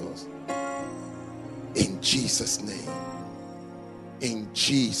child of yours. In Jesus' name. In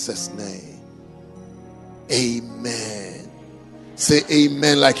Jesus' name. Amen. Say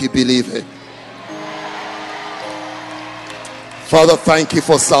amen like you believe it. Father, thank you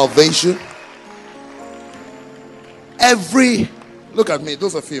for salvation. Look at me.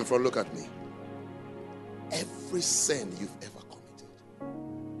 Those of you in front, look at me. Every sin you've ever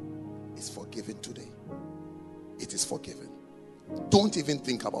committed is forgiven today. It is forgiven. Don't even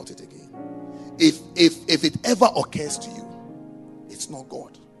think about it again. If it ever occurs to you, it's not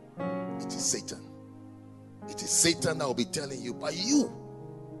God. It is Satan. It is Satan that will be telling you, but you,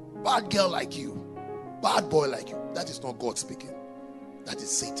 bad girl like you, bad boy like you, that is not God speaking. That is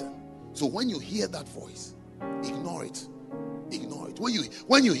Satan. So when you hear that voice, ignore it. Ignore it.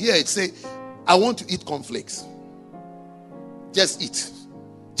 When you hear it, say, I want to eat cornflakes. Just eat.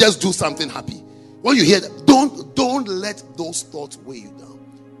 Just do something happy. When you hear that, don't let those thoughts weigh you down.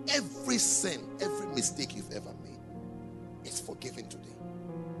 Every sin, every mistake you've ever made is forgiven today.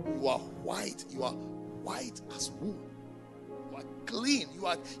 You are white. You are white as wool. You are clean.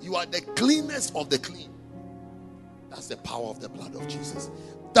 You are the cleanest of the clean. That's the power of the blood of Jesus.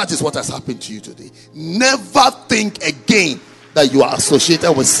 That is what has happened to you today. Never think again that you are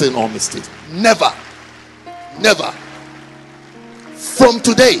associated with sin or mistake. Never. Never. From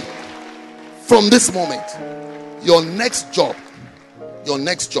today, from this moment, your next job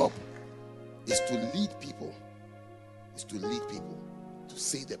is to lead people. Is to lead people to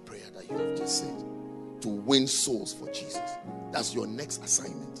say the prayer that you have just said. To win souls for Jesus. That's your next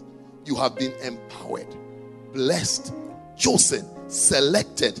assignment. You have been empowered, blessed, chosen,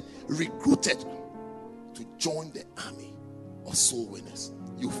 selected, recruited to join the army of soul winners.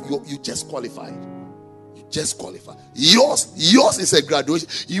 You just qualified. You just qualified. Yours is a graduation.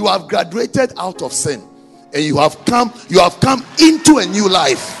 You have graduated out of sin, and you have come into a new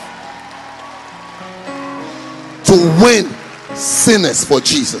life to win sinners for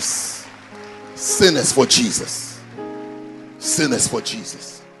Jesus. Sinners for Jesus. Sinners for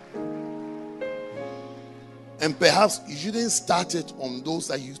Jesus. And perhaps you shouldn't start it on those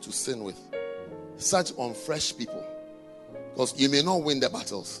that you used to sin with. Start on fresh people. Because you may not win the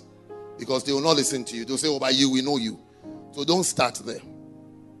battles. Because they will not listen to you. They'll say, oh, by you, we know you. So don't start there.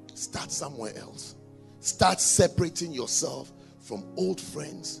 Start somewhere else. Start separating yourself from old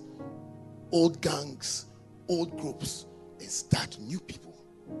friends, old gangs, old groups, and start new people.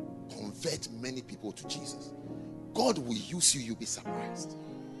 Convert many people to Jesus. God will use you. You'll be surprised.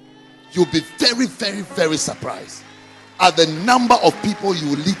 You'll be very, very, very surprised at the number of people you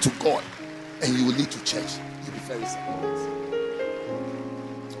will lead to God and you will lead to church. You'll be very surprised.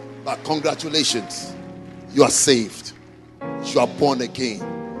 But congratulations, you are saved. You are born again.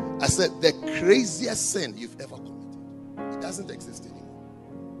 I said the craziest sin you've ever committed, it doesn't exist anymore.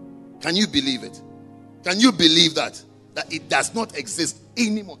 Can you believe it? Can you believe that it does not exist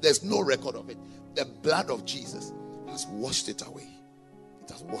anymore? There's no record of it. The blood of Jesus has washed it away. It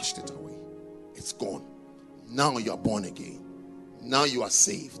has washed it away. It's gone. Now you are born again. Now you are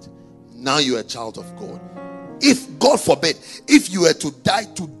saved. Now you are a child of God. If, God forbid, if you were to die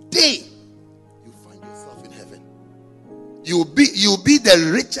today, you find yourself in heaven. You'll be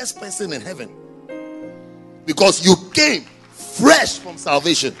the richest person in heaven. Because you came fresh from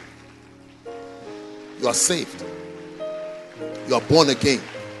salvation. You are saved. You are born again.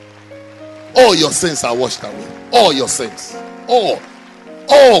 All your sins are washed away. All your sins. All.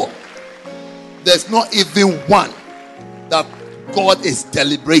 There's not even one that God is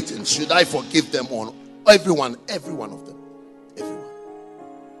deliberating. Should I forgive them all? Every one of them. Everyone.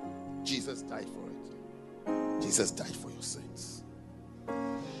 Jesus died for it. Jesus died for your sins.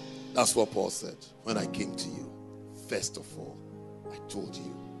 That's what Paul said. When I came to you, first of all, I told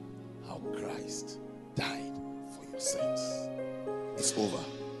you how Christ died for your sins. It's over.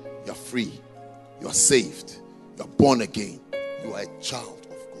 You're free. You are saved. You are born again. You are a child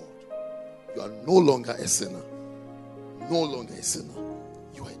of God. You are no longer a sinner. No longer a sinner.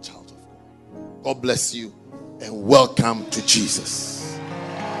 You are a child of God. God bless you and welcome to Jesus.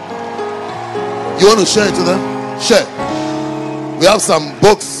 You want to share it to them? Share. We have some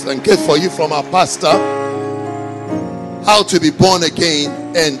books and gifts for you from our pastor. How to be born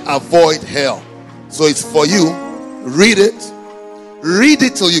again and avoid hell. So it's for you. Read it. Read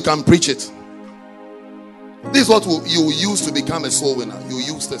it till you can preach it. This is what you will use to become a soul winner. You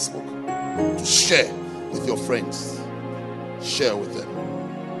use this book to share with your friends. Share with them.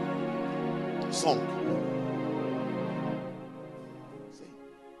 Song.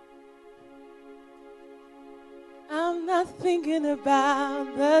 I'm not thinking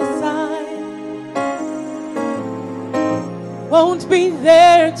about the sign. Won't be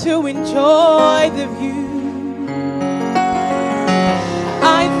there to enjoy the view.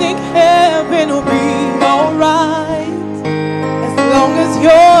 I think heaven will be alright as long as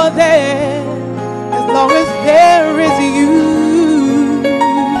you're there, as long as there is you.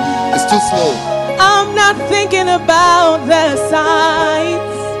 It's too slow. I'm not thinking about the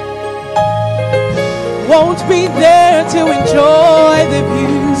sights. Won't be there to enjoy the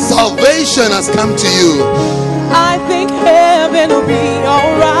view. Salvation has come to you. I think heaven will be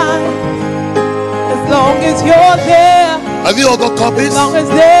alright as long as you're there. Have you all got copies? As long as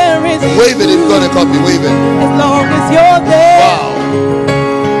there is you. Wave it if you've got a copy. Wave it. As long as you're there. Wow.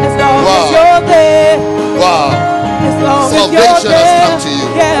 As long as you're there. Wow. As long Salvation as you're there. has come to you.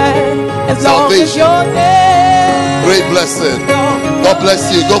 Yeah. As Salvation. long as you're there. Great blessing. God bless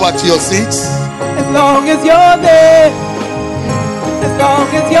you. Go back to your seats. As long as you're there. As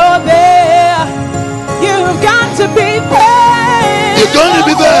long as you're there. You've got to be there. You're going to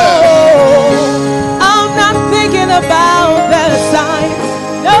be there. I'm not thinking about the signs.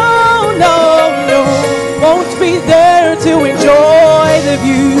 No, no, no. Won't be there to enjoy the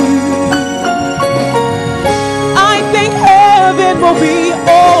view. I think heaven will be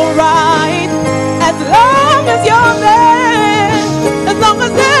alright as long as you're there. As long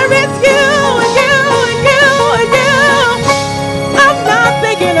as there is you and you and you and you. I'm not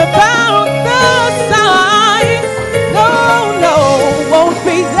thinking about the signs. No, no. Won't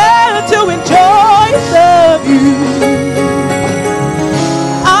be there to enjoy the view.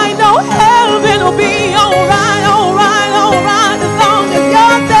 I know heaven will be alright, alright, alright as long as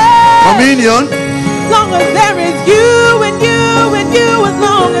you're there. dominion. As long as there is you and you and you, as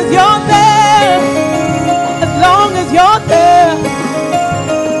long as you're there, as long as you're there,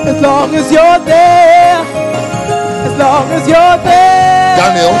 as long as you're there, as long as you're there,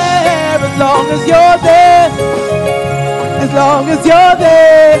 Daniel. as long as you're there, as long as you're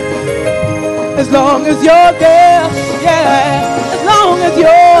there, as long as you're there, yeah, as long as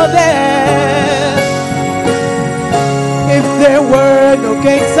you're there. If there were no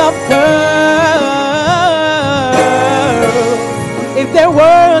gates of pearl, if there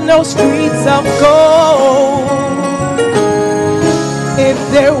were no streets of gold, if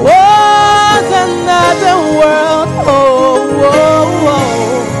there was another world,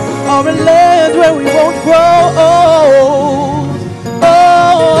 or a land where we won't grow old,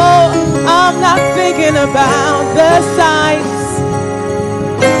 I'm not thinking about the sights.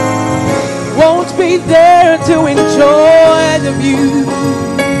 Won't be there to enjoy the view.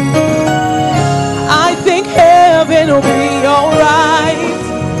 I think heaven will be alright,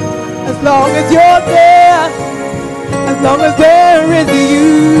 as long as you're there, as long as there is you.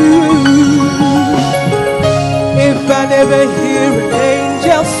 If I never hear an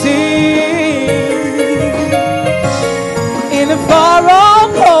angel sing in a far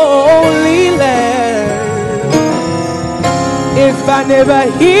off holy land, if I never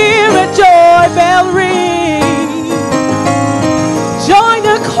hear a joy bell ring, join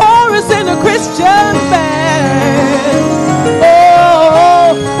a chorus in a Christian band,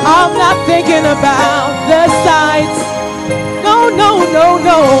 oh, I'm not thinking about the sights. No, no, no,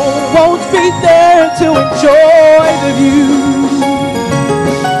 no, won't be there to enjoy the view.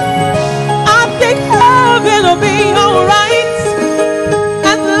 I think heaven will be alright,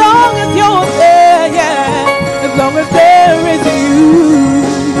 as long as you're there, yeah, as long as there is you,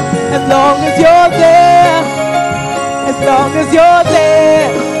 as long as you're there, as long as you're there,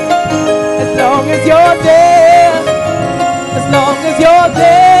 as long as you're there, as long as you're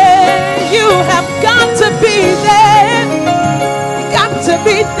there, you have got to be there, you got to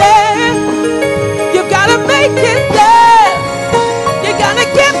be there, you gotta make it there, you gotta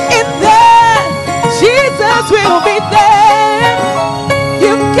get in there, Jesus will be there,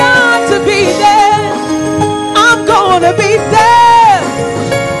 you've got to be there, I'm gonna be there,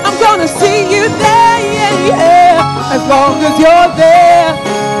 I'm gonna see you there, yeah, yeah, as long as you're there,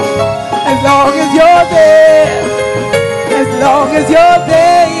 as long as you're there, as long as you're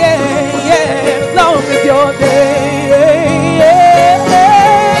there, yeah, yeah, as long as you're there, yeah.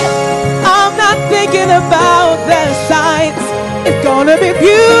 I'm not thinking about the sights, it's gonna be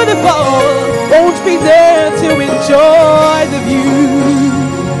beautiful, won't be there to enjoy the view.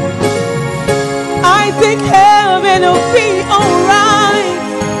 I think heaven will be alright,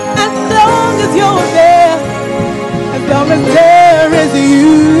 as long as you're there, as long as there is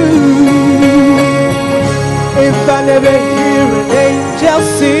you. If I never hear an angel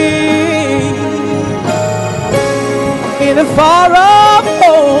sing in a far off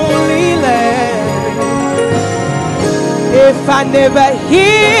holy land, if I never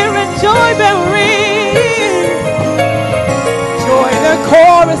hear a joy bell ring, join a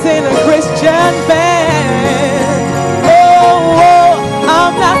chorus in a Christian band, oh,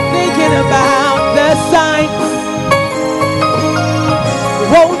 I'm not thinking about the sights,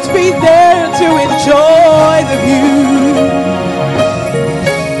 won't be there to enjoy the view.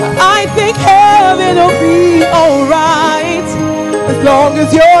 I think heaven will be alright, as long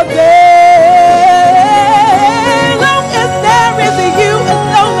as you're there, as long as there is you, as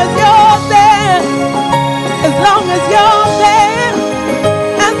long as you're there, as long as you're there,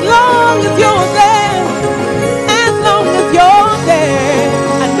 as long as you're there, as long as you're there.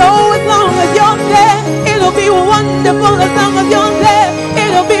 I know as long as you're there, it'll be wonderful as long as you're there.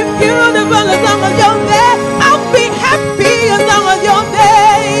 It'll be beautiful as long as you're there. I'll be happy as long as you're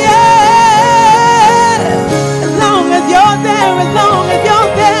there, yeah. As long as you're there, as long as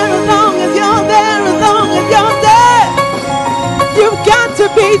you're there, as long as you're there, as long as you're there. You've got to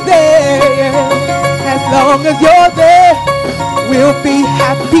be there, yeah. As long as you're there, we'll be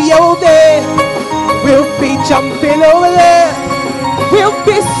happy over there. We'll be jumping over there. We'll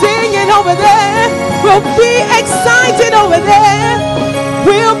be singing over there. We'll be excited over there.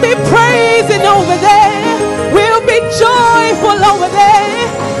 We'll be praising over there. We'll be joyful over there.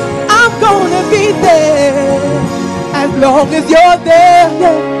 I'm gonna be there. As long as you're there,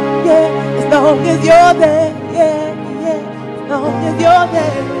 yeah, yeah. As long as you're there, yeah, yeah. As long as you're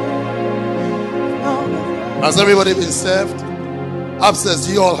there. As long as you're there. Has everybody been served? Upstairs,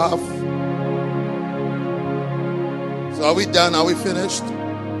 do you all have? So are we done? Are we finished?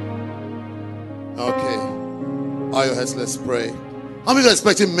 Okay. Bow your heads, let's pray. How many are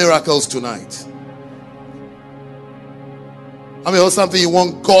expecting miracles tonight? How many of something you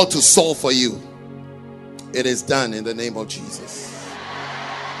want God to solve for you? It is done in the name of Jesus.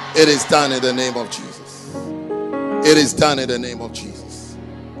 It is done in the name of Jesus. It is done in the name of Jesus.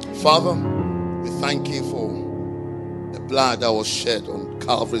 Father, we thank you for the blood that was shed on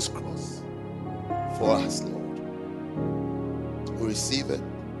Calvary's cross for us, Lord. We receive it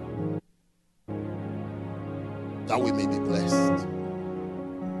that we may be blessed,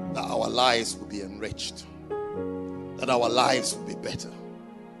 that our lives will be enriched, that our lives will be better.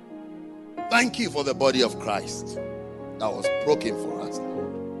 Thank you for the body of Christ that was broken for us,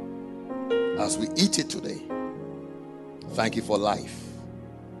 Lord. As we eat it today, thank you for life.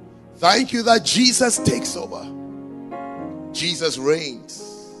 Thank you that Jesus takes over. Jesus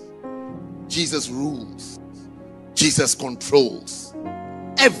reigns. Jesus rules. Jesus controls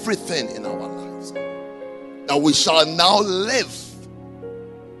everything in our lives. That we shall now live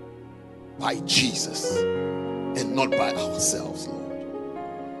by Jesus and not by ourselves, Lord.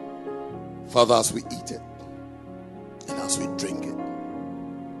 Father, as we eat it and as we drink it,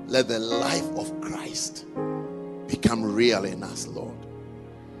 let the life of Christ become real in us, Lord.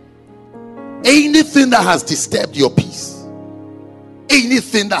 Anything that has disturbed your peace,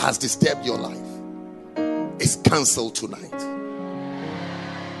 anything that has disturbed your life is cancelled tonight.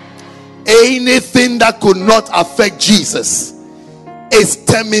 Anything that could not affect Jesus is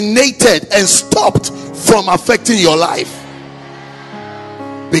terminated and stopped from affecting your life,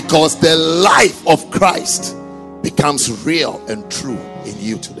 because the life of Christ becomes real and true in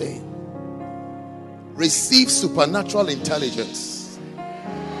you today. Receive supernatural intelligence.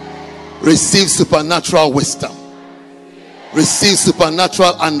 Receive supernatural wisdom. Receive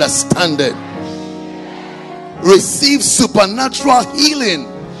supernatural understanding. Receive supernatural healing.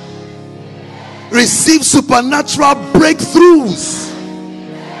 Receive supernatural breakthroughs.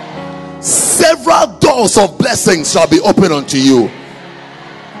 Several doors of blessings shall be opened unto you.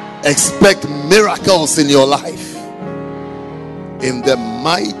 Expect miracles in your life, in the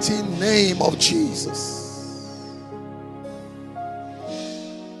mighty name of Jesus.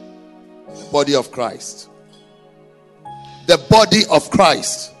 The body of Christ. The body of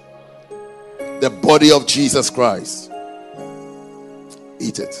Christ. The body of Jesus Christ.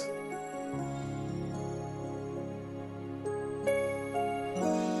 Eat it.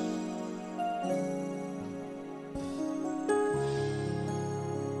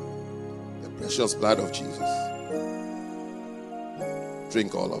 Precious blood of Jesus.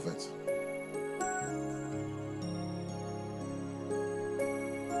 Drink all of it.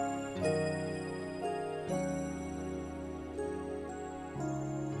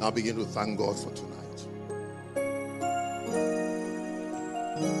 Now begin to thank God for tonight.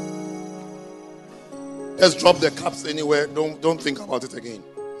 Just drop the cups anywhere. Don't think about it again.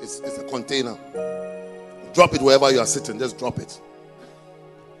 It's a container. Drop it wherever you are sitting. Just drop it.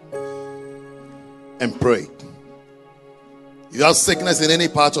 And pray. If you have sickness in any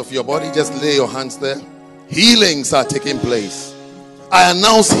part of your body, just lay your hands there. Healings are taking place. I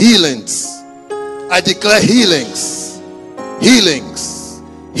announce healings. I declare healings. Healings.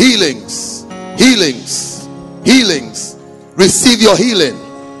 Healings. Healings. Healings. Receive your healing.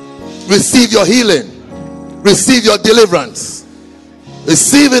 Receive your healing. Receive your deliverance.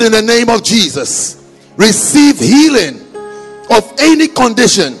 Receive it in the name of Jesus. Receive healing of any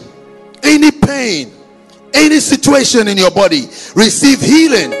condition, any pain, any situation in your body. Receive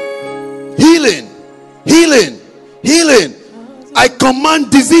healing. Healing. Healing. Healing. I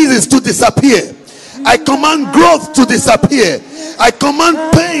command diseases to disappear. I command growth to disappear. I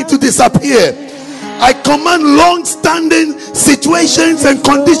command pain to disappear. I command long-standing situations and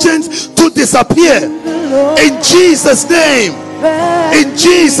conditions to disappear. In Jesus' name. In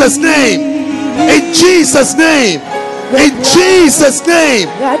Jesus' name. In Jesus' name. In Jesus' name.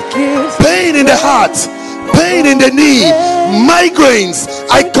 Pain in the heart, pain in the knee, migraines,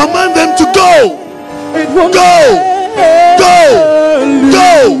 I command them to go. Go. Go.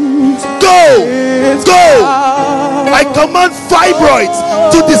 Go. Go. Go. I command fibroids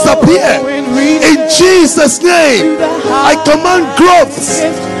to disappear. In Jesus' name. I command growths,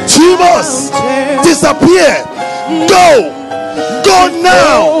 tumors, disappear. Go. Go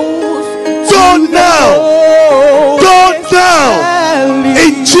now. Go now. Go now.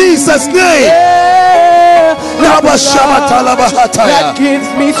 In Jesus' name. That gives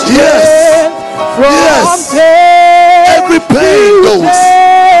me strength. Yes. Every pain goes.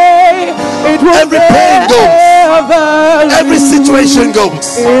 Every pain goes. Every situation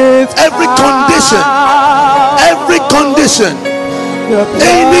goes. Every condition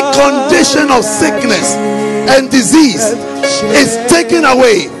Any condition of sickness and disease is taken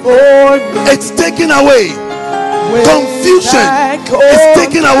away. It's taken away. Confusion is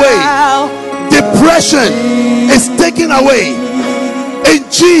taken away. Depression is taken away. In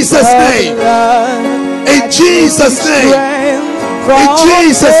Jesus' name. In Jesus' name. In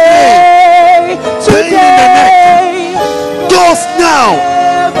Jesus' name. Pain in the neck goes now.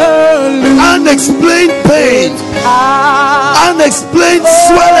 Unexplained pain, unexplained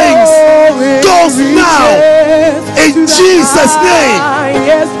swellings goes now. In Jesus' name.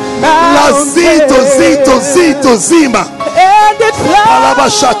 Lazito zito zito zima.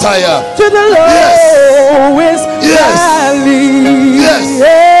 Alabashataya. To the lowest valley. Yes.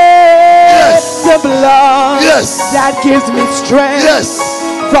 The blood that gives me strength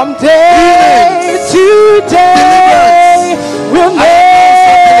from day to day will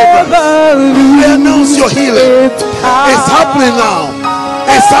never lose. I announce your healing. It's happening now.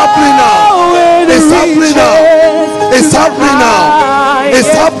 It's happening now. It's happening now. It's happening now. It's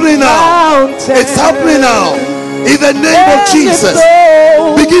happening now. It's happening now. In the name of Jesus,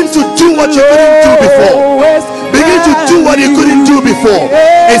 begin to do what you couldn't do before. Begin to do what you couldn't do before.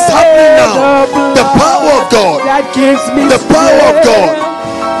 It's happening now. The power of God. The power of God.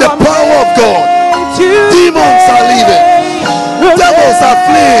 The power of God. Demons are leaving. Devils are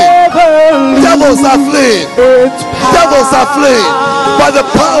fleeing. Devils are fleeing. Devils are fleeing. By the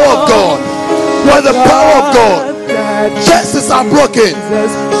power of God. By the power of God. Curses are broken.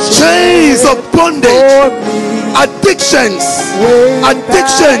 Chains of bondage. Addictions are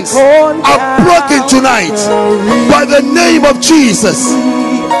broken tonight by the name of Jesus.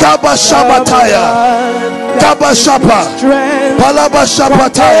 Kabashabataya, Kabashapa,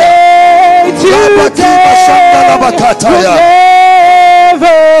 Palabashabataya, Labakibashabalabakataya,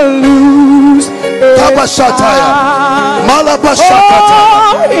 Kabashataya, Malabashakataya.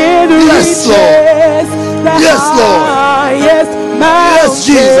 Yes, Lord. Yes, Lord. Yes,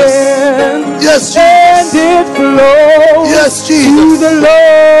 Jesus. Yes, Jesus. Yes, Jesus.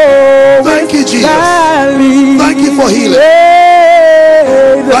 Thank you, Jesus. Thank you for healing.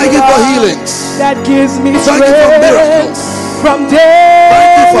 Thank you for healings. That gives me Thank you for miracles. From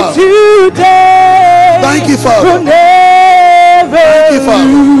day to day. Thank you, Father. Will never Thank you, Father.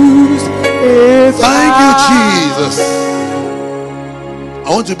 lose its Thank you, power. Jesus. I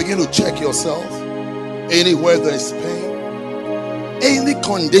want you to begin to check yourself. Anywhere there is pain, any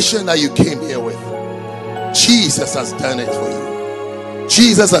condition that you came here with, Jesus has done it for you.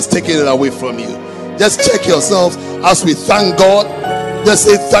 Jesus has taken it away from you. Just check yourselves as we thank God. Just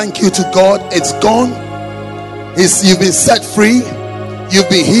say thank you to God. It's gone. You've been set free. You've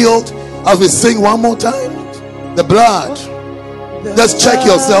been healed. As we sing one more time, the blood. Just check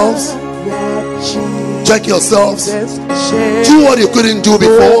yourselves. Check yourselves. Do what you couldn't do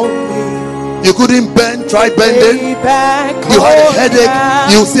before. You couldn't bend, try bending. You had a headache.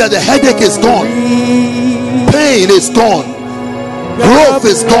 You see that the headache is gone. Pain is gone. Growth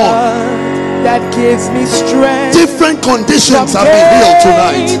is gone. That gives me strength. Different conditions have been healed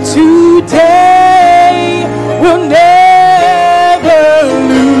tonight. Today will never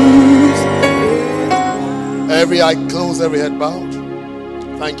lose. Every eye closed, every head bowed.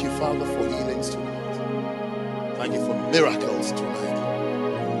 Thank you, Father, for healings tonight. Thank you for miracles tonight.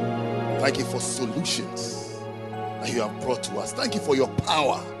 Thank you for solutions that you have brought to us. Thank you for your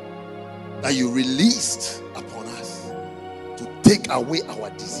power that you released upon us to take away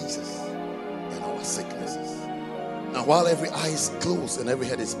our diseases and our sicknesses. Now, while every eye is closed and every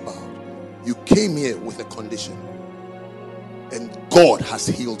head is bowed, you came here with a condition, and God has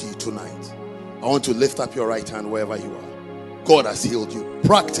healed you tonight. I want to lift up your right hand wherever you are. God has healed you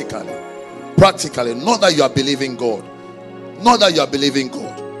practically. Practically, not that you are believing God, not that you are believing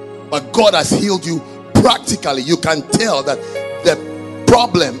God, but God has healed you practically. You can tell that the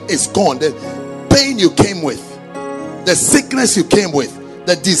problem is gone. The pain you came with, the sickness you came with,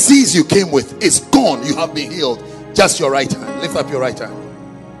 the disease you came with is gone. You have been healed. Just your right hand. Lift up your right hand.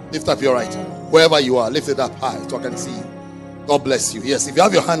 Lift up your right hand. Wherever you are, lift it up high so I can see you. God bless you. Yes, if you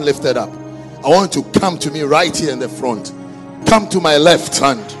have your hand lifted up, I want you to come to me right here in the front. Come to my left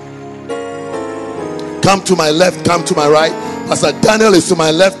hand. Come to my left, come to my right. Pastor Daniel is to my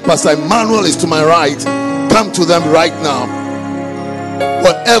left. Pastor Emmanuel is to my right. Come to them right now.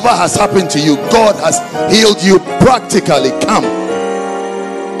 Whatever has happened to you, God has healed you practically. Come.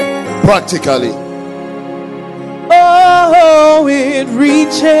 Practically. Oh, it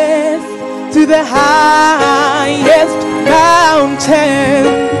reaches to the highest mountain,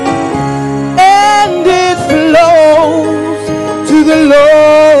 and it flows to the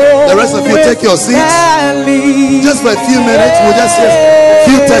lowest. The rest of you you take your seats, just for a few minutes, we'll just hear a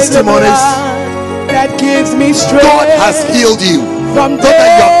few testimonies. That gives me strength. God has healed you. Not that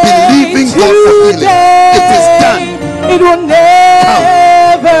you are believing God for healing. It is done. It will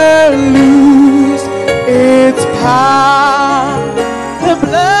never lose its power. The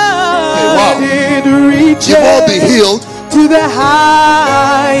blood, it reaches you will be healed to the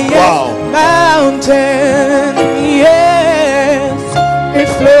highest mountain. Yes, it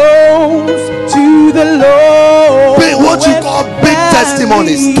flows to the lowest. What you call big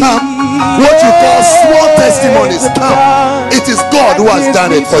testimonies come. What you call small testimonies come. It is God who has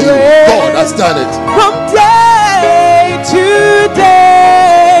done it for you. God has done it. From day to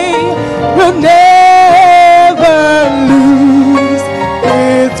day, will never lose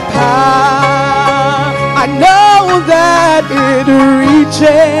its power. I know that it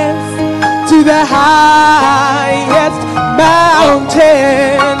reaches to the highest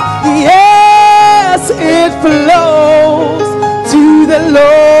mountain. Yes, it flows to the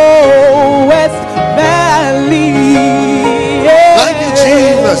lowest valley. Yes. Thank you,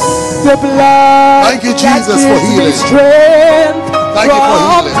 Jesus. The blood. Thank you, Jesus, for healing. Thank you for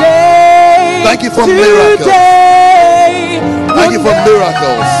healing. Thank you for miracles. Thank you for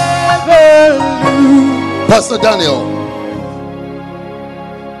miracles. Pastor Daniel.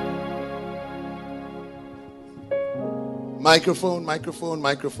 Microphone, microphone,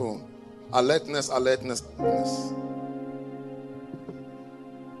 microphone. Alertness, alertness, alertness.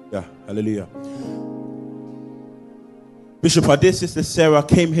 Yeah, hallelujah. Bishop, our dear sister Sarah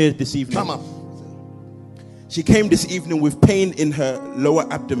came here this evening. Come up. She came this evening with pain in her lower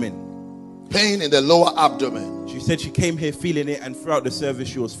abdomen. Pain in the lower abdomen. She said she came here feeling it, and throughout the service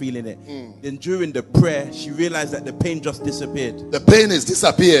she was feeling it. Then during the prayer, she realized that the pain just disappeared. The pain has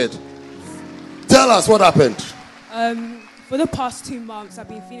disappeared. Tell us what happened. For the past 2 months, I've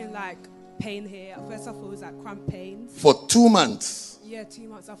been feeling like pain here. At first I thought it was like cramp pains. For 2 months? Yeah, 2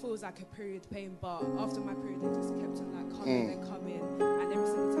 months. I thought it was like a period pain, but after my period, it just kept on like coming and coming. And every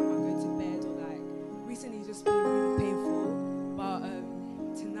single time I go to bed, or like recently, it's just been really painful. But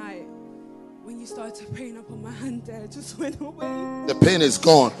tonight, when you started praying upon my hand there, it just went away. The pain is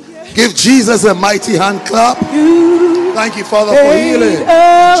gone. Yeah. Give Jesus a mighty hand clap. Thank you, Father, for healing.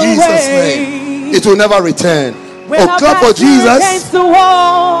 In Jesus' name. It will never return. When clap for Jesus. Against the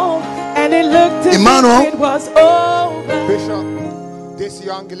wall, and it looked as Emmanuel. if it was over. Bishop, this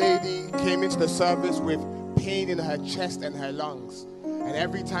young lady came into the service with pain in her chest and her lungs. And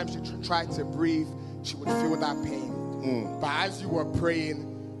every time she tried to breathe, she would feel that pain. But as you were praying,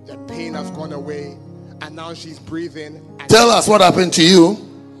 the pain has gone away. And now she's breathing. And tell us what happened to you.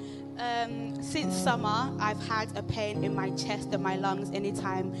 Since summer, I've had a pain in my chest and my lungs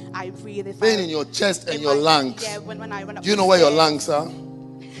anytime I breathe. Pain in your chest and your lungs? Yeah, when I run up. Do you know where your lungs are?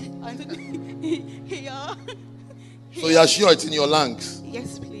 Here. So you are sure it's in your lungs?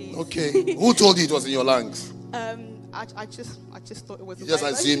 Yes, please. Okay. Who told you it was in your lungs? I just thought it was. You just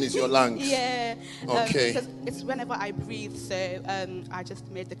assumed it's your lungs. Yeah. Okay. Because it's whenever I breathe, so I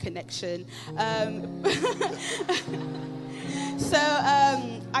just made the connection. So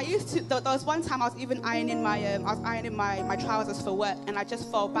I used to. There was one time I was even ironing my trousers for work, and I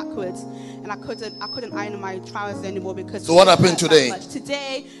just fell backwards, and I couldn't iron my trousers anymore because. So what happened today?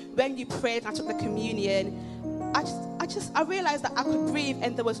 Today, when you prayed and I took the communion, I realized that I could breathe,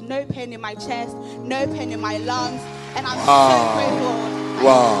 and there was no pain in my chest, no pain in my lungs, and I'm so grateful.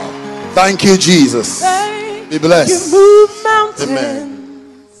 Wow! Thank you, Jesus. Be blessed. You move mountains. Amen.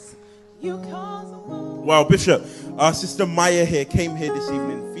 Wow, Bishop. Our sister Maya here came here this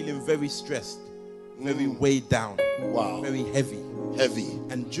evening feeling very stressed, very weighed down. Wow. Very heavy. Heavy.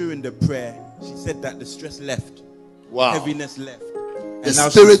 And during the prayer, she said that the stress left. Wow. Heaviness left. And the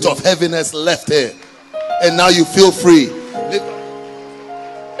spirit of heaviness left her. And now you feel free.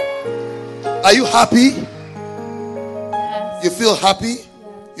 Are you happy? Yes. You feel happy? Yes.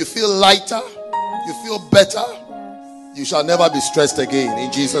 You feel lighter? Yes. You feel better? Yes. You shall never be stressed again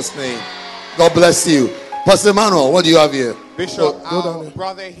in Jesus' name. God bless you. Pastor Emmanuel, what do you have here? Bishop, our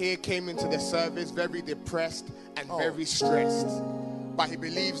brother here came into the service very depressed and very stressed. But he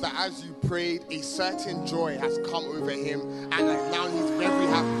believes that as you prayed, a certain joy has come over him, and now he's very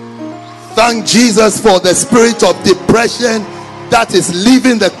happy. Thank Jesus for the spirit of depression that is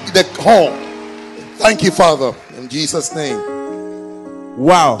leaving the hall. Thank you, Father, in Jesus' name.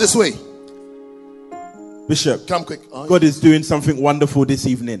 Wow. This way. Bishop, come quick. God is doing something wonderful this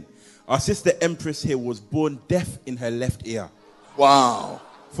evening. Our sister Empress here was born deaf in her left ear. Wow.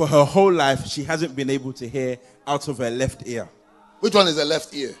 For her whole life, she hasn't been able to hear out of her left ear. Which one is the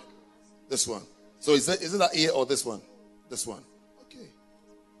left ear? This one. So is it that ear or this one? This one. Okay.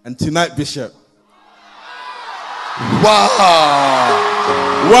 And tonight, Bishop, wow.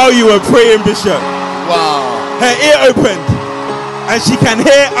 While you were praying, Bishop, wow, her ear opened and she can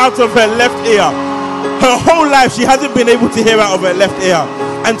hear out of her left ear. Her whole life she hasn't been able to hear out of her left ear.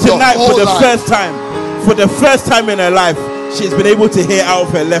 And tonight, for the first time in her life, she's been able to hear out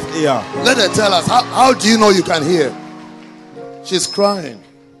of her left ear. Let her tell us, how do you know you can hear? She's crying.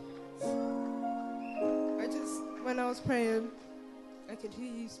 When I was praying, I could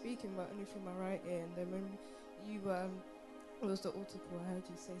hear you speaking, but only through my right ear. And then when you it was the altar call, I heard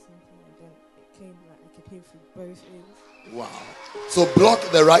you say something, and then it came like I could hear through both ears. Wow. So block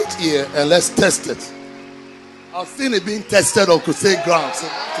the right ear and let's test it. I've seen it being tested on crusade ground, so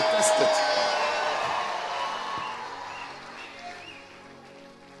to test it.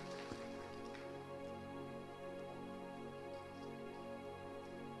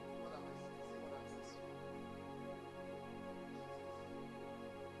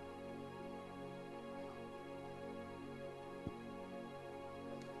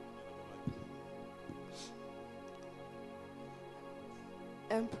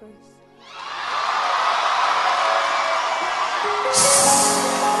 Empress.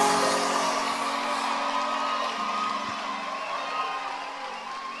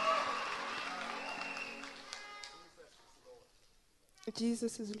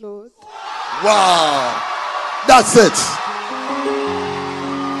 Jesus is Lord. Wow. That's it.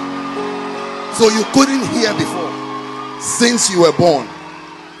 So you couldn't hear before since you were born.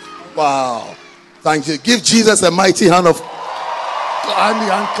 Wow. Thank you. Give Jesus a mighty hand of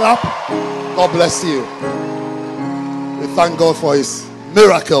hand clap. God bless you. We thank God for his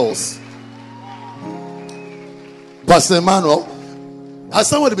miracles. Pastor Emmanuel, has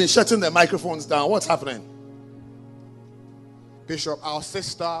somebody been shutting their microphones down? What's happening? Bishop, our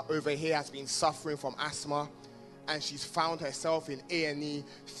sister over here has been suffering from asthma, and she's found herself in A&E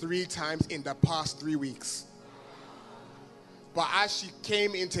 3 times in the past 3 weeks. But as she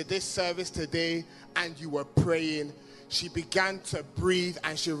came into this service today and you were praying, she began to breathe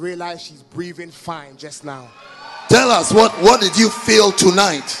and she realized she's breathing fine just now. Tell us, what did you feel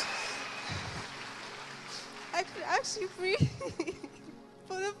tonight? I could actually breathe.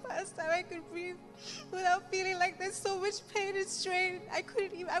 For the first time I could breathe without feeling like there's so much pain and strain.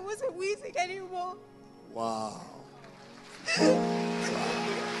 I wasn't wheezing anymore. Wow.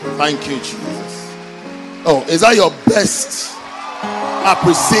 Thank you, Jesus. Oh, is that your best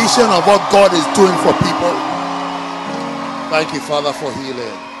appreciation of what God is doing for people? Thank you, Father, for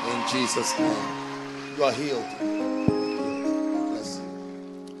healing. In Jesus' name. You are healed. Bless you.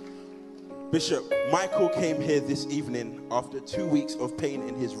 Bishop, Michael came here this evening after 2 weeks of pain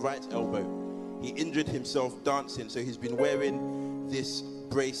in his right elbow. He injured himself dancing, so he's been wearing this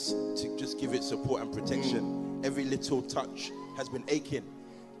brace to just give it support and protection. Every little touch has been aching.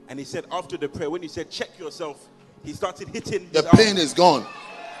 And he said after the prayer, when he said, check yourself, he started hitting the pain is gone.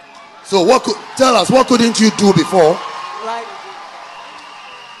 So tell us, what couldn't you do before? Like,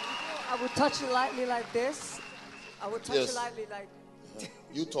 I would touch it lightly like this. I would touch it lightly like...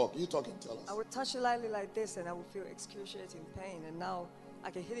 You talk and tell us. I would touch it lightly like this and I would feel excruciating pain. And now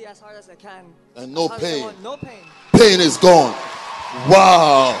I can hit it as hard as I can. And no pain. No pain. Pain is gone.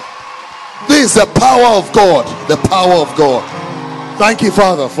 Wow. This is the power of God. The power of God. Thank you,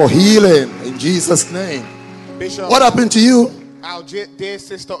 Father, for healing in Jesus' name. Bishop, what happened to you? Our dear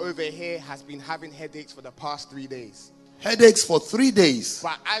sister over here has been having headaches for the past 3 days. Headaches for 3 days.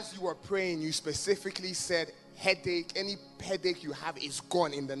 But as you were praying, you specifically said headache, any headache you have is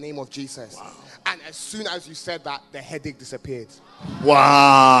gone in the name of Jesus. Wow. And as soon as you said that, the headache disappeared.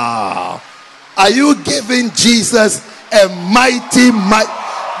 Wow. Are you giving Jesus a mighty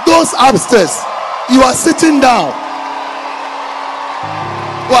those upstairs, you are sitting down.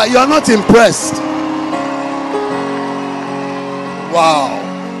 Well, you are not impressed. Wow.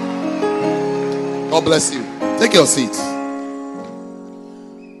 God bless you. Take your seats.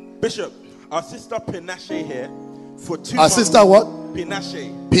 Bishop, our sister Pinache here for 2 months. Our sister what?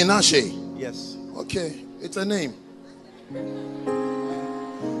 Pinache. Pinache. Yes. Okay, it's a name.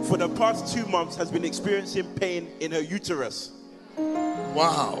 For the past 2 months has been experiencing pain in her uterus.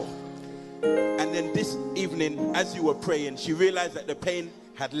 Wow. And then this evening, as you were praying, she realized that the pain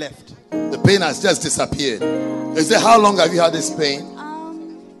had left. The pain has just disappeared. They say, how long have you had this pain?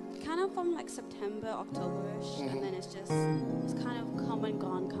 Kind of from like September, October-ish, and then it's kind of come and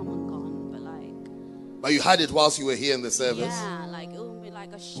gone, But you had it whilst you were here in the service? Yeah, like it would be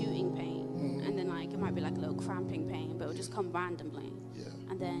like a shooting pain, and then like it might be like a little cramping pain, but it would just come randomly. Yeah.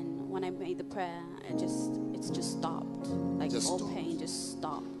 And then when I made the prayer, it's just stopped. Like just all stopped. pain just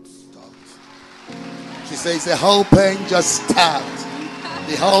stopped. She says the whole pain just stopped.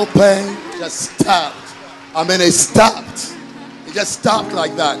 The whole pain just stopped. I mean, it stopped. It just stopped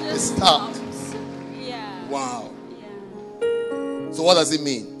like that. It stopped. Yeah. Wow. Yeah. So what does it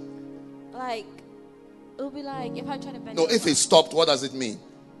mean? Like, it'll be like if I try to bend No, over. if it stopped, what does it mean?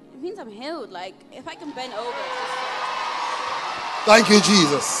 It means I'm healed. Like, if I can bend over. Thank you,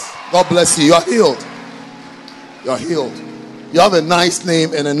 Jesus. God bless you. You are healed. You are healed. You have a nice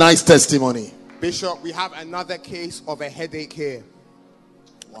name and a nice testimony. Bishop, we have another case of a headache here.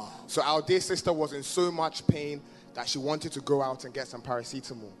 Wow. So our dear sister was in so much pain that she wanted to go out and get some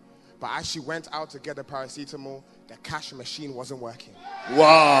paracetamol. But as she went out to get the paracetamol, the cash machine wasn't working.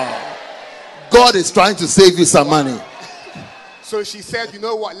 Wow. God is trying to save you some money. So she said, you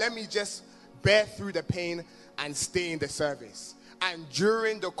know what, let me just bear through the pain and stay in the service. And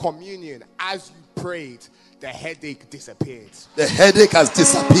during the communion, as you prayed, the headache disappeared. The headache has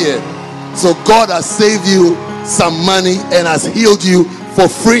disappeared. So God has saved you some money and has healed you for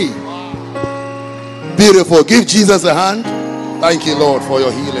free. Beautiful. Give Jesus a hand. Thank you, Lord, for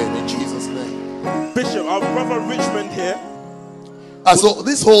your healing in Jesus' name. Bishop, our brother Richmond here. So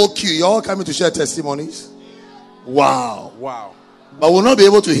this whole queue, you're all coming to share testimonies? Wow. Wow. But we'll not be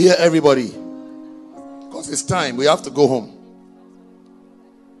able to hear everybody because it's time. We have to go home.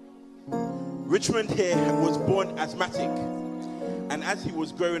 Richmond here was born asthmatic. And as he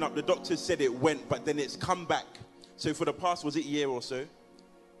was growing up, the doctors said it went, but then it's come back. So for the past, was it year or so?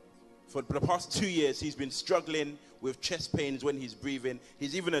 For the past 2 years, he's been struggling with chest pains when he's breathing.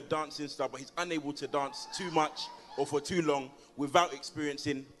 He's even a dancing star, but he's unable to dance too much or for too long without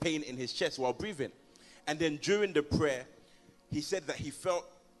experiencing pain in his chest while breathing. And then during the prayer, he said that he felt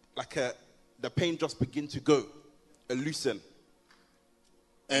like the pain just begin to go, loosen.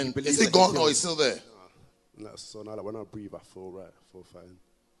 And is it gone or is it still there? No, so now that when I breathe, I feel right. I feel fine.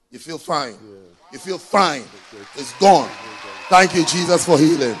 You feel fine? Yeah. You feel fine? It's gone. Thank you, Jesus, for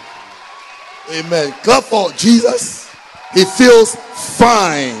healing. Amen. Clap for Jesus. He feels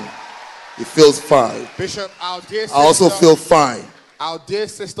fine. He feels fine. Bishop, our dear sister, I also feel fine. Our dear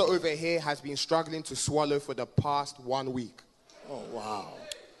sister over here has been struggling to swallow for the past 1 week. Oh, wow.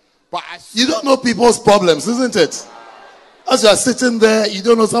 But you don't know people's problems, isn't it? As you are sitting there, you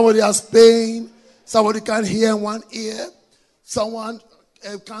don't know somebody has pain, somebody can't hear in one ear, someone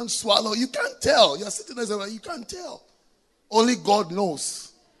can't swallow. You can't tell. You're sitting there, you can't tell. Only God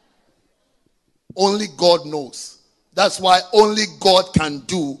knows. Only God knows. That's why only God can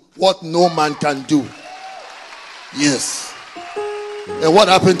do what no man can do. Yes. And what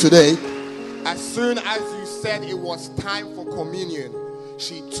happened today? As soon as you said it was time for communion,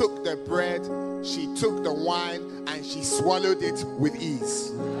 she took the bread, she took the wine, and she swallowed it with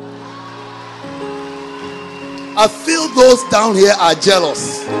ease. I feel those down here are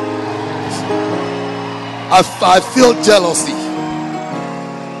jealous. I feel jealousy.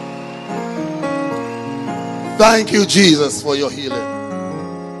 Thank you, Jesus, for your healing.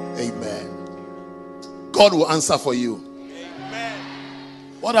 Amen. God will answer for you. Amen.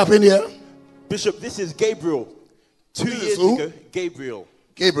 What happened here? Bishop, this is Gabriel. 2 years ago, Gabriel.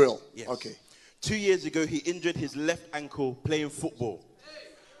 Gabriel. Yes. Okay. 2 years ago, he injured his left ankle playing football.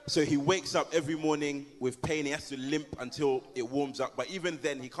 So he wakes up every morning with pain. He has to limp until it warms up. But even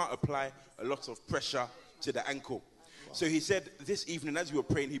then, he can't apply a lot of pressure to the ankle. So he said this evening, as we were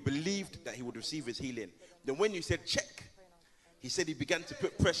praying, he believed that he would receive his healing. Then when you said check, he said he began to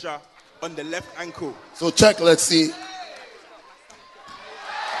put pressure on the left ankle. So check, let's see.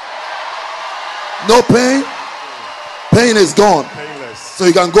 No pain? Pain is gone. Painless. So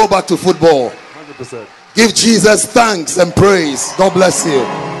you can go back to football. 100%. Give Jesus thanks and praise. God bless you.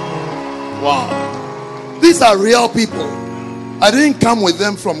 Wow. These are real people. I didn't come with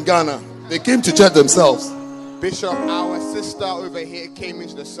them from Ghana. They came to church themselves. Bishop, our sister over here came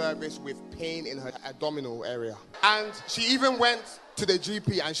into the service with pain in her abdominal area. And she even went to the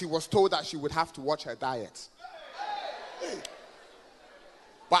GP and she was told that she would have to watch her diet.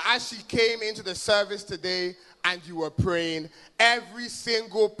 But as she came into the service today and you were praying, every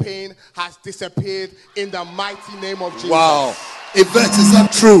single pain has disappeared in the mighty name of Jesus. Wow. Yvette, is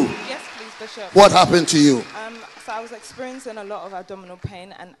that true? Yes, please, Bishop. What happened to you? So I was experiencing a lot of abdominal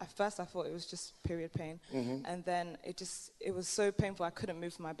pain, and at first I thought it was just period pain. Mhm. And then it was so painful I couldn't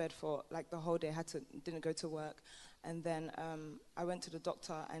move from my bed for like the whole day. Didn't go to work. And then I went to the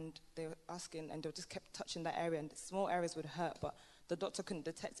doctor and they were asking, and they just kept touching that area, and the small areas would hurt, but the doctor couldn't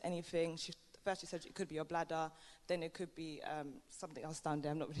detect anything. First she said it could be your bladder, then it could be something else down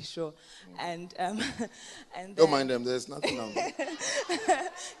there, I'm not really sure. And Don't mind them, there's nothing down there.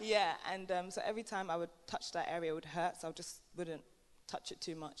 yeah, and so every time I would touch that area, it would hurt, so I just wouldn't touch it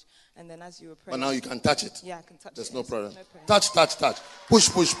too much. And then as you were But praying... now you can touch it. Yeah, I can touch it. There's no problem. No pain. Touch. Push.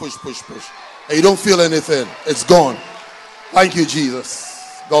 And you don't feel anything. It's gone. Thank you, Jesus.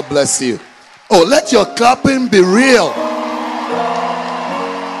 God bless you. Oh, let your clapping be real.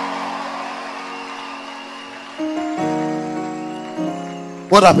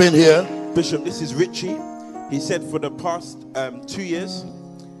 What happened here? Bishop, this is Richie. He said for the past 2 years,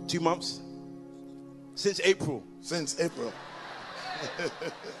 2 months, since April, since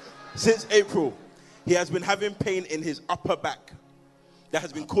April, he has been having pain in his upper back that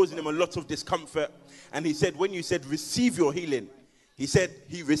has been causing him a lot of discomfort. And he said, when you said receive your healing, he said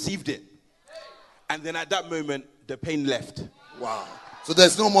he received it. And then at that moment, the pain left. Wow. So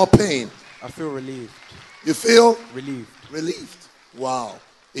there's no more pain. I feel relieved. You feel? Relieved. Relieved. Wow.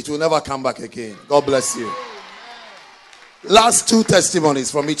 It will never come back again. God bless you. Last 2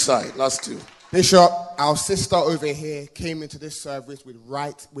 testimonies from each side. Last 2. Bishop, our sister over here came into this service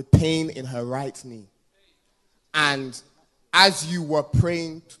with pain in her right knee. And as you were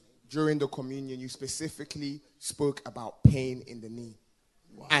praying during the communion, you specifically spoke about pain in the knee.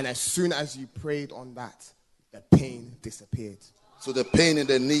 Wow. And as soon as you prayed on that, the pain disappeared. So the pain in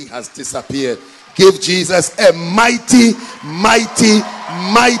the knee has disappeared. Give Jesus a mighty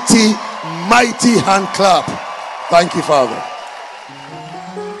hand clap. Thank you, Father.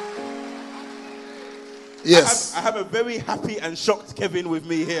 Yes. I have a very happy and shocked Kevin with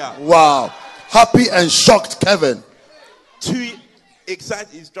me here. Wow. Happy and shocked Kevin.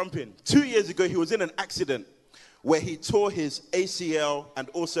 He's jumping. 2 years ago, he was in an accident where he tore his ACL and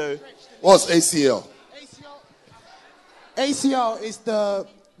also... What's ACL? ACL is the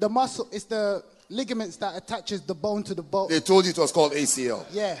muscle, it's the ligaments that attaches the bone to the bone. They told you it was called ACL.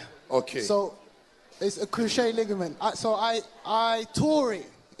 Yeah. Okay. So it's a cruciate ligament. So I tore it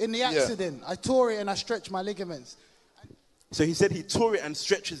in the accident. Yeah. I tore it and I stretched my ligaments. So he said he tore it and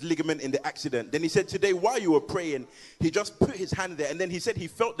stretched his ligament in the accident. Then he said today while you were praying, he just put his hand there and then he said he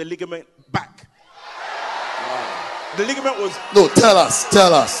felt the ligament back. Wow. The ligament was... No, tell us.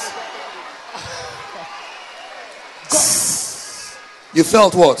 You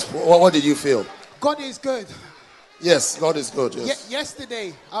felt what? What did you feel? God is good. Yes, God is good. Yes.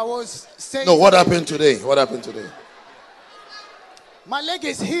 Yesterday, I was saying... No, what happened today? My leg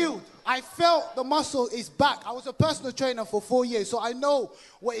is healed. I felt the muscle is back. I was a personal trainer for 4 years, so I know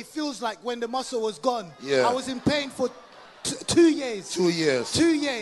what it feels like when the muscle was gone. Yeah. I was in pain for 2 years. 2 years. 2 years.